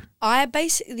somebody or? I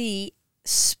basically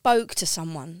spoke to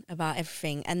someone about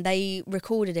everything and they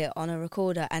recorded it on a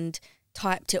recorder and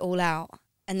typed it all out.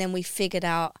 And then we figured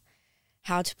out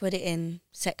how to put it in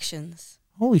sections.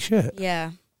 Holy shit.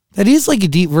 Yeah. That is like a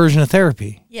deep version of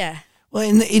therapy. Yeah. Well,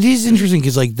 and it is interesting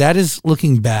because like that is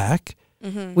looking back,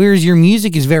 whereas your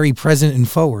music is very present and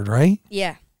forward, right?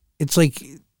 Yeah. It's like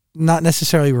not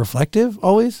necessarily reflective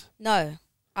always. No,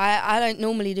 I don't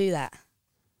normally do that.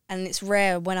 And it's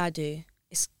rare when I do.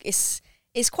 It's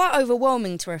quite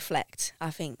overwhelming to reflect,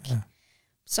 I think. Yeah.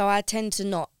 So I tend to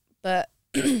not. But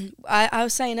I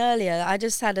was saying earlier, I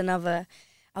was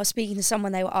speaking to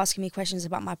someone, they were asking me questions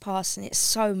about my past, and it's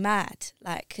so mad.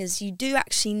 Like, because you do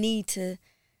actually need to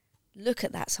look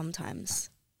at that sometimes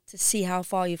to see how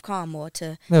far you've come or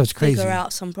to figure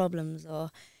out some problems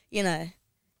or, you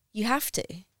have to.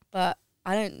 But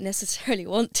I don't necessarily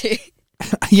want to.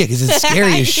 Yeah, because it's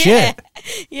scary as shit.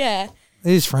 Yeah.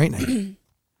 It is frightening.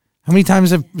 How many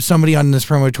times have somebody on this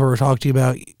promo tour talked to you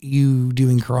about you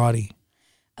doing karate?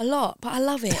 A lot, but I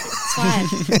love it. It's fine.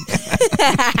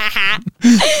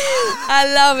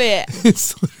 I love it.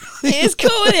 It's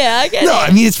cool, yeah. I get it.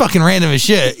 I mean, it's fucking random as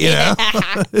shit, you know?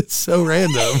 It's so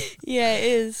random. Yeah, it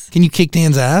is. Can you kick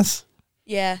Dan's ass?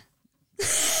 Yeah.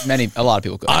 A lot of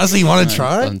people could. Honestly, you want to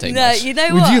try? Doesn't take No, much. you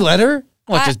know Would what? you let her?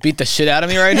 What, just beat the shit out of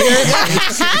me right here?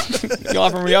 You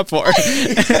offer me up for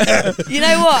it. You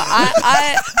know what?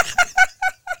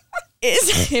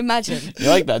 Imagine. You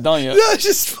like that, don't you? No, it's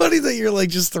just funny that you're like,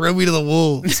 just throw me to the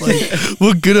wolves. Like,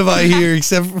 what good have I here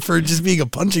except for just being a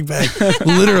punching bag?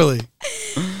 Literally.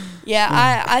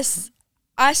 Yeah, I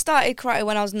started karate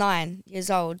when I was 9 years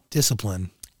old.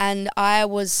 Discipline. And I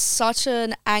was such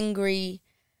an angry,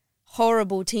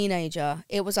 horrible teenager.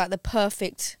 It was like the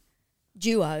perfect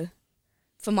duo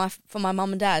for my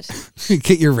mum and dad.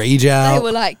 Get your rage out. They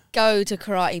were like, go to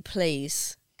karate,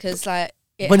 please. Because like,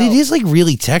 it helped. is like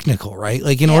really technical, right?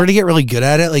 Like in order to get really good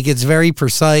at it, like it's very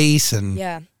precise and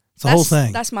it's the whole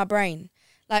thing. That's my brain.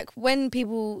 Like when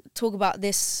people talk about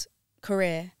this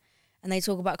career and they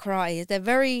talk about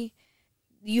karate,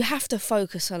 you have to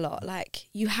focus a lot. Like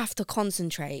you have to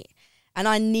concentrate. And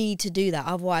I need to do that.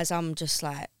 Otherwise I'm just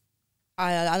like,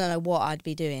 I don't know what I'd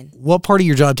be doing. What part of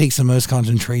your job takes the most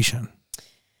concentration?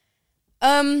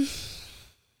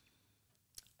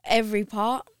 Every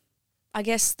part. I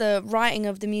guess the writing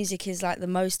of the music is like the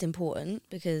most important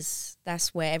because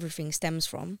that's where everything stems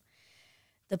from.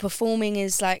 The performing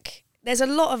is like, there's a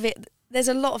lot of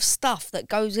stuff that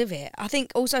goes with it. I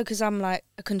think also because I'm like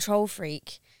a control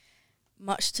freak,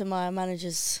 much to my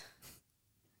manager's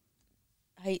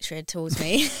hatred towards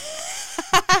me.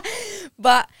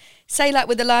 But say like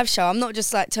with the live show, I'm not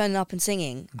just like turning up and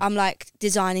singing. I'm like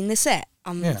designing the set.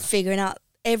 I'm figuring out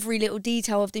every little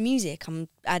detail of the music. I'm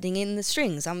adding in the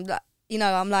strings. I'm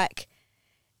like,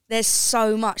 there's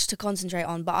so much to concentrate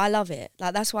on, but I love it.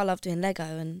 Like that's why I love doing Lego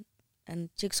and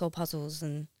jigsaw puzzles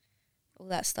and all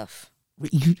that stuff.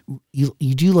 You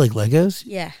do like Legos?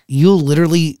 Yeah. You'll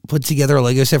literally put together a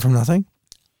Lego set from nothing?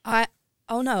 I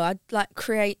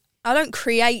don't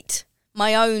create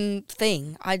my own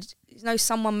thing.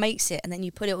 Someone makes it and then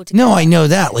you put it all together. No, I know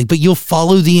that. Like, but you'll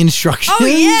follow the instructions. Oh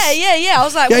yeah. I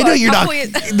was like, I know you're not.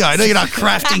 No, I know you're not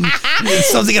crafting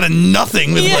something out of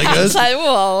nothing with Legos. I was like,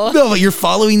 whoa. No, but you're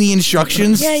following the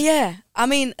instructions. Yeah. I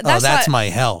mean, That's like, my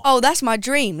hell. Oh, that's my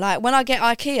dream. Like when I get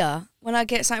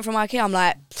something from IKEA, I'm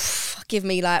like, give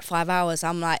me like 5 hours.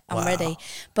 I'm like, I'm ready.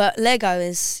 But Lego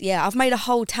is, I've made a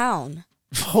whole town.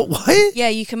 What? Yeah,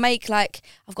 you can make like,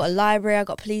 I've got a library, I've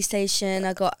got a police station,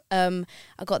 I got the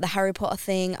Harry Potter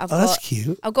thing. That's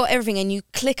cute. I've got everything, and you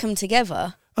click them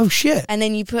together. Oh shit. And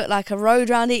then you put like a road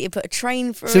around it, you put a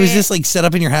train through it. So is this like set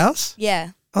up in your house?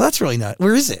 Yeah. Oh, that's really nice.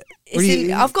 Where is it?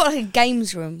 I've got like a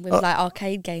games room with like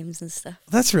arcade games and stuff.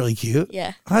 That's really cute.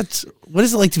 Yeah. What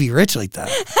is it like to be rich like that?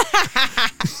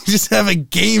 Just have a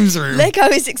games room. Lego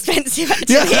is expensive,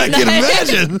 actually. Yeah, I can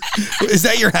imagine. Is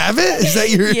that your habit? Is that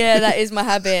your... Yeah, that is my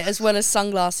habit, as well as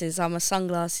sunglasses. I'm a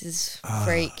sunglasses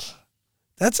freak.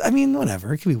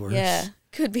 Whatever. It could be worse. Yeah,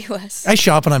 could be worse. I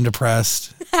shop when I'm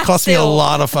depressed. Costs me a Still.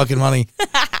 lot of fucking money.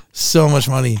 So much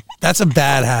money. That's a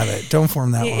bad habit. Don't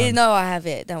form that one. No, I have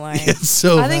it. Don't worry. It's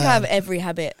so I think I bad. have every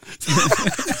habit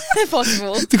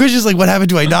possible. The question is like, what habit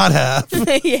do I not have?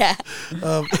 Yeah.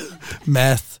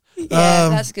 Meth. Yeah,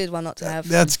 that's a good one not to have.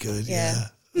 That's good. Yeah.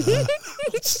 Yeah.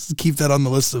 Let's keep that on the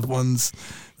list of ones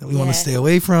that we want Yeah. to stay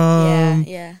away from.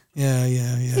 Yeah.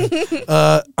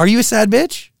 Yeah. Are you a sad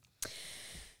bitch?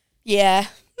 Yeah.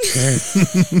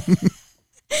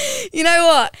 You know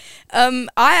what?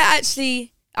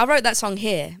 I wrote that song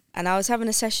here, and I was having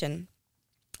a session,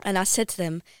 and I said to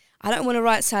them, I don't want to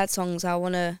write sad songs. I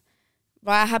want to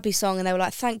write a happy song. And they were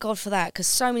like, thank God for that, because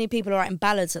so many people are writing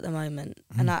ballads at the moment,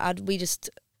 and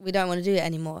we don't want to do it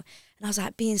anymore. And I was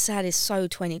like, being sad is so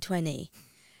 2020.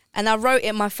 And I wrote it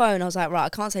in my phone. I was like, right, I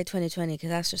can't say 2020 because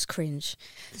that's just cringe.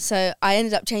 So I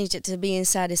ended up changing it to being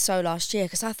sad is so last year,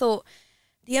 because I thought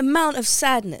the amount of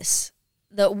sadness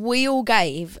that we all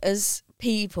gave as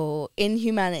people in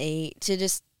humanity to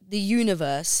just the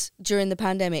universe during the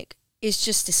pandemic is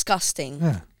just disgusting.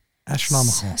 Yeah.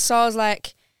 Astronomical. So I was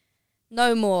like,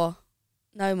 no more.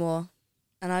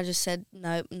 And I just said,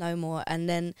 no more. And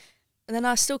then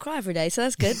I still cry every day, so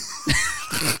that's good.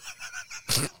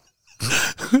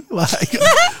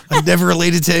 I've never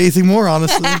related to anything more,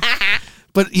 honestly.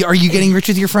 But are you getting rich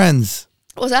with your friends?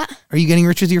 What's that? Are you getting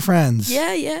rich with your friends?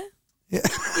 Yeah.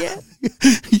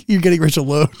 You're getting rich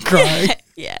alone, crying.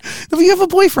 Yeah. No, but you have a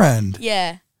boyfriend.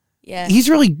 Yeah. He's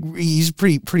a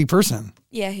pretty person.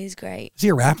 Yeah, he's great. Is he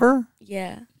a rapper?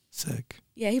 Yeah. Sick.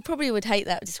 Yeah, he probably would hate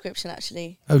that description,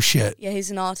 actually. Oh, shit. Yeah, he's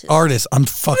an artist. Artist. I'm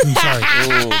fucking sorry.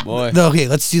 Oh boy. No, okay,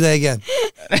 let's do that again.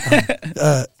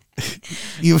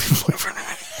 You have a boyfriend.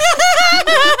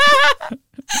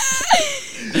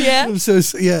 Yeah. I'm so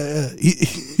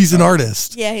he's an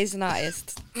artist. Yeah, he's an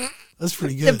artist. That's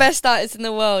pretty good. The best artist in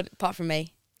the world, apart from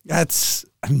me. That's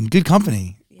good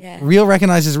company. Yeah. Real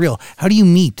recognizes real. How do you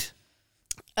meet?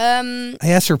 I I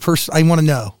asked her I want to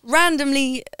know.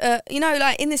 randomly,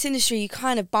 like in this industry, you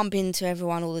kind of bump into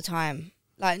everyone all the time.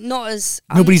 Like not as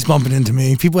Nobody's bumping into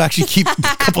me. People actually keep a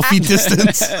couple feet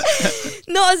distance.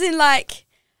 not as in like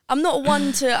I'm not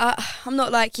one to. I'm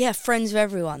not like friends with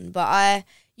everyone, but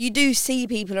you do see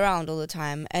people around all the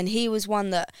time, and he was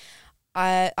one that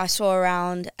I saw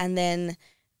around, and then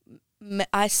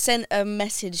I sent a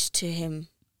message to him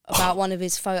about one of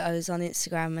his photos on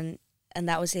Instagram, and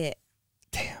that was it.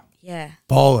 Damn. Yeah.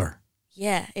 Baller.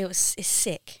 Yeah, it's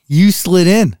sick. You slid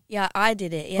in. Yeah, I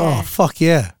did it. Oh, Yeah. fuck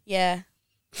yeah. Yeah.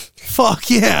 Fuck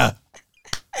yeah.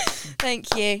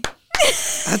 Thank you.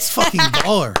 That's fucking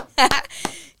baller.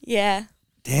 Yeah.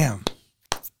 Damn.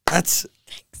 That's...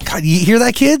 God, you hear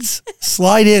that, kids?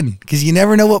 Slide in, because you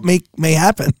never know what may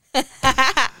happen.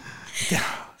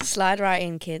 Slide right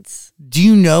in, kids. Do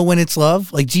you know when it's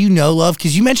love? Like, do you know love?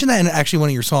 Because you mentioned that in actually one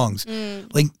of your songs.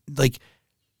 Like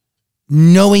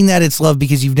knowing that it's love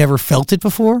because you've never felt it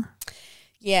before?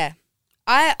 Yeah.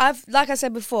 I've like I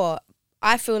said before,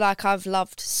 I feel like I've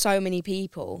loved so many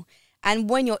people, and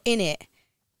when you're in it,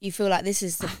 you feel like this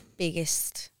is the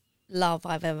biggest love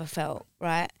I've ever felt,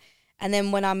 right? And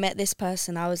then when I met this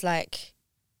person, I was like,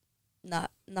 nah,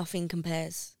 nothing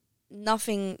compares.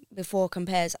 Nothing before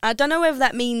compares. I don't know whether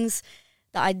that means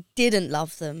that I didn't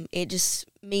love them. It just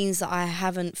means that I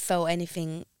haven't felt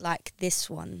anything like this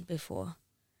one before.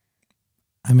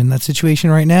 I'm in that situation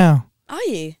right now. Are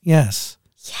you? Yes.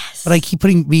 Yes. But I keep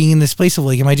being in this place of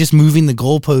like, am I just moving the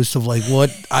goalpost of like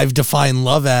what I've defined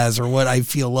love as or what I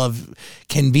feel love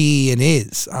can be and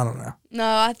is? I don't know.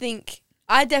 No,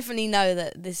 I definitely know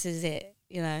that this is it,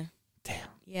 Damn.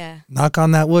 Yeah. Knock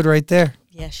on that wood right there.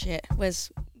 Yeah, shit.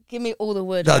 Give me all the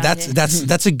wood. No, around here.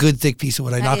 that's a good thick piece of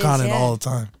wood. I That knock on is, it yeah. all the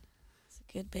time. It's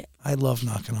a good bit. I love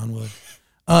knocking on wood.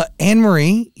 Anne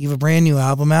Marie, you have a brand new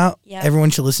album out. Yeah. Everyone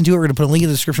should listen to it. We're going to put a link in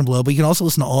the description below, but you can also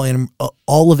listen to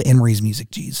all of Anne Marie's music,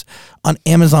 on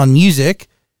Amazon Music.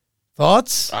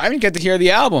 Thoughts? I didn't get to hear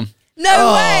the album.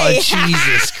 No way.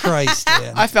 Jesus Christ,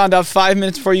 Dan. I found out 5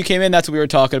 minutes before you came in. That's what we were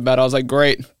talking about. I was like,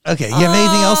 great. Okay, you have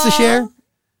anything else to share?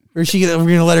 Or is we're going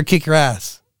to let her kick your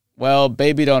ass? Well,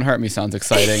 Baby Don't Hurt Me sounds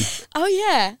exciting. Oh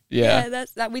yeah. Yeah.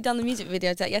 That's that. We done the music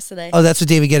video to that yesterday. Oh, that's what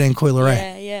David Guetta and Coi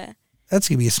Leray. Yeah. That's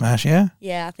going to be a smash, yeah?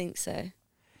 Yeah, I think so.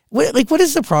 What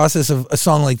is the process of a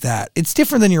song like that? It's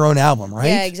different than your own album, right?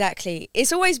 Yeah, exactly.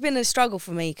 It's always been a struggle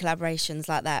for me, collaborations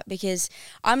like that, because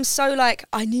I'm so like,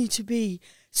 I need to be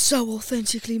so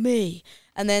authentically me.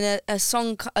 And then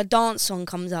a dance song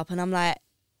comes up and I'm like,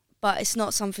 but it's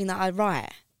not something that I write.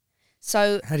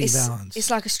 So How do you balance? It's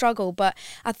like a struggle, but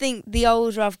I think the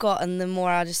older I've gotten, the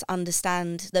more I just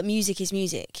understand that music is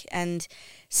music and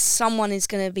someone is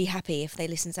going to be happy if they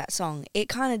listen to that song. It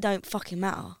kind of don't fucking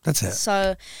matter. That's it.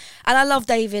 So, and I love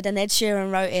David, and Ed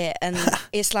Sheeran wrote it, and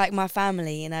it's like my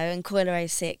family, you know, and Coi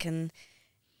Leray's sick, and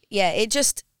yeah,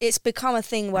 it's become a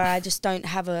thing where I just don't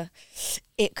have a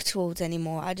ick towards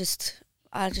anymore. I just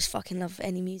fucking love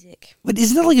any music. But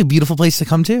isn't that like a beautiful place to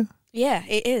come to? Yeah,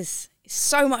 it is. It's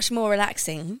so much more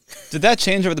relaxing. Did that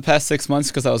change over the past 6 months?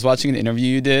 Because I was watching an interview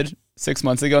you did 6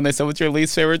 months ago, and they said, what's your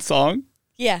least favorite song?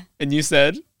 Yeah. And you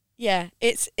said? Yeah,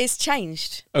 it's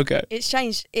changed. Okay. It's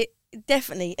changed. It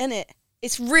definitely, isn't it?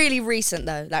 It's really recent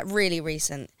though, like really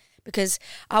recent, because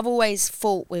I've always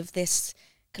fought with this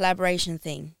collaboration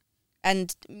thing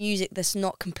and music that's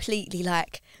not completely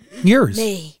like Yours.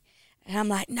 me. And I'm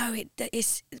like, no,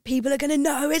 it's people are gonna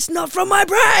know it's not from my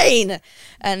brain.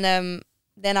 And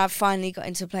then I've finally got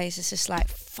into a place. It's just like,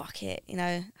 fuck it, you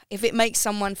know. If it makes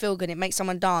someone feel good, it makes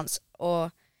someone dance,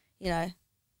 or you know,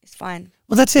 it's fine.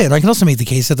 Well, that's it. I can also make the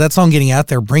case that that song getting out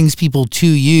there brings people to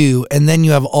you, and then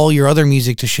you have all your other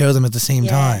music to show them at the same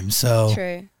time. So,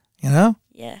 True. you know,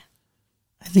 Yeah.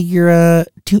 I think you're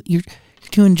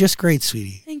doing just great,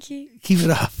 sweetie. Thank you. Keep it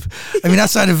up. I mean,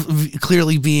 outside of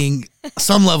clearly being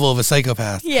some level of a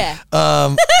psychopath, Yeah.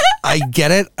 I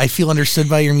get it. I feel understood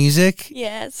by your music.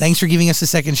 Yes. Thanks for giving us a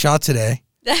second shot today.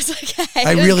 That's okay.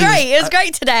 I It was really was- great. It was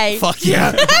great today. Fuck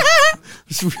yeah.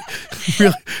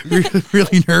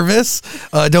 really nervous.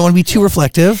 Don't want to be too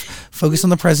reflective. Focus on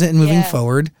the present and moving Yeah.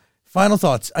 forward. Final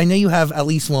thoughts. I know you have at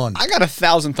least one. I got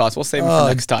 1,000 thoughts. We'll save them for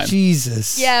next time.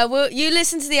 Jesus. Yeah, well, you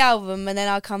listen to the album and then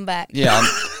I'll come back. Yeah.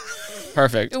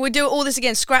 Perfect. We'll do all this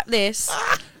again. Scrap this.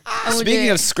 And we'll Speaking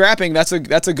do of scrapping, that's a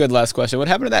good last question. What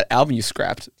happened to that album you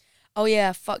scrapped? oh yeah,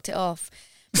 I fucked it off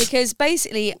because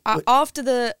basically after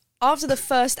the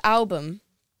first album,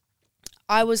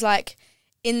 I was like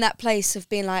in that place of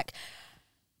being like,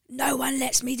 no one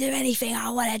lets me do anything I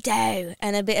want to do,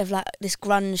 and a bit of like this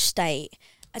grunge state.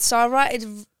 And so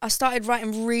I started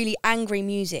writing really angry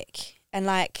music and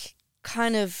like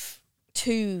kind of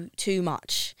too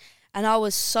much, and I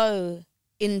was so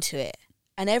into it.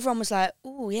 And everyone was like,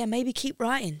 oh, yeah, maybe keep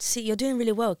writing. See, you're doing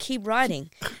really well. Keep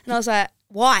writing. And I was like,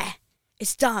 why?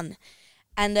 It's done.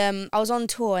 And I was on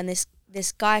tour, and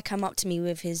this guy came up to me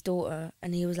with his daughter,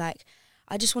 and he was like,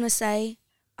 I just want to say,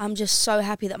 I'm just so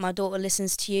happy that my daughter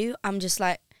listens to you. I'm just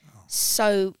like,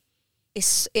 so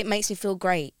it makes me feel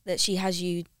great that she has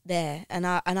you there. And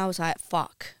I was like,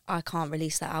 fuck, I can't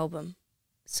release that album.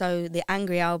 So the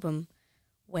angry album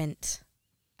went,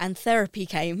 and therapy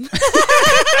came.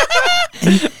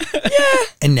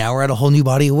 And now we're at a whole new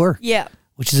body of work, Yeah.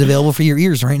 which is available for your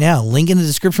ears right now. Link in the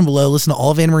description below. Listen to all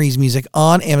of Anne Marie's music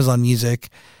on Amazon Music.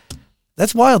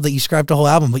 That's wild that you scrapped a whole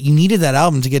album, but you needed that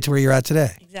album to get to where you're at today.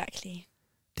 Exactly.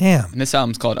 Damn. And this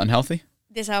album's called Unhealthy.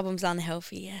 This album's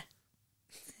unhealthy, yeah.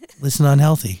 Listen to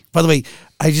Unhealthy. By the way,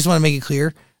 I just want to make it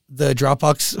clear, the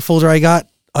Dropbox folder I got,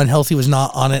 Unhealthy was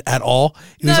not on it at all.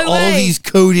 It was No all way. these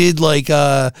coded like things,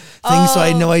 so I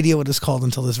had no idea what it's called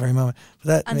until this very moment.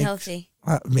 But that Unhealthy.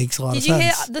 makes a lot Did of you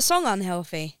hear sense. the song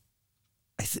Unhealthy?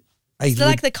 I It's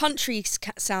like the country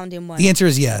sounding one. the answer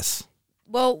is yes.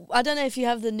 Well, I don't know if you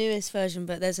have the newest version,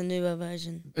 but there's a newer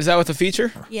version. Is that with the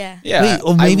feature? Yeah. Yeah. Wait,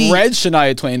 oh, maybe- I read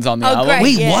Shania Twain's on the Oh, album. great.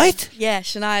 Wait, yeah. what? Yeah,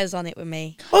 Shania's on it with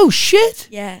me. Oh shit!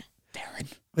 Yeah.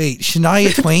 Wait,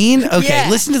 Shania Twain? Okay, Yeah.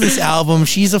 listen to this album.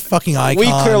 She's a fucking icon. We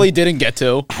clearly didn't get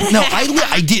to. No,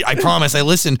 I did. I promise. I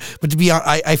listened, but to be honest,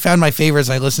 I found my favorites.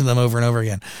 And I listened to them over and over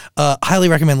again. Highly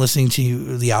recommend listening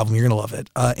to the album. You're gonna love it.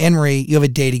 Anne Marie, you have a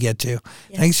day to get to.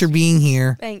 Yes. Thanks for being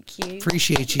here. Thank you.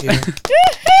 Appreciate you.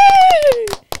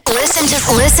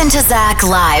 Listen to Zach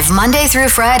live Monday through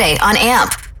Friday on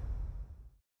AMP.